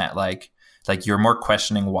different in that like you're more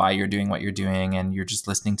questioning why you're doing what you're doing, and you're just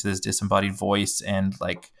listening to this disembodied voice and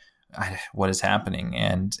like what is happening,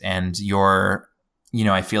 and you're,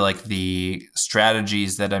 I feel like the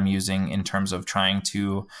strategies that I'm using in terms of trying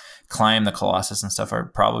to climb the Colossus and stuff are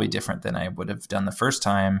probably different than I would have done the first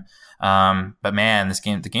time. But man,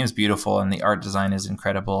 the game's beautiful, and the art design is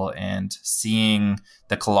incredible, and seeing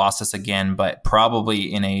the Colossus again, but probably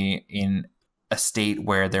in a state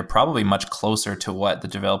where they're probably much closer to what the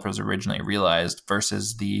developers originally realized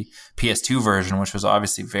versus the PS2 version, which was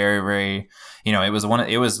obviously very, very,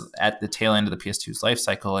 it was at the tail end of the PS2's life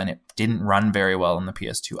cycle, and it didn't run very well in the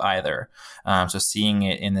PS2 either. So seeing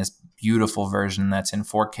it in this beautiful version that's in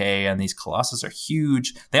 4K, and these Colossus are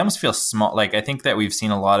huge, they almost feel small. Like, I think that we've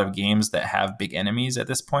seen a lot of games that have big enemies at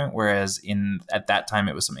this point, whereas at that time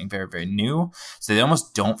it was something very, very new. So they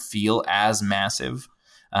almost don't feel as massive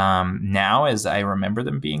now as I remember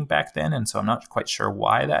them being back then, and so I'm not quite sure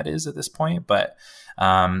why that is at this point, but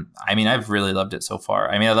I've really loved it so far.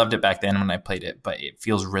 I loved it back then when I played it, but it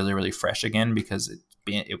feels really, really fresh again because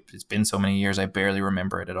it's been so many years I barely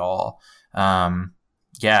remember it at all. I'm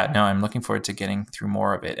looking forward to getting through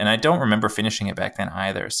more of it, and I don't remember finishing it back then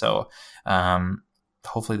either, so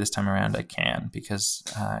hopefully this time around I can, because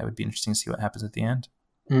it would be interesting to see what happens at the end.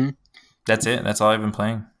 Mm-hmm. That's it. That's all I've been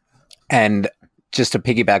playing. And just to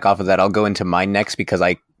piggyback off of that, I'll go into mine next, because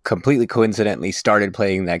I completely coincidentally started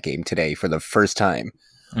playing that game today for the first time.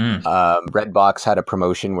 Redbox had a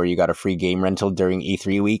promotion where you got a free game rental during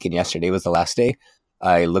E3 week, and yesterday was the last day.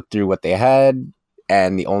 I looked through what they had,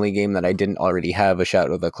 and the only game that I didn't already have was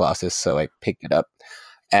Shadow of the Colossus, so I picked it up.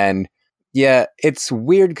 And yeah, it's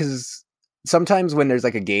weird because sometimes when there's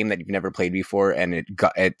like a game that you've never played before and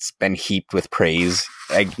it's been heaped with praise,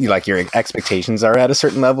 like your expectations are at a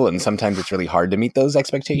certain level, and sometimes it's really hard to meet those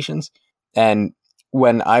expectations. And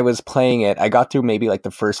when I was playing it, I got through maybe like the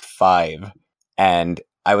first 5, and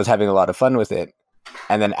I was having a lot of fun with it.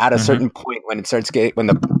 And then at a certain point, when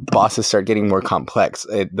the bosses start getting more complex,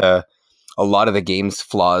 a lot of the game's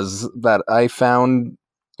flaws that I found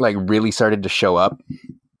like really started to show up.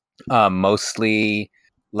 Mostly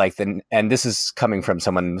and this is coming from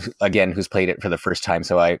someone again who's played it for the first time,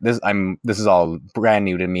 so this is all brand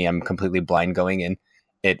new to me. I'm completely blind going in.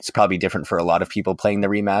 It's probably different for a lot of people playing the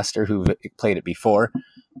remaster who've played it before,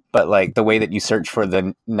 but like the way that you search for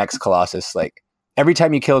the next Colossus, like every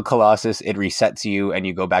time you kill a Colossus, it resets you and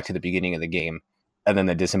you go back to the beginning of the game, and then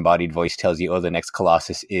the disembodied voice tells you, oh, the next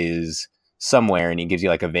Colossus is somewhere, and he gives you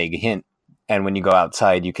like a vague hint. And when you go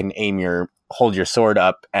outside, you can hold your sword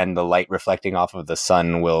up, and the light reflecting off of the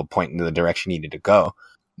sun will point in the direction you need to go.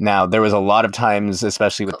 Now, there was a lot of times,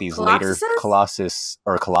 especially with these later Colossus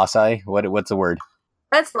or Colossi. What's the word?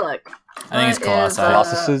 Let's look. I think it's Colossi.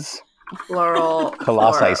 Colossuses? Plural.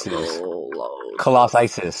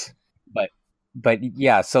 Colossuses. But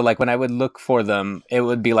yeah, so like when I would look for them, it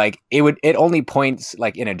would be like, it only points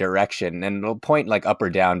like in a direction, and it'll point like up or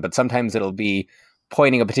down, but sometimes it'll be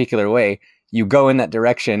pointing a particular way. You go in that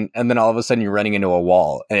direction, and then all of a sudden you're running into a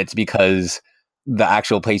wall, and it's because the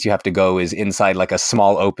actual place you have to go is inside like a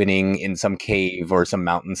small opening in some cave or some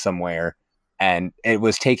mountain somewhere. And it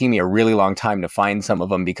was taking me a really long time to find some of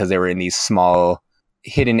them because they were in these small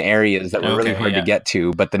hidden areas that were really hard to get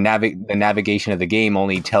to, but the navigation of the game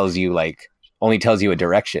only tells you a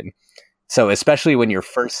direction. So especially when you're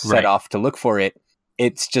first set off to look for it,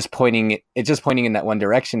 it's just pointing in that one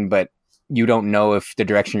direction, but you don't know if the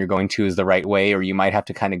direction you're going to is the right way, or you might have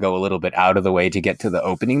to kind of go a little bit out of the way to get to the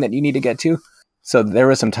opening that you need to get to. So there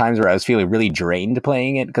were some times where I was feeling really drained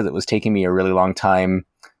playing it because it was taking me a really long time,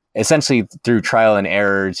 essentially through trial and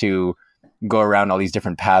error, to go around all these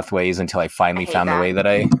different pathways until I finally found the way that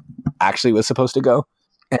I actually was supposed to go.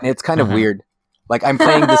 And it's kind of weird. Like, I'm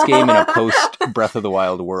playing this game in a post Breath of the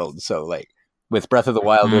Wild world. So like with Breath of the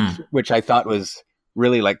Wild, which I thought was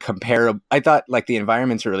really like comparable. I thought like the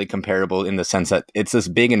environments are really comparable in the sense that it's this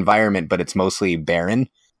big environment, but it's mostly barren.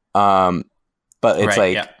 But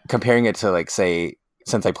it's comparing it to like, say,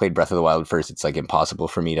 since I played Breath of the Wild first, it's like impossible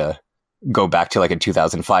for me to go back to like a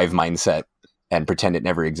 2005 mindset and pretend it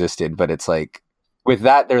never existed. But it's like with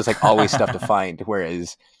that, there's like always stuff to find.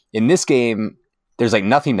 Whereas in this game, there's like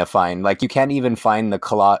nothing to find. Like you can't even find the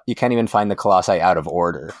Colossi out of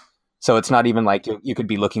order. So it's not even like you could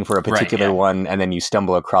be looking for a particular one and then you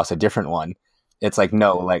stumble across a different one. It's like,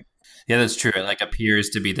 no, like... Yeah, that's true. It like appears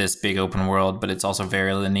to be this big open world, but it's also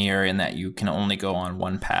very linear in that you can only go on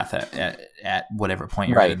one path at whatever point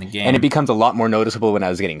you're at in the game. And it becomes a lot more noticeable when I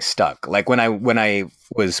was getting stuck. Like when I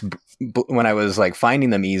was like finding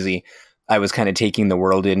them easy, I was kind of taking the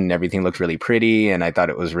world in and everything looked really pretty and I thought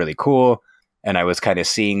it was really cool. And I was kind of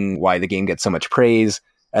seeing why the game gets so much praise.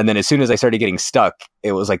 And then as soon as I started getting stuck,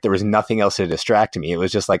 it was like there was nothing else to distract me. It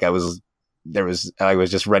was just like I was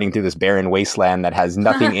just running through this barren wasteland that has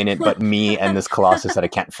nothing in it but me and this Colossus that I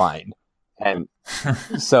can't find. And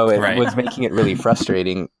so it was making it really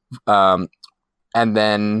frustrating. And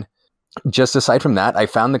then just aside from that, I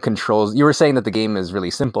found the controls. You were saying that the game is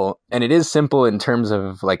really simple, and it is simple in terms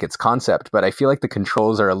of like its concept, but I feel like the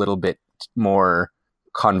controls are a little bit more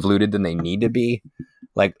convoluted than they need to be.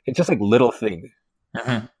 Like it's just like little things.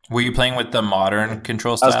 Mm-hmm. Were you playing with the modern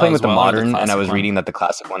control style? I was playing with the modern, and I was reading that the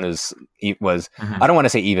classic one was I don't want to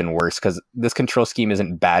say even worse, because this control scheme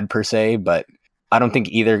isn't bad per se, but I don't think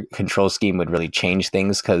either control scheme would really change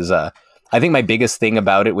things, because I think my biggest thing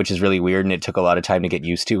about it, which is really weird and it took a lot of time to get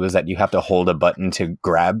used to, was that you have to hold a button to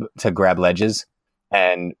grab ledges.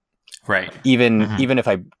 And even if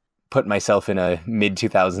I put myself in a mid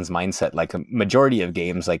 2000s mindset, like a majority of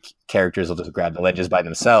games, like characters will just grab the ledges by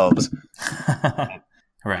themselves.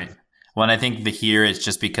 Right. Well, and I think here it's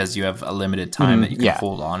just because you have a limited time that you can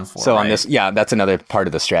hold on for. So on this, that's another part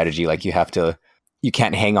of the strategy. Like you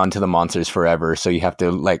can't hang on to the monsters forever. So you have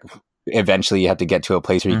to like, eventually you have to get to a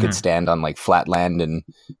place where you could stand on like flat land and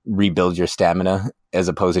rebuild your stamina, as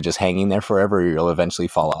opposed to just hanging there forever. You'll eventually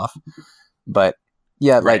fall off. But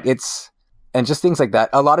like it's, and just things like that.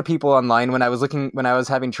 A lot of people online, when I was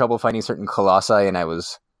having trouble finding certain Colossi, and I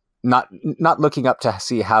was not looking up to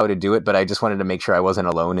see how to do it, but I just wanted to make sure I wasn't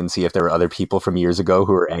alone and see if there were other people from years ago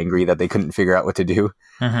who were angry that they couldn't figure out what to do.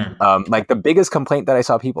 Like the biggest complaint that I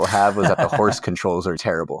saw people have was that the horse controls are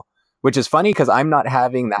terrible, which is funny because I'm not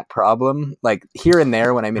having that problem. Like here and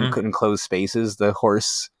there when I'm in enclosed spaces, the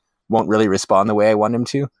horse won't really respond the way I want him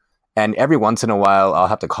to. And every once in a while, I'll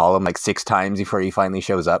have to call him like 6 times before he finally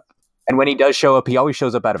shows up. And when he does show up, he always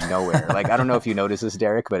shows up out of nowhere. Like, I don't know if you notice this,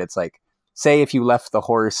 Derek, but it's like, say if you left the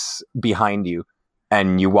horse behind you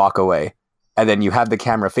and you walk away, and then you have the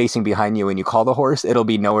camera facing behind you and you call the horse, it's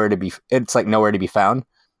nowhere to be found.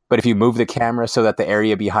 But if you move the camera so that the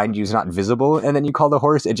area behind you is not visible, and then you call the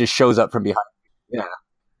horse, it just shows up from behind you. Yeah.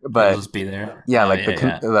 But it'll just be there. Yeah,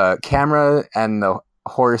 the camera and the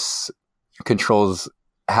horse controls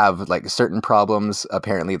have like certain problems.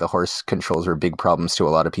 Apparently the horse controls were big problems to a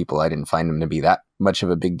lot of people. I didn't find them to be that much of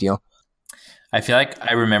a big deal. I feel like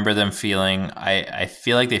I remember them feeling, I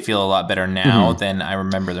feel like they feel a lot better now than I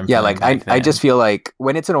remember them feeling. Yeah, like I just feel like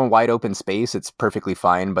when it's in a wide open space, it's perfectly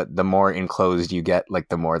fine. But the more enclosed you get, like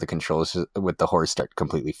the more the controls with the horse start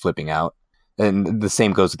completely flipping out. And the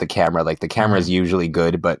same goes with the camera. Like the camera is usually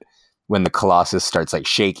good, but when the Colossus starts like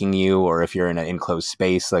shaking you, or if you're in an enclosed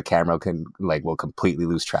space, the camera will completely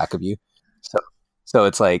lose track of you. So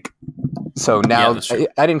it's like, so now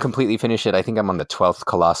I didn't completely finish it. I think I'm on the 12th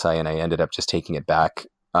Colossi, and I ended up just taking it back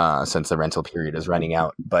since the rental period is running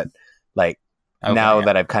out. But like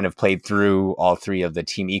that I've kind of played through all 3 of the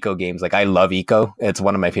Team Ico games, like I love Ico. It's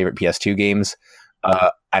one of my favorite PS2 games,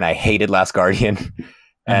 and I hated Last Guardian,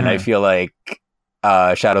 and I feel like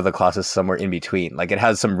Shadow of the Colossus is somewhere in between. Like it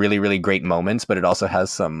has some really, really great moments, but it also has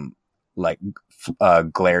some like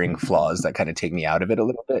glaring flaws that kind of take me out of it a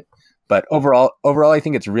little bit. But overall, I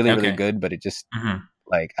think it's really, really good. But it just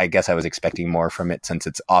like, I guess I was expecting more from it, since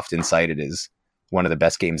it's often cited as one of the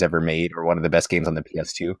best games ever made, or one of the best games on the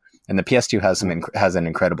PS2. And the PS2 has an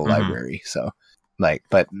incredible library. So like,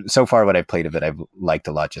 but so far what I've played of it, I've liked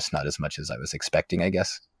a lot, just not as much as I was expecting, I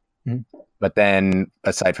guess. But then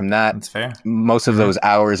aside from that, That's fair. most of those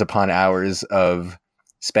hours upon hours of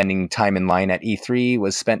spending time in line at E3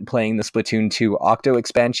 was spent playing the Splatoon 2 Octo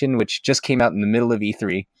expansion, which just came out in the middle of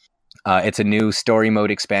E3. It's a new story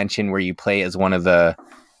mode expansion where you play as one of the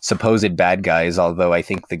supposed bad guys, although I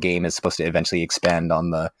think the game is supposed to eventually expand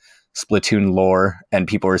on the Splatoon lore, and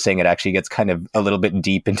people were saying it actually gets kind of a little bit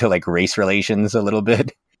deep into like race relations a little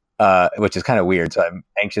bit, which is kind of weird. So I'm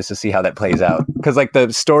anxious to see how that plays out, because like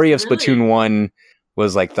the story of Splatoon 1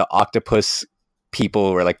 was like the octopus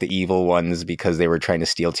people were like the evil ones because they were trying to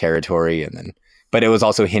steal territory, and then but it was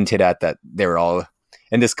also hinted at that they were all,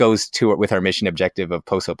 and this goes to with our mission objective of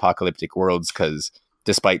post-apocalyptic worlds, because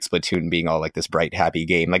despite Splatoon being all like this bright happy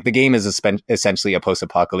game, like the game is essentially a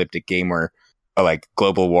post-apocalyptic game where like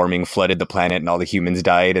global warming flooded the planet and all the humans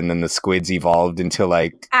died, and then the squids evolved into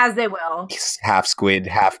like, as they will, half squid,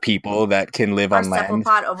 half people that can live on land.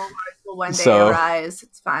 Cephalopod overlords will one day arise.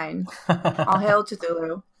 It's fine. All hail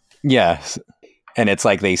Cthulhu. Yes. And it's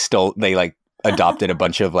like they like adopted a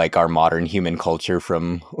bunch of like our modern human culture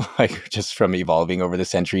from like just from evolving over the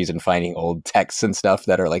centuries and finding old texts and stuff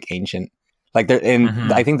that are like ancient. Like there,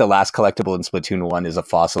 and I think the last collectible in Splatoon 1 is a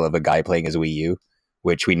fossil of a guy playing his Wii U,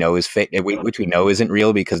 which we know is fake, which we know isn't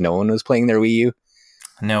real because no one was playing their Wii U.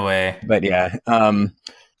 No way. But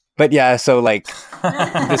yeah, so like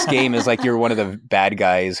this game is like you're one of the bad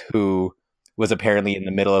guys who was apparently in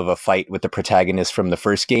the middle of a fight with the protagonist from the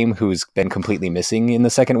first game, who's been completely missing in the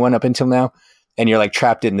second one up until now. And you're like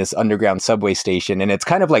trapped in this underground subway station, and it's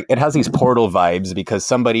kind of like it has these Portal vibes because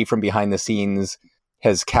somebody from behind the scenes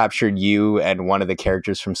has captured you and one of the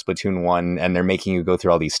characters from Splatoon 1, and they're making you go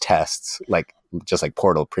through all these tests, like just like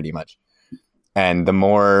Portal pretty much. And the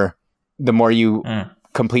more you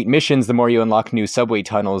complete missions, the more you unlock new subway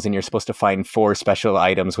tunnels, and you're supposed to find 4 special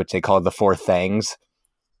items, which they call the 4 Thangs.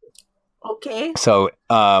 Okay. So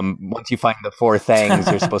once you find the 4 Thangs,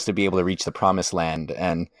 you're supposed to be able to reach the promised land.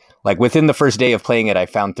 And like within the first day of playing it, I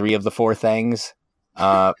found 3 of the 4 Thangs.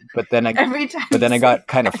 But then I got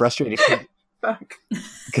kind of frustrated. Fuck.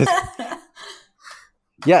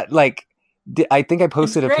 Yeah, like I think I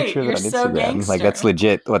posted a picture of it on Instagram. So like that's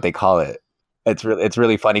legit what they call it. It's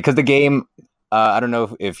really funny because the game. I don't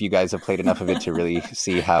know if you guys have played enough of it to really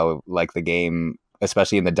see how like the game,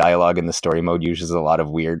 especially in the dialogue and the story mode, uses a lot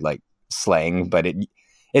of weird like slang, but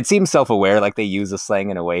it seems self-aware. Like they use the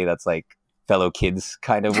slang in a way that's like fellow kids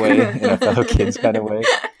kind of way, in a fellow kids kind of way.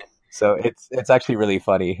 So it's actually really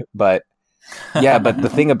funny, but. Yeah, but the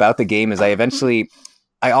thing about the game is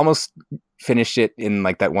I almost finished it in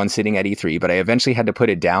like that one sitting at E3, but I eventually had to put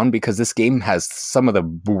it down because this game has some of the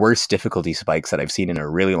worst difficulty spikes that I've seen in a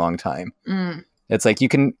really long time. It's like you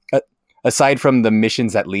can, aside from the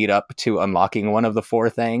missions that lead up to unlocking one of the 4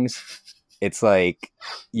 things, it's like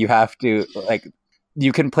you have to like,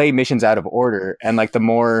 you can play missions out of order, and like the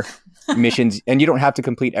more missions, and you don't have to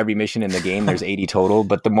complete every mission in the game, there's 80 total,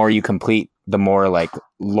 but the more you complete, the more like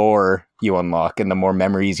lore you unlock and the more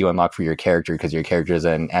memories you unlock for your character, because your character is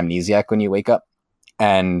an amnesiac when you wake up.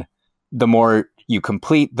 And the more you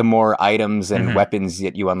complete, the more items and weapons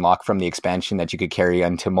that you unlock from the expansion that you could carry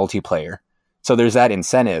onto multiplayer. So there's that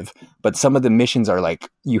incentive, but some of the missions are like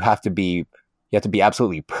you have to be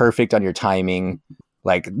absolutely perfect on your timing.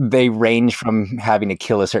 Like they range from having to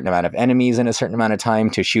kill a certain amount of enemies in a certain amount of time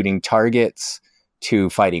to shooting targets to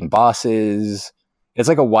fighting bosses. It's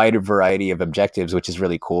like a wide variety of objectives, which is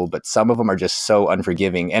really cool, but some of them are just so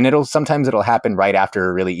unforgiving, and sometimes it'll happen right after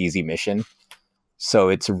a really easy mission. So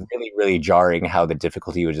it's really, really jarring how the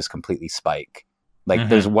difficulty would just completely spike. Like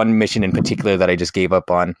there's one mission in particular that I just gave up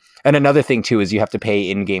on. And another thing too is you have to pay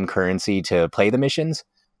in-game currency to play the missions,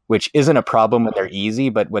 which isn't a problem when they're easy,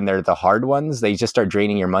 but when they're the hard ones, they just start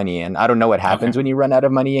draining your money. And I don't know what happens when you run out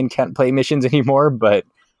of money and can't play missions anymore, but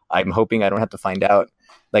I'm hoping I don't have to find out.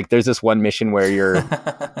 Like there's this one mission where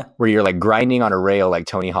you're like grinding on a rail, like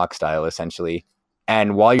Tony Hawk style, essentially.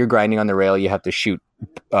 And while you're grinding on the rail, you have to shoot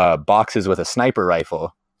boxes with a sniper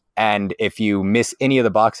rifle. And if you miss any of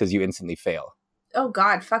the boxes, you instantly fail. Oh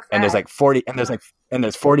God, fuck that. And there's like 40, and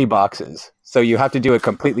there's 40 boxes. So you have to do it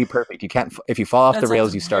completely perfect. You can't, if you fall off the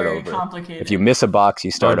rails, you start over. If you miss a box,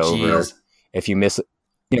 you start over. If you miss,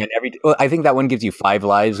 I think that one gives you 5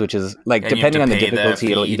 lives, which is like, depending on the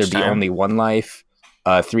difficulty, it'll either be only 1 life,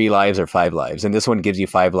 3 lives, or 5 lives. And this one gives you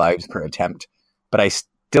 5 lives per attempt. But I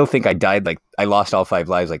still think I died, like I lost all 5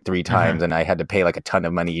 lives like 3 times, and I had to pay like a ton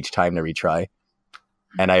of money each time to retry.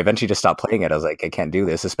 And I eventually just stopped playing it. I was like, I can't do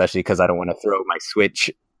this, especially because I don't want to throw my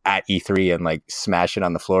Switch at E3 and like smash it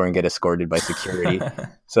on the floor and get escorted by security.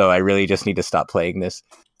 So I really just need to stop playing this.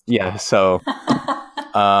 Yeah, so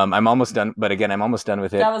I'm almost done. But again, I'm almost done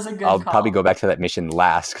with it. That was a good I'll call. probably go back to that mission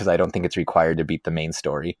last because I don't think it's required to beat the main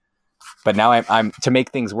story. But now I'm to make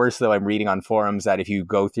things worse, though, I'm reading on forums that if you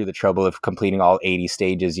go through the trouble of completing all 80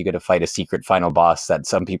 stages, you get to fight a secret final boss that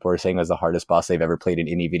some people are saying was the hardest boss they've ever played in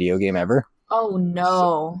any video game ever. Oh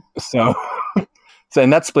no. So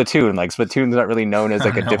and that's Splatoon. Like Splatoon's not really known as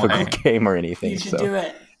like a No difficult way. game or anything. You should So do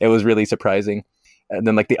it. it was really surprising. And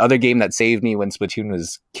then like the other game that saved me when Splatoon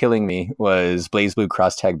was killing me was BlazBlue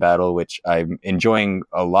Cross Tag Battle, which I'm enjoying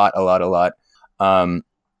a lot.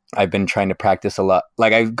 I've been trying to practice a lot.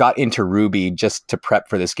 Like I got into Ruby just to prep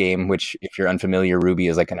for this game, which if you're unfamiliar, Ruby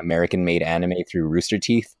is like an American-made anime through Rooster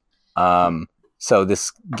Teeth. So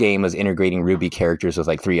this game was integrating Ruby characters with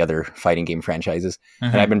like 3 other fighting game franchises.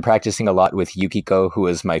 Mm-hmm. And I've been practicing a lot with Yukiko, who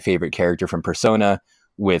is my favorite character from Persona,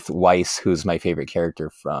 with Weiss, who's my favorite character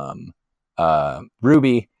from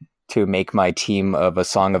Ruby, to make my team of A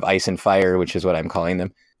Song of Ice and Fire, which is what I'm calling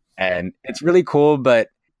them. And it's really cool, but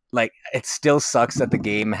like it still sucks that the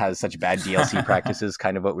game has such bad DLC practices,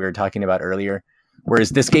 kind of what we were talking about earlier. Whereas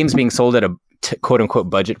this game's being sold at a quote unquote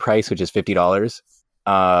budget price, which is $50.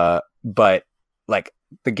 But like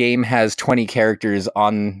the game has 20 characters,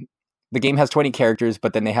 but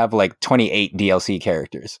then they have like 28 DLC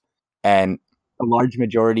characters. And a large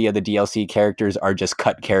majority of the DLC characters are just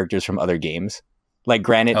cut characters from other games. Like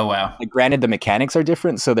granted, Oh wow. the mechanics are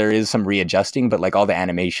different, so there is some readjusting, but like all the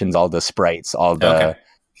animations, all the sprites, all the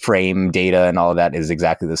frame data and all of that is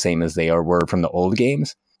exactly the same as they were from the old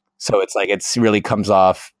games. So it's like it's really comes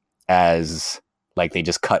off as like they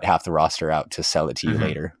just cut half the roster out to sell it to you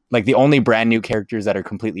later. Like the only brand new characters that are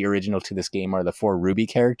completely original to this game are the 4 Ruby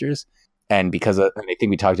characters. And because of, and I think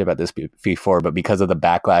we talked about this before, but because of the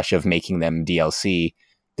backlash of making them DLC,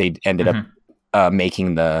 they ended up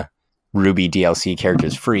making the Ruby DLC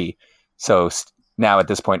characters free. So now at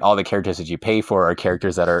this point, all the characters that you pay for are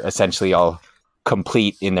characters that are essentially all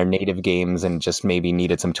complete in their native games and just maybe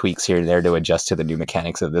needed some tweaks here and there to adjust to the new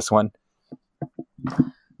mechanics of this one.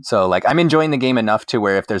 So like I'm enjoying the game enough to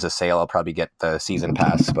where if there's a sale, I'll probably get the season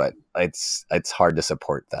pass, but it's hard to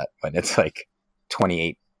support that when it's like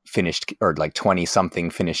 28 finished or like 20 something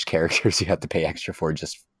finished characters you have to pay extra for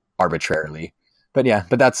just arbitrarily. But yeah,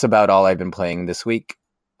 but that's about all I've been playing this week.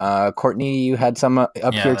 Courtney, you had some up here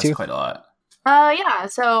that's too? quite a lot. Yeah,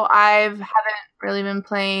 so I haven't really been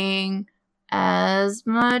playing as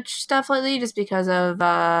much stuff lately just because of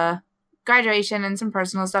graduation and some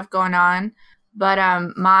personal stuff going on. But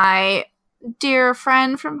my dear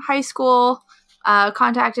friend from high school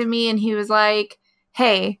contacted me and he was like,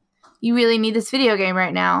 hey, you really need this video game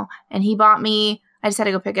right now. And he bought me, I just had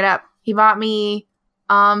to go pick it up. He bought me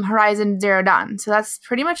Horizon Zero Dawn. So that's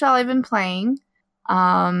pretty much all I've been playing.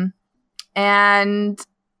 And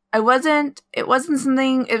it was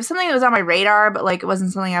something that was on my radar, but like it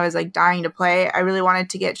wasn't something I was like dying to play. I really wanted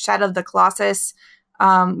to get Shadow of the Colossus,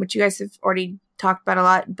 which you guys have already talked about a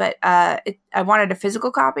lot, but I wanted a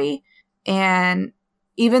physical copy. And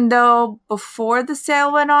even though before the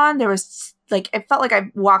sale went on, there was like, it felt like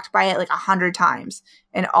I walked by it like 100 times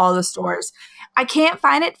in all the stores. I can't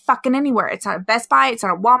find it fucking anywhere. It's not at Best Buy. It's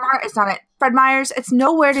not at Walmart. It's not at Fred Meyer's. It's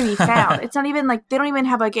nowhere to be found. It's not even like, they don't even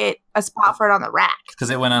have like a spot for it on the rack. Because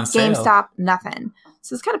it went on sale. GameStop, nothing.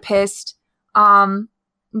 So it's kind of pissed.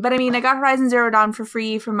 But I mean, I got Horizon Zero Dawn for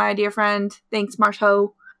free from my dear friend. Thanks,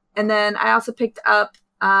 Marto. And then I also picked up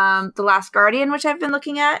The Last Guardian, which I've been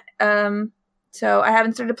looking at. So I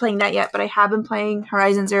haven't started playing that yet, but I have been playing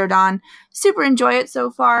Horizon Zero Dawn. Super enjoy it so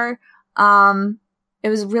far. It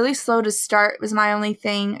was really slow to start. It was my only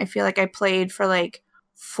thing. I feel like I played for like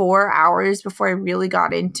 4 hours before I really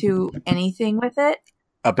got into anything with it.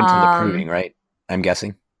 Up until the proving, right? I'm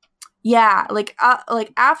guessing. Yeah, like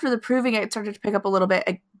after the proving, it started to pick up a little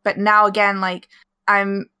bit. But now again, like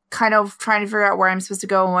I'm kind of trying to figure out where I'm supposed to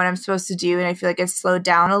go and what I'm supposed to do, and I feel like it's slowed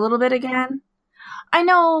down a little bit again. I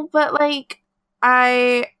know, but like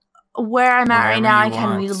where I'm at right now, I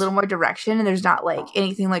kind of need a little more direction, and there's not like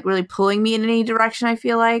anything like really pulling me in any direction. I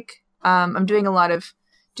feel like I'm doing a lot of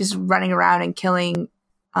just running around and killing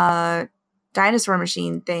dinosaur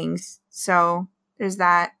machine things. So there's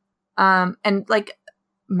that. And like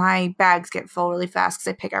my bags get full really fast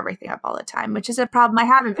because I pick everything up all the time, which is a problem I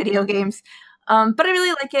have in video games. But I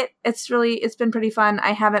really like it. It's been pretty fun.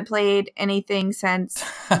 I haven't played anything since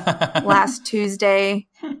last Tuesday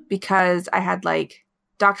because I had like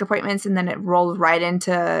doctor appointments and then it rolled right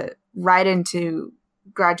into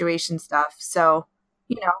graduation stuff. So,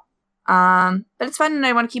 you know, But it's fun, and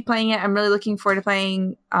I want to keep playing it. I'm really looking forward to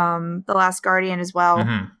playing The Last Guardian as well.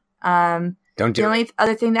 Don't do the only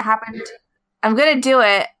other thing that happened, I'm gonna do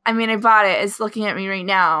it. I mean, I bought it. It's looking at me right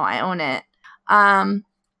now. I own it.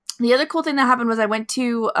 The other cool thing that happened was I went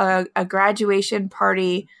to a graduation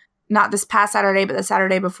party, not this past Saturday, but the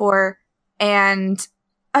Saturday before, and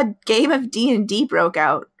a game of D&D broke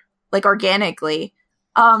out, like organically.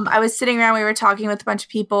 I was sitting around, we were talking with a bunch of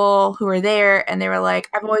people who were there, and they were like,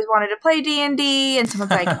 I've always wanted to play D&D, and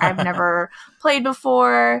someone's like, I've never played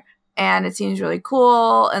before, and it seems really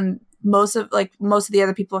cool, and most of the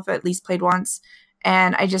other people have at least played once,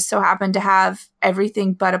 and I just so happened to have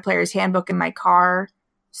everything but a player's handbook in my car,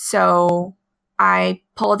 so I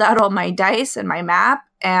pulled out all my dice and my map,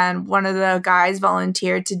 and one of the guys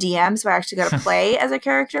volunteered to DM, so I actually got to play as a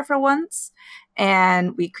character for once.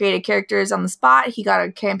 And we created characters on the spot. He got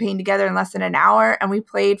a campaign together in less than an hour, and we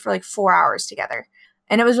played for like 4 hours together.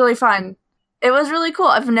 And it was really fun. It was really cool.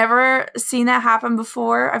 I've never seen that happen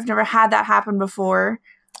before. I've never had that happen before.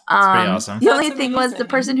 It's pretty awesome. The only thing was the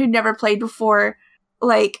person who'd never played before,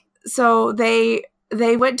 like, so they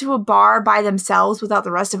went to a bar by themselves without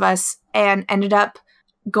the rest of us and ended up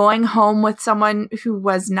going home with someone who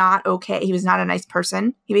was not okay. He was not a nice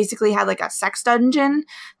person. He basically had like a sex dungeon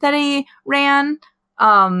that he ran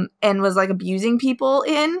and was like abusing people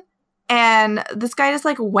in. And this guy just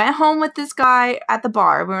like went home with this guy at the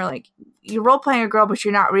bar. We were like, you're role playing a girl, but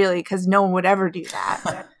you're not really, because no one would ever do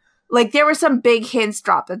that. Like there were some big hints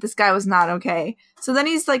dropped that this guy was not okay. So then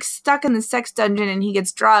he's like stuck in the sex dungeon and he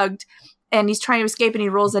gets drugged and he's trying to escape and he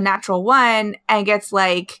rolls a natural 1 and gets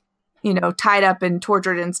like, you know, tied up and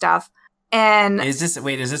tortured and stuff. And is this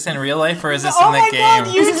in real life or is this in the game? God,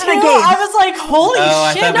 this is in the game. I was like, holy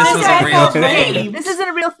shit! I thought this was a real thing. This isn't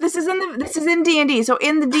a real. This is in D&D. So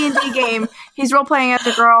in the D&D game, he's role playing as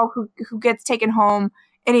a girl who gets taken home.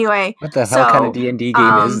 Anyway, what the hell kind of D&D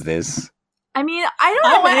game is this? I mean, I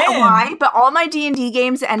don't know why, but all my D&D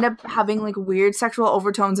games end up having like weird sexual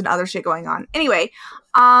overtones and other shit going on. Anyway,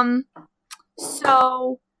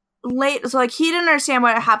 so like he didn't understand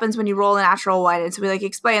what happens when you roll a natural 1, and so we like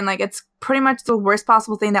explained like it's pretty much the worst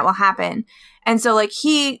possible thing that will happen. And so like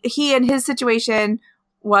he in his situation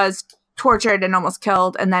was tortured and almost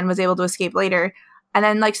killed, and then was able to escape later. And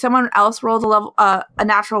then like someone else rolled a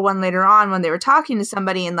natural 1 later on when they were talking to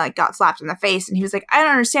somebody and like got slapped in the face, and he was like, I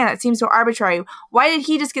don't understand, that seems so arbitrary. Why did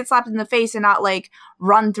he just get slapped in the face and not like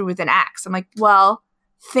run through with an axe? I'm like, well,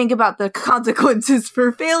 think about the consequences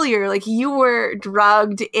for failure. Like you were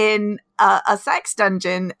drugged in a sex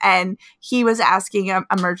dungeon and he was asking a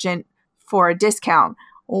merchant for a discount.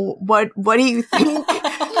 What do you think?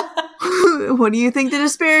 What do you think the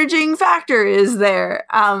disparaging factor is there?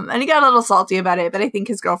 And he got a little salty about it, but I think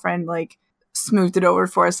his girlfriend like smoothed it over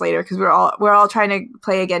for us later because we're all trying to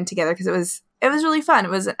play again together because it was really fun.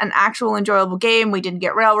 It was an actual enjoyable game. We didn't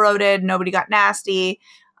get railroaded. Nobody got nasty.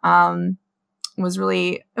 It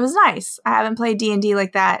was nice. I haven't played D&D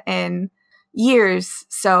like that in years.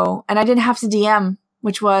 So, and I didn't have to DM,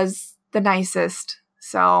 which was the nicest.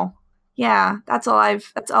 So yeah, that's all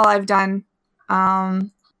I've done.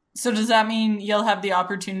 So does that mean you'll have the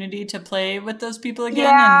opportunity to play with those people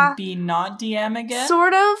again and be not DM again?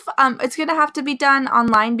 Sort of. It's going to have to be done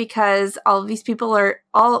online because all of these people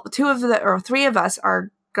three of us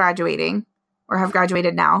are graduating or have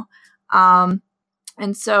graduated now.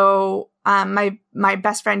 And so my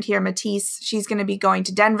best friend here, Matisse, she's going to be going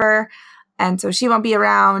to Denver, and so she won't be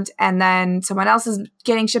around. And then someone else is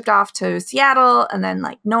getting shipped off to Seattle, and then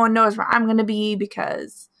like no one knows where I'm going to be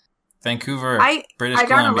because Vancouver, British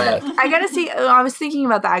Columbia. I gotta see. I was thinking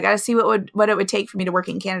about that. I gotta see what it would take for me to work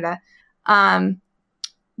in Canada.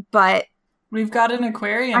 But we've got an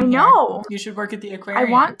aquarium. I know. Here. You should work at the aquarium.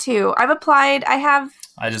 I want to. I've applied. I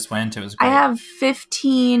just went. It was great. I have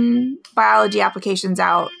 15 biology applications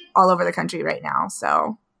out all over the country right now.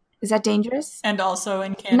 So is that dangerous? And also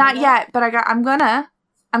in Canada? Not yet, but I'm gonna.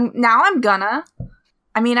 I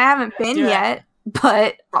mean, I haven't been yet,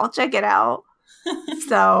 but I'll check it out.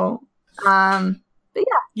 So, but yeah.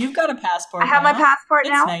 You've got a passport. I have my passport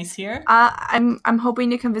now. It's nice here. I'm hoping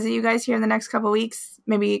to come visit you guys here in the next couple of weeks.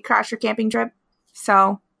 Maybe crash your camping trip.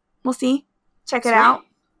 So we'll see. Check it out.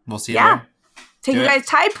 We'll see you there. Take you guys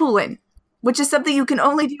tide pooling, which is something you can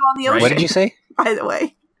only do on the ocean. What did you say? By the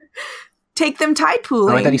way, take them tide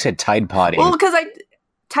pooling. Oh, I thought you said Tide Podding. Well, because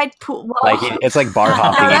tide pool. Well, like it's like bar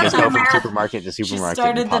hopping. You just go from America. supermarket to supermarket. She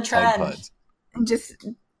started and pop the trend. Tide Pods. And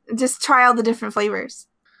just try all the different flavors.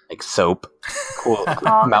 Like soap, cool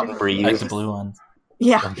Mountain Breeze. Like the blue ones.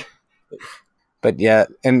 Yeah. But yeah,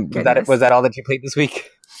 and Goodness. was that all that you played this week?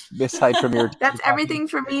 Aside from your That's everything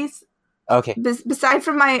for me. Okay. Beside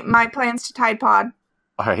from my plans to Tide Pod.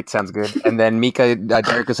 All right, sounds good. And then Mika,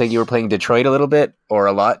 Derek was saying you were playing Detroit a little bit or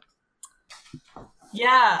a lot.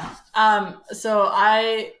 Yeah. So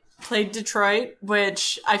I played Detroit,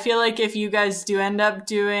 which I feel like if you guys do end up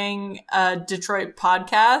doing a Detroit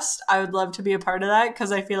podcast, I would love to be a part of that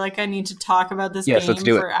because I feel like I need to talk about this game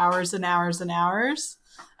for hours and hours and hours.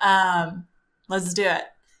 Let's do it.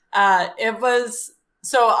 I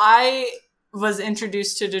was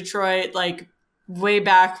introduced to Detroit like way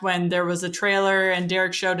back when there was a trailer and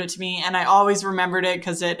Derek showed it to me, and I always remembered it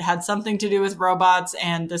because it had something to do with robots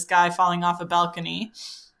and this guy falling off a balcony.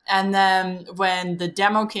 And then when the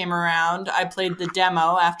demo came around, I played the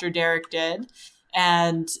demo after Derek did.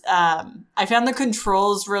 And I found the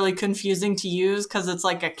controls really confusing to use because it's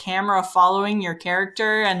like a camera following your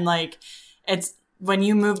character. And like it's when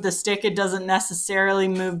you move the stick, it doesn't necessarily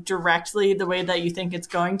move directly the way that you think it's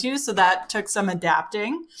going to. So that took some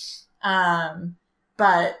adapting.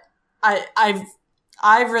 But I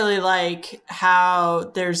really like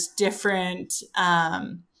how there's different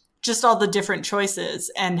just all the different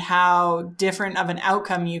choices and how different of an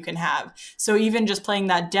outcome you can have. So even just playing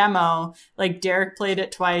that demo, like Derek played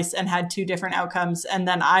it twice and had 2 different outcomes. And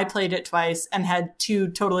then I played it twice and had 2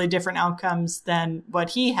 totally different outcomes than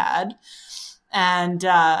what he had. And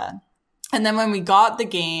then when we got the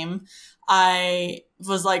game, I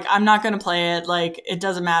was like, I'm not going to play it. Like, it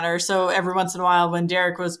doesn't matter. So every once in a while when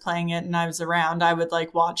Derek was playing it and I was around, I would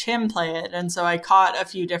like watch him play it. And so I caught a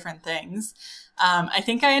few different things. I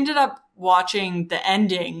think I ended up watching the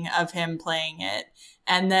ending of him playing it.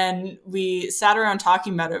 And then we sat around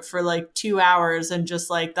talking about it for like 2 hours and just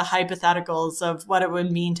like the hypotheticals of what it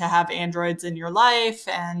would mean to have androids in your life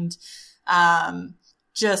and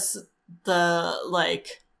just the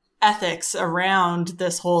like ethics around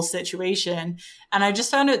this whole situation. And I just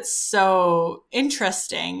found it so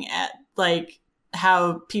interesting at like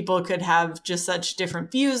how people could have just such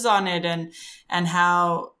different views on it and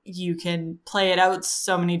how you can play it out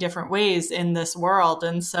so many different ways in this world.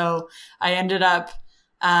 And so I ended up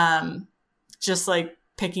just like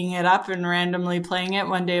picking it up and randomly playing it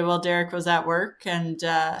one day while Derek was at work. And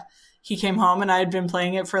he came home and I had been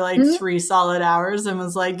playing it for like 3 solid hours and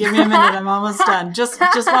was like, give me a minute, I'm almost done. Just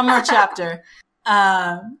one more chapter.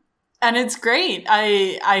 And it's great.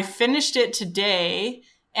 I finished it today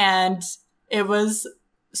and it was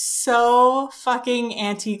so fucking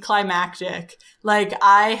anticlimactic. Like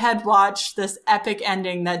I had watched this epic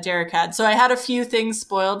ending that Derek had. So I had a few things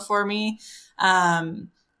spoiled for me. And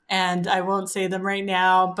I won't say them right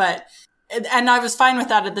now, and I was fine with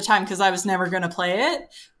that at the time because I was never going to play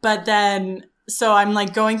it. But then, so I'm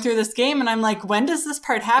like going through this game and I'm like, when does this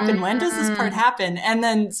part happen? When does this part happen? And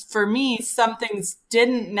then for me, some things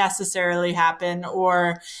didn't necessarily happen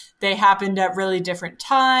or they happened at really different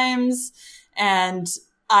times. And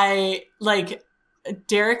I like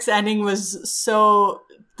Derek's ending was so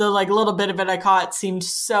the like little bit of it I caught seemed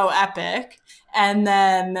so epic. And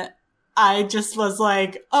then I just was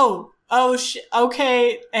like,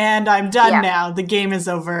 okay. And I'm done now. The game is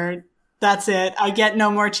over. That's it. I get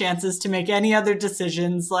no more chances to make any other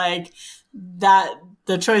decisions like that.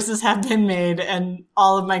 The choices have been made and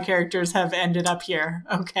all of my characters have ended up here.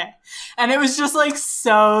 Okay. And it was just like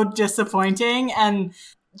so disappointing and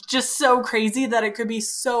just so crazy that it could be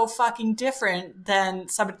so fucking different than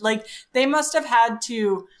somebody. Like they must have had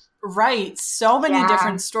to write so many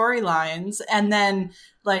different storylines and then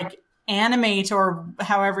like animate or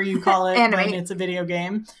however you call it when it's a video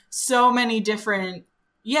game. So many different,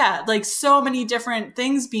 so many different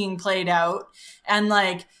things being played out and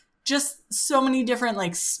like just so many different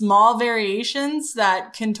like small variations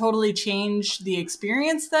that can totally change the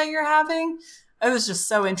experience that you're having. It was just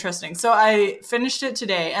so interesting. So I finished it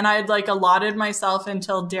today and I had like allotted myself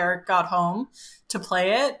until Derek got home to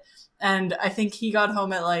play it. And I think he got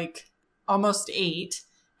home at like almost 8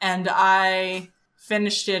 and I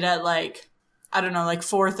finished it at like, I don't know, like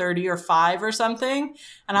 4:30 or 5 or something.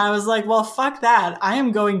 And I was like, well, fuck that. I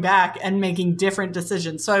am going back and making different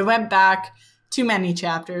decisions. So I went back too many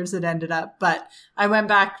chapters it ended up, but I went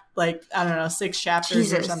back like, I don't know, 6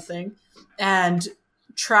 chapters or something and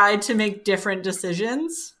tried to make different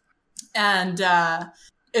decisions. And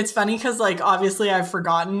it's funny because like obviously I've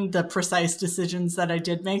forgotten the precise decisions that I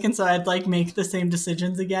did make. And so I'd like make the same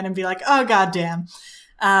decisions again and be like, oh, goddamn.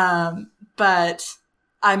 But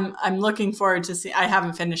I'm looking forward to see. I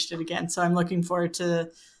haven't finished it again, so I'm looking forward to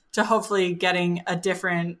hopefully getting a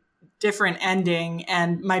different ending.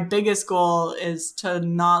 And my biggest goal is to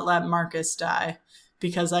not let Marcus die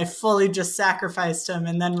because I fully just sacrificed him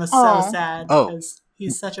and then was so sad because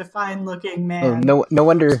He's such a fine-looking Oh, man. no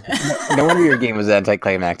wonder your game was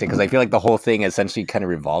anticlimactic, because I feel like the whole thing essentially kind of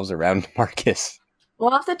revolves around Marcus. We'll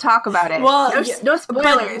have to talk about it. Well, no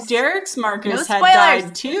spoilers. But Derek's Marcus No had spoilers.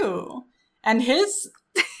 died too, and his.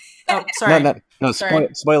 Oh, sorry. No, Sorry.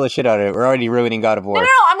 spoil the shit out of it. We're already ruining God of War. No,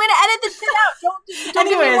 I'm going to edit this shit out. Don't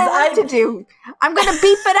give me Anyways, more work to do. I'm going to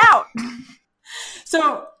beep it out.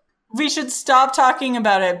 So we should stop talking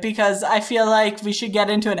about it because I feel like we should get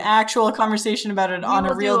into an actual conversation about it on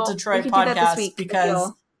a real Detroit podcast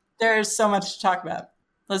because there's so much to talk about.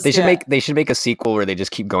 They should make a sequel where they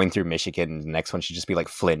just keep going through Michigan. The next one should just be like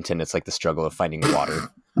Flint, and it's like the struggle of finding water.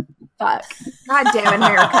 Fuck. God damn it,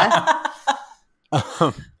 America.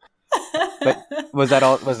 But was that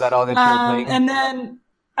all that you were playing? And then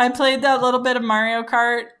I played that little bit of Mario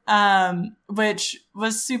Kart, which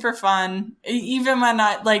was super fun. Even when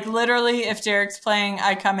literally if Derek's playing,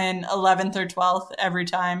 I come in 11th or 12th every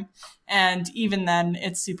time. And even then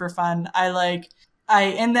it's super fun. I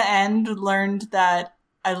in the end learned that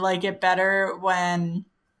I like it better when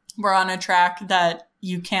we're on a track that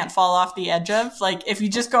you can't fall off the edge of. Like, if you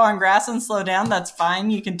just go on grass and slow down, that's fine.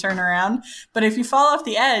 You can turn around. But if you fall off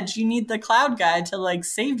the edge, you need the cloud guy to,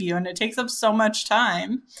 save you, and it takes up so much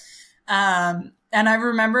time. And I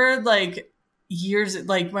remember, years,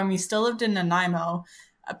 when we still lived in Nanaimo,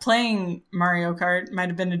 playing Mario Kart might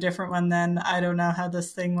have been a different one then. I don't know how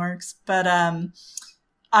this thing works. But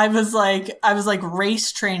I was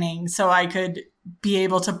race training so I could be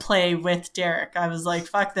able to play with Derek. I was like,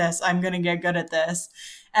 fuck this. I'm going to get good at this.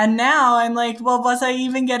 And now I'm like, well, was I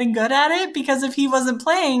even getting good at it? Because if he wasn't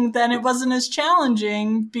playing, then it wasn't as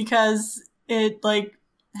challenging because it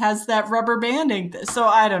has that rubber banding. So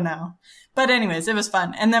I don't know. But anyways, it was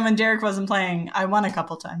fun. And then when Derek wasn't playing, I won a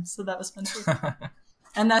couple times. So that was fun too.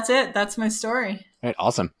 And that's it. That's my story. All right,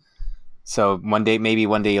 awesome. So maybe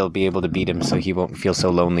one day you'll be able to beat him so he won't feel so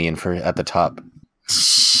lonely and at the top.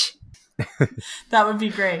 That would be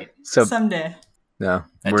great. So someday. No,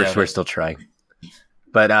 we're still trying.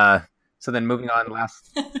 But so then moving on,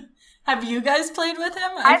 Have you guys played with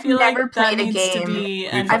him? I've never played a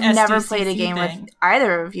game. I've never played a game with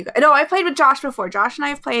either of you guys. No, I played with Josh before. Josh and I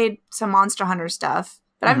have played some Monster Hunter stuff,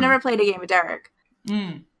 but I've never played a game with Derek.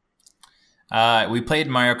 We played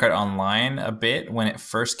Mario Kart Online a bit when it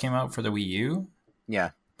first came out for the Wii U.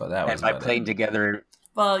 Yeah, but that was by playing together.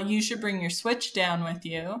 Well, you should bring your Switch down with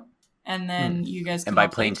you, and then you guys. And by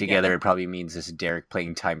playing together, it probably means this is Derek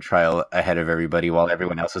playing time trial ahead of everybody while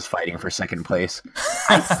everyone else is fighting for second place.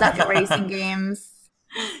 I suck at racing games.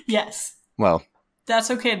 Yes. Well,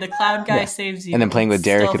 that's okay. The cloud guy saves you. And then playing with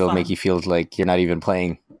Derek, it'll make you feel like you're not even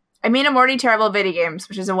playing. I mean, I'm already terrible at video games,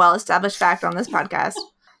 which is a well-established fact on this podcast.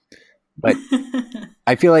 But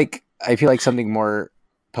I feel like something more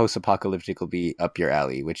post-apocalyptic will be up your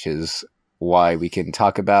alley, which is why we can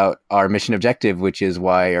talk about our mission objective, which is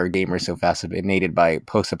why our game are so fascinated by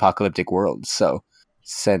post-apocalyptic worlds. So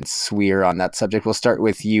since we're on that subject, we'll start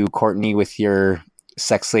with you, Courtney, with your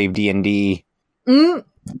sex slave D&D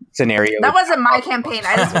scenario. That wasn't my campaign.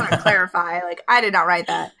 I just want to clarify. I did not write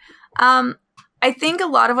that. I think a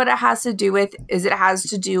lot of what it has to do with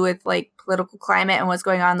political climate and what's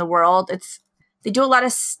going on in the world. They do a lot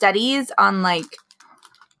of studies on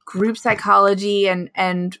group psychology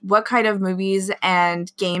and what kind of movies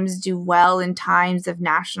and games do well in times of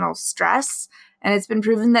national stress. And it's been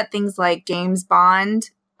proven that things like James Bond,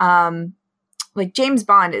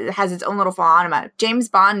 it has its own little phenomena. James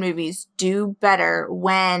Bond movies do better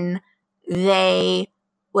when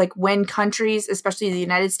when countries, especially the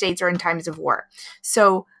United States, are in times of war.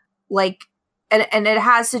 So and it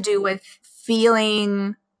has to do with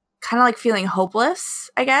feeling hopeless,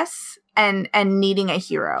 I guess, and needing a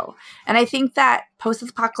hero. And I think that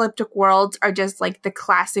post-apocalyptic worlds are just the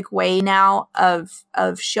classic way now of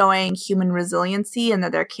showing human resiliency and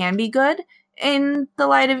that there can be good in the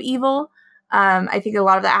light of evil. I think a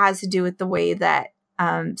lot of that has to do with the way that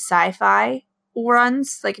sci-fi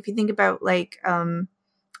runs. If you think about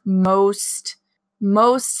most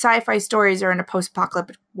sci-fi stories are in a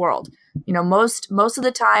post-apocalyptic world. Most of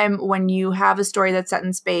the time when you have a story that's set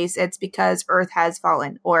in space, it's because Earth has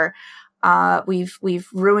fallen, or we've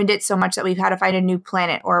ruined it so much that we've had to find a new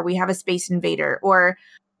planet, or we have a space invader, or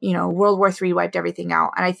World War III wiped everything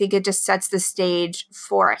out. And I think it just sets the stage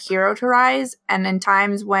for a hero to rise. And in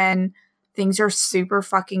times when things are super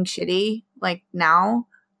fucking shitty, like now,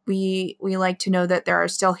 we like to know that there are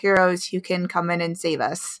still heroes who can come in and save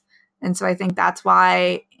us. And so I think that's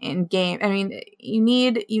why in game, I mean, you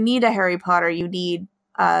need a Harry Potter, you need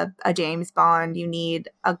a James Bond, you need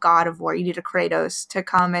a God of War, you need a Kratos to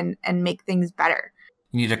come and make things better.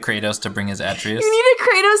 You need a Kratos to bring his Atreus. You need a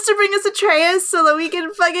Kratos to bring us Atreus so that we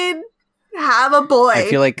can fucking have a boy. I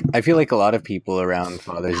feel like a lot of people around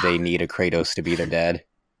Father's Day need a Kratos to be their dad.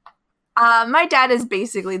 My dad is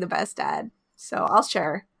basically the best dad, so I'll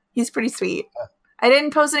share. He's pretty sweet. I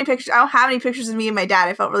didn't post any pictures. I don't have any pictures of me and my dad.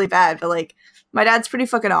 I felt really bad, but like my dad's pretty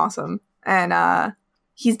fucking awesome, and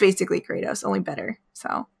he's basically Kratos, only better.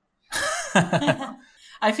 So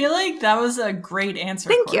I feel like that was a great answer.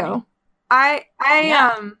 Thank Courtney. you.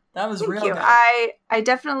 That was real you. good. I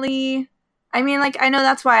definitely. I mean, like I know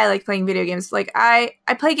that's why I like playing video games. Like I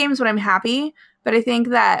play games when I'm happy, but I think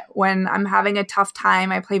that when I'm having a tough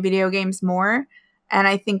time, I play video games more. And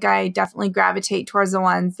I think I definitely gravitate towards the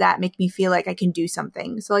ones that make me feel like I can do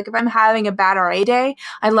something. So like if I'm having a bad RA day,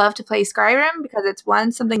 I love to play Skyrim because it's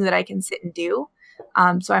something that I can sit and do.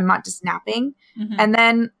 So I'm not just napping. Mm-hmm. And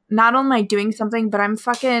then not only am I doing something, but I'm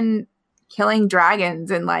fucking killing dragons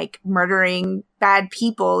and like murdering bad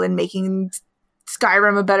people and making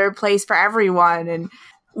Skyrim a better place for everyone. And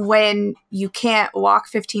when you can't walk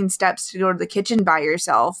 15 steps to go to the kitchen by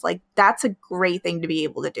yourself, like that's a great thing to be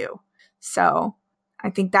able to do. So I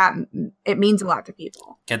think that it means a lot to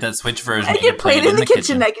people. Get that Switch version. I can play it in the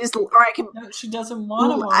kitchen. I can just, or I can. No, she doesn't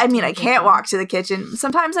want to. I mean, I can't walk to the kitchen.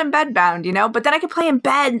 Sometimes I'm bedbound, you know. But then I can play in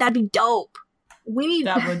bed, and that'd be dope.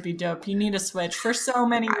 That would be dope. You need a Switch for so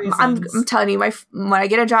many reasons. I'm telling you, when I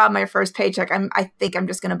get a job, my first paycheck, I think I'm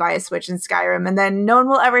just gonna buy a Switch in Skyrim, and then no one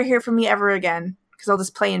will ever hear from me ever again because I'll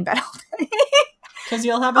just play in bed all day. Because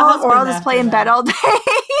you'll have a husband, or I'll just play in bed all day.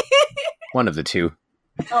 One of the two.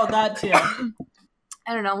 Oh, that too.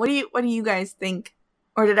 I don't know. What do you guys think?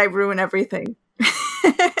 Or did I ruin everything?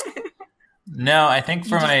 No, I think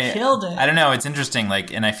killed it. I don't know. It's interesting.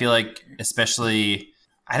 Like, and I feel like, especially,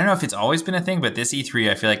 I don't know if it's always been a thing, but this E3,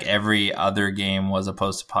 I feel like every other game was a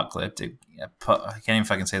post-apocalyptic. I can't even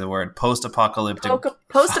fucking say the word. Post-apocalyptic.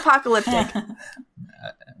 Post-apocalyptic.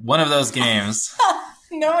 One of those games.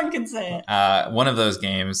 No one can say it. One of those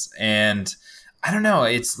games, and I don't know.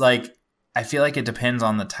 It's like, I feel like it depends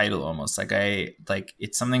on the title almost.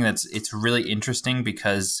 It's something it's really interesting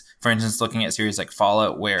because, for instance, looking at series like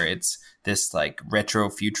Fallout, where it's this like retro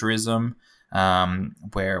futurism,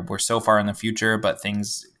 where we're so far in the future, but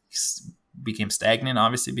things became stagnant,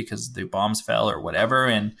 obviously, because the bombs fell or whatever,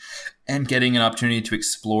 and getting an opportunity to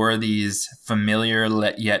explore these familiar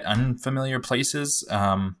yet unfamiliar places,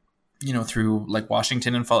 through like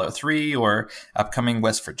Washington and Fallout 3 or upcoming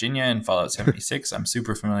West Virginia and Fallout 76. I'm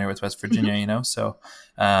super familiar with West Virginia, so,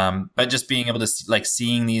 but just being able to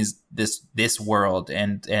seeing this world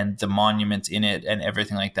and the monuments in it and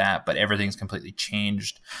everything like that, but everything's completely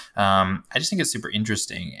changed. I just think it's super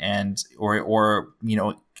interesting. And,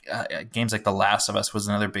 games like The Last of Us was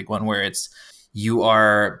another big one where it's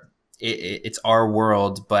our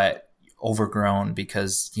world, but overgrown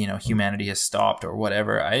because humanity has stopped or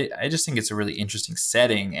whatever. I just think it's a really interesting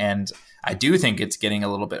setting, and I do think it's getting a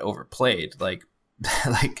little bit overplayed. Like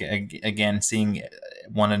again, seeing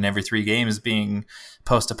 1 in every 3 games being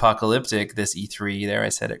post-apocalyptic this E3. There, I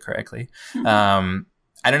said it correctly. I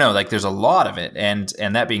don't know. Like, there's a lot of it, and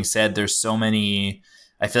that being said, there's so many.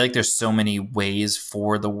 I feel like there's so many ways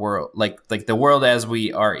for the world. Like the world as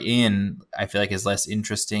we are in, I feel like is less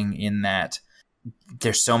interesting in that.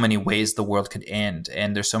 There's so many ways the world could end,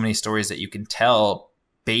 and there's so many stories that you can tell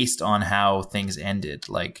based on how things ended,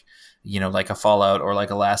 like a Fallout or like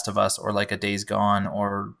a Last of Us or like a Days Gone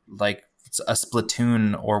or like a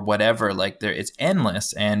Splatoon or whatever. Like it's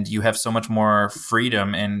endless, and you have so much more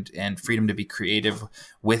freedom and freedom to be creative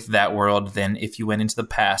with that world than if you went into the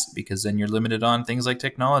past, because then you're limited on things like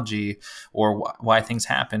technology or why things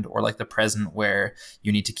happened, or like the present where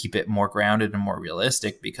you need to keep it more grounded and more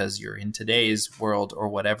realistic because you're in today's world or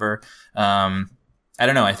whatever. I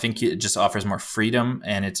don't know. I think it just offers more freedom,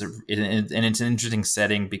 and it's an interesting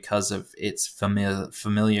setting because of its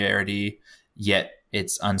familiarity, yet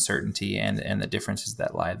its uncertainty and the differences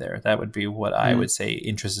that lie there. That would be what I would say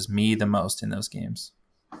interests me the most in those games.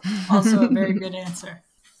 Also a very good answer.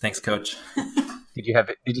 Thanks, Coach. Did you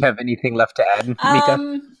have anything left to add,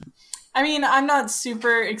 Mika? I mean, I'm not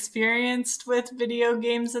super experienced with video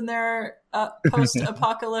games in their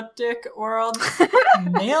post-apocalyptic world.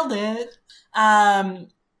 Nailed it.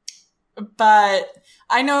 But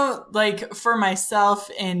I know, like, for myself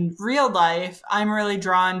in real life, I'm really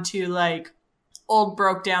drawn to like old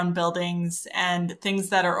broke down buildings and things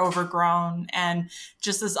that are overgrown, and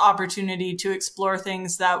just this opportunity to explore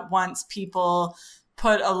things that once people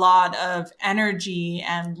put a lot of energy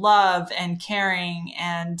and love and caring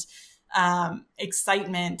and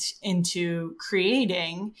excitement into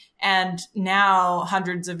creating. And now,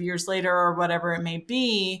 hundreds of years later, or whatever it may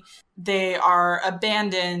be, they are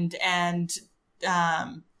abandoned and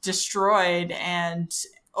destroyed and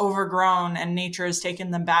overgrown, and nature has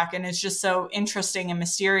taken them back. And it's just so interesting and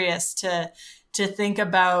mysterious to think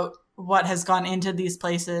about what has gone into these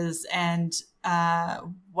places and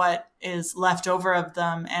what is left over of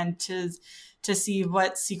them, and to see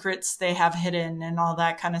what secrets they have hidden and all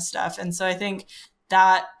that kind of stuff. And so I think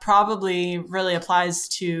that probably really applies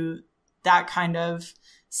to that kind of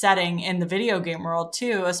setting in the video game world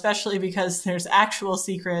too, especially because there's actual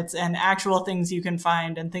secrets and actual things you can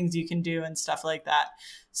find and things you can do and stuff like that.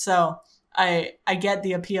 So I get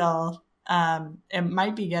the appeal. It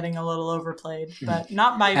might be getting a little overplayed, but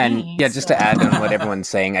not by me. Yeah, just to add on what everyone's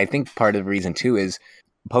saying, I think part of the reason too is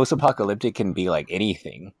post-apocalyptic can be like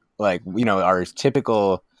anything. Like, you know, our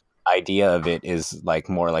typical idea of it is like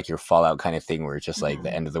more like your Fallout kind of thing, where it's just like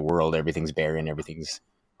the end of the world, everything's barren, everything's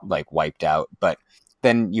like wiped out. But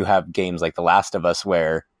then you have games like The Last of Us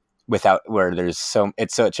where there's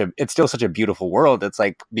it's still such a beautiful world. It's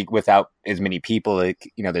like without as many people,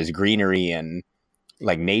 like, you know, there's greenery and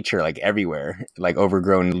like nature like everywhere, like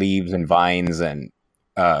overgrown leaves and vines and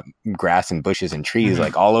grass and bushes and trees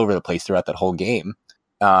like all over the place throughout that whole game.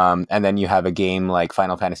 And then you have a game like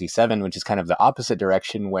Final Fantasy VII, which is kind of the opposite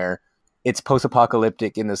direction, where it's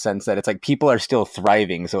post-apocalyptic in the sense that it's like people are still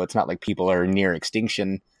thriving. So it's not like people are near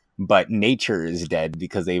extinction, but nature is dead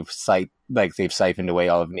because they've siphoned away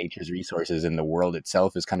all of nature's resources, and the world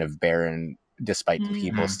itself is kind of barren despite the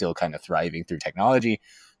people still kind of thriving through technology.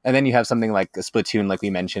 And then you have something like a Splatoon, like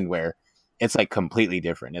we mentioned, where it's like completely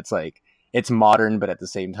different. It's like, it's modern, but at the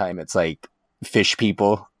same time, it's like fish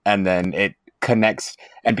people. And then it connects,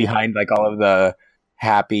 and behind like all of the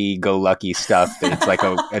happy-go-lucky stuff, it's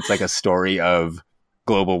like a story of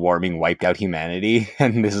global warming wiped out humanity,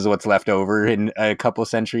 and this is what's left over in a couple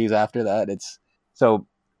centuries after that.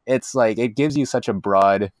 It's like, it gives you such a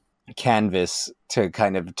broad canvas to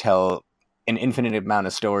kind of tell an infinite amount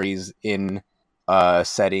of stories in a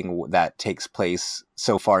setting that takes place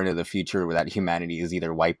so far into the future, where that humanity is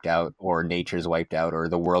either wiped out or nature's wiped out, or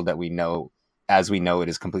the world that we know as we know it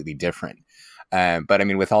is completely different. But I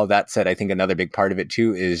mean, with all that said, I think another big part of it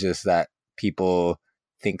too is just that people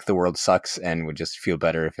think the world sucks and would just feel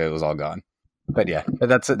better if it was all gone. But yeah,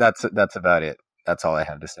 that's about it. That's all I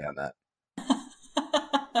have to say on that.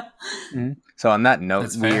 So on that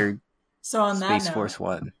note, we're Space Force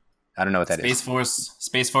One. I don't know what that is.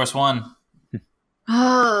 Space Force One.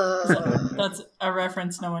 That's a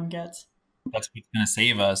reference no one gets. That's what's going to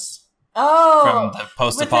save us. Oh, from the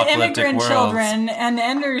post-apocalyptic with the immigrant world. children and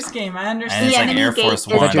Ender's Game. I understand. And it's like Air Force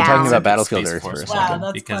One. I thought you were talking about Battlefield Earth for a second. second,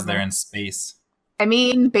 Wow, because clever. they're in space. I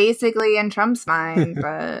mean, basically in Trump's mind,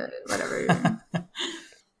 but whatever.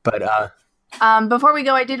 But before we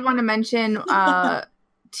go, I did want to mention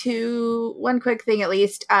one quick thing at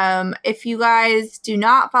least. If you guys do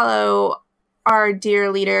not follow our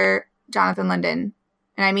dear leader, Jonathan Linden,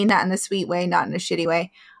 and I mean that in the sweet way, not in a shitty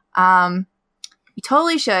way, you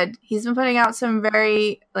totally should. He's been putting out some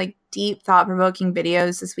very like deep, thought-provoking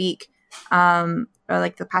videos this week, or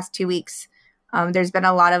like the past 2 weeks. There's been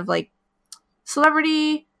a lot of like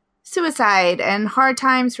celebrity suicide and hard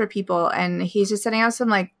times for people, and he's just sending out some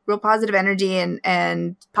like real positive energy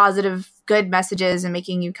and positive good messages, and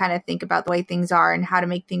making you kind of think about the way things are and how to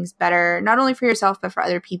make things better, not only for yourself but for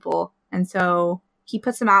other people. And so he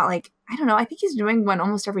puts them out like, I don't know, I think he's doing one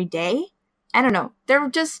almost every day. I don't know, they're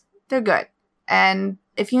good. And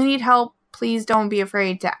if you need help, please don't be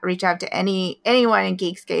afraid to reach out to anyone in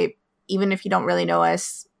Geekscape, even if you don't really know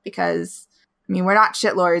us, because I mean, we're not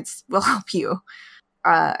shitlords. We'll help you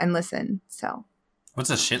and listen. So, what's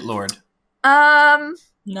a shitlord?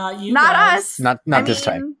 Not you, not guys. us. Not this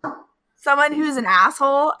time. Someone who's an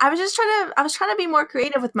asshole. I was trying to be more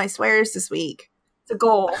creative with my swears this week. It's a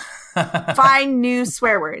goal. Find new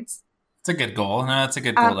swear words. It's a good goal. No, it's a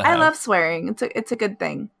good goal to have. I love swearing. It's a good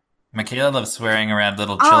thing. Michaela loves swearing around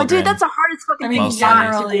little children. Oh, dude, that's the hardest fucking thing. I mean, Mostly.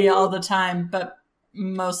 generally all the time, but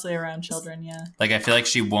mostly around children, yeah. Like, I feel like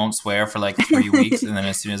she won't swear for like 3 weeks, and then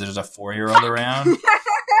as soon as there's a 4-year-old around,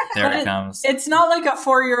 there it comes. It's not like a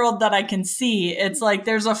 4-year-old that I can see. It's like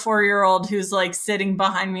there's a 4-year-old who's like sitting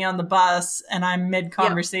behind me on the bus, and I'm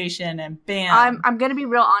mid-conversation, and bam. I'm going to be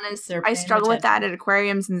real honest. They're I paying struggle with attention. that at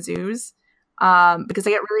aquariums and zoos because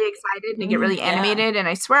I get really excited and I get really animated, and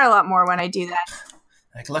I swear a lot more when I do that.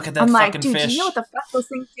 Like, look at that I'm fucking like, dude, fish. do you know what the fuck those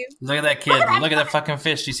things do? Look at that kid. Look at that fucking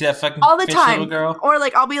fish. Do you see that fucking All the fish, time. little girl? Or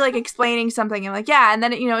like I'll be like explaining something. I'm like, yeah, and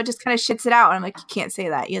then it just kind of shits it out. And I'm like, you can't say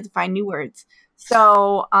that. You have to find new words.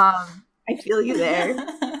 So I feel you there.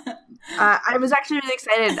 I was actually really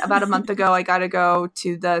excited. About a month ago, I got to go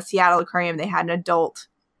to the Seattle Aquarium. They had an adult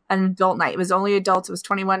night. It was only adults. It was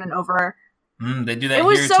 21 and over. They do that. It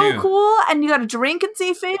was here so too. cool, and you got to drink and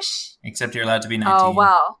see fish. Except you're allowed to be 19. Oh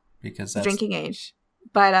wow, because that's drinking age.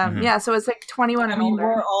 But yeah, so it's like 21 and older.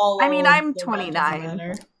 We're all I mean, old, I'm so that 29. doesn't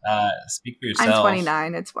matter. Speak for yourself. I'm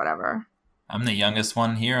 29. It's whatever. I'm the youngest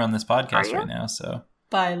one here on this podcast right now. So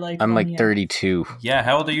By like I'm 1 like year. 32. yeah,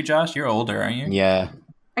 how old are you, Josh? You're older, aren't you? Yeah.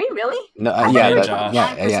 Are you really? No. I Yeah. thought you were Josh. 25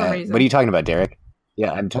 for some Yeah. reason. What are you talking about, Derek?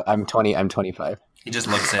 Yeah. I'm 20. I'm 25. He just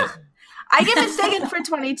looks it. I get mistaken for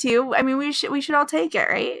 22. I mean, we should all take it,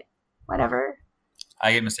 right? Whatever.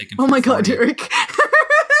 I get mistaken. Oh for my god, 40. Derek.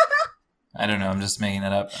 I don't know. I'm just making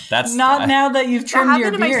that up. That's Not now that you've That trimmed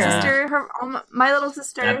your happened to my beard. sister, my little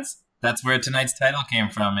sister. That's where tonight's title came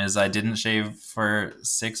from. Is I didn't shave for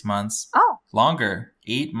 6 months. Oh. Longer,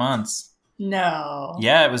 8 months. No.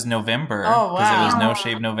 Yeah, it was November. Oh, Because it was wow. No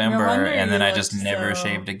Shave November, No wonder and then you I just looked never so-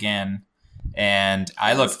 shaved again, and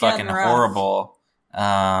I It looked was getting fucking rough. horrible.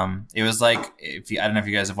 It was like I don't know if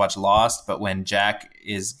you guys have watched Lost, but when Jack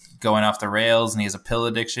is going off the rails and he has a pill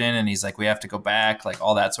addiction and he's like, we have to go back, like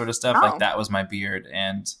all that sort of stuff. Oh. Like that was my beard,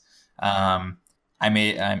 and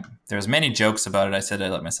there was many jokes about it. I said I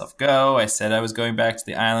let myself go. I said I was going back to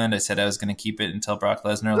the island. I said I was going to keep it until Brock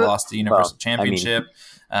Lesnar lost the Universal Championship.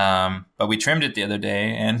 But we trimmed it the other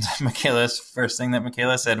day, and Michaela's first thing that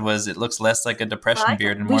Michaela said was, "It looks less like a depression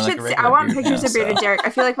beard and We more like should a see, regular I want beard pictures now." of bearded So, Derek. I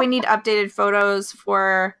feel like we need updated photos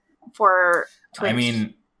for Twitch. I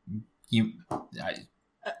mean,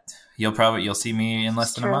 you'll see me in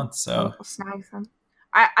less than a True. month. So We'll snag some.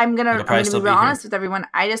 I'm gonna It'll probably be still real be here. honest with everyone.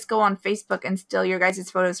 I just go on Facebook and steal your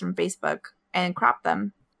guys' photos from Facebook and crop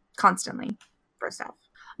them constantly for stuff.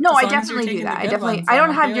 No, As I long as you're definitely do taking that. the I good definitely. ones, I don't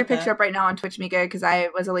I'm have okay your with picture that. up right now on Twitch, Mika, because I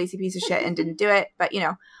was a lazy piece of shit and didn't do it. But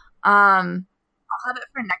I'll have it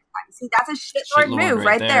for next time. See, that's a shitlord Shitlord move right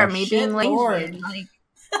right there. there. Me being lazy, Shitlord. and, like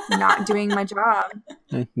not doing my job.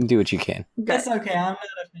 Do what you can. Good. That's okay. I'm not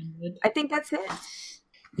offended. I think that's it.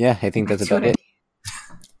 Yeah, I think that's about it.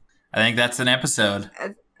 I think that's an episode.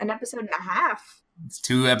 An episode and a half. It's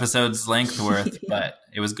 2 episodes length worth, but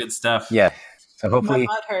it was good stuff. Yeah. So hopefully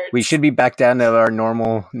My butt hurts. we should be back down to our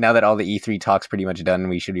normal. Now that all the E3 talk's pretty much done,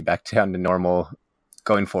 we should be back down to normal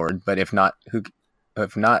going forward. But if not,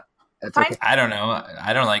 that's Fine. okay. I don't know.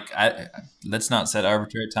 Let's not set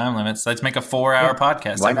arbitrary time limits. Let's make a 4-hour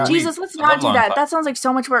podcast. Why every not? week. Jesus, let's I not love do long that. podcasts. That sounds like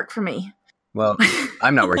so much work for me. Well,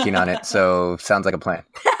 I'm not working on it, so sounds like a plan.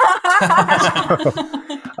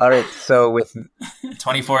 All right. So with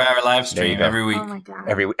 24-hour live There you stream go. every week. Oh my god.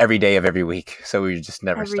 every day of every week, so we just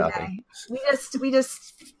never Every stopping. day. We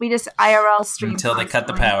just IRL stream Until they cut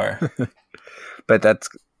the constantly. power. But that's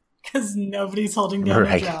Because nobody's holding down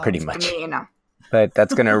right, a job. pretty I much. mean, But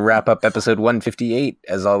that's going to wrap up episode 158.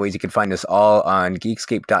 As always, you can find us all on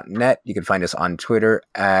geekscape.net. You can find us on Twitter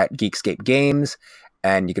at Geekscape Games.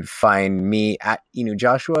 And you can find me at Inu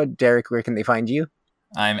Joshua. Derek, where can they find you?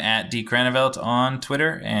 I'm at D. Cranevelt on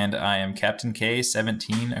Twitter, and I am Captain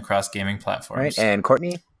K17 across gaming platforms. Right. And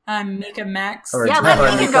Courtney? I'm Mika Max. Or- yeah, Or- let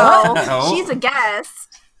or- Mika go. Oh. She's a guest.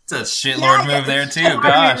 It's a shitlord move there, too.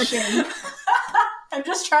 Gosh. I'm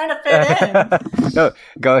just trying to fit in. No,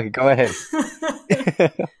 go ahead.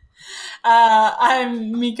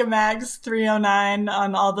 I'm Mika Max 309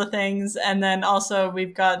 on all the things, and then also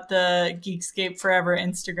we've got the Geekscape Forever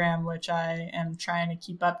Instagram, which I am trying to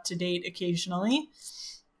keep up to date occasionally.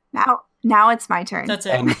 Now it's my turn. That's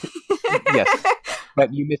it. And, yes,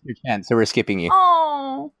 but you missed your chance, so we're skipping you.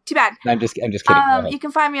 Oh, too bad. I'm just kidding. Go ahead. You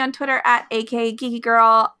can find me on Twitter at AK Geeky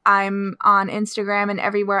Girl. I'm on Instagram and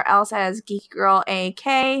everywhere else as Geeky Girl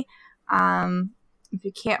AK. If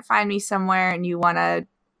you can't find me somewhere and you want to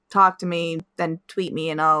talk to me, then tweet me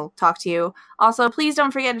and I'll talk to you. Also, please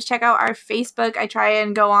don't forget to check out our Facebook. I try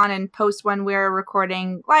and go on and post when we're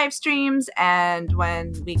recording live streams and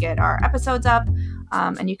when we get our episodes up.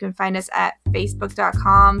 And you can find us at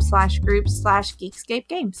facebook.com/groups/Geekscape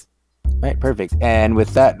Games. Right, perfect. And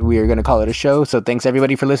with that, we are going to call it a show. So thanks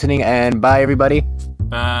everybody for listening, and bye everybody.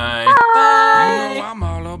 Bye. Bye. You know I'm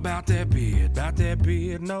all about that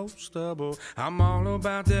beard, no stubble. I'm all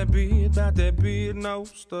about that beard, no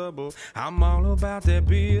stubble. I'm all about that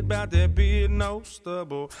beard, no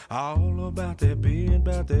stubble. All about that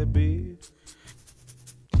beard.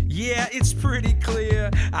 Yeah, it's pretty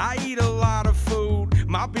clear. I eat a lot of food.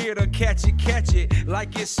 My beard'll catch it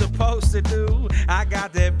like it's supposed to do. I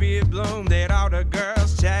got that beard bloom that all the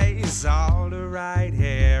girls chase. All the right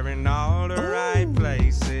hair in all the right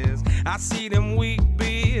places. I see them weak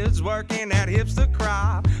beards kids working at hipster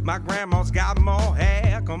crop. My grandma's got more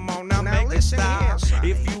hair. Come on now, make it stop.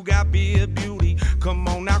 If you got beard beauty, come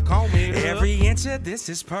on now, comb it up. Every inch of this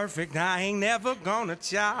is perfect. I ain't never gonna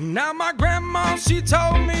chop. Now my grandma, she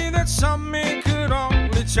told me that some men could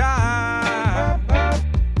only try.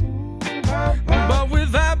 But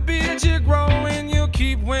with that beard you're growing, you'll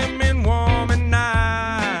keep women warm at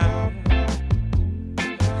night.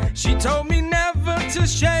 She told me never to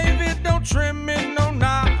shave it, don't trim it, no,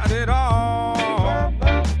 not at all.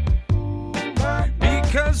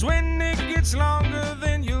 Because when it gets longer,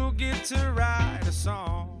 then you'll get to write a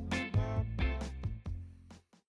song.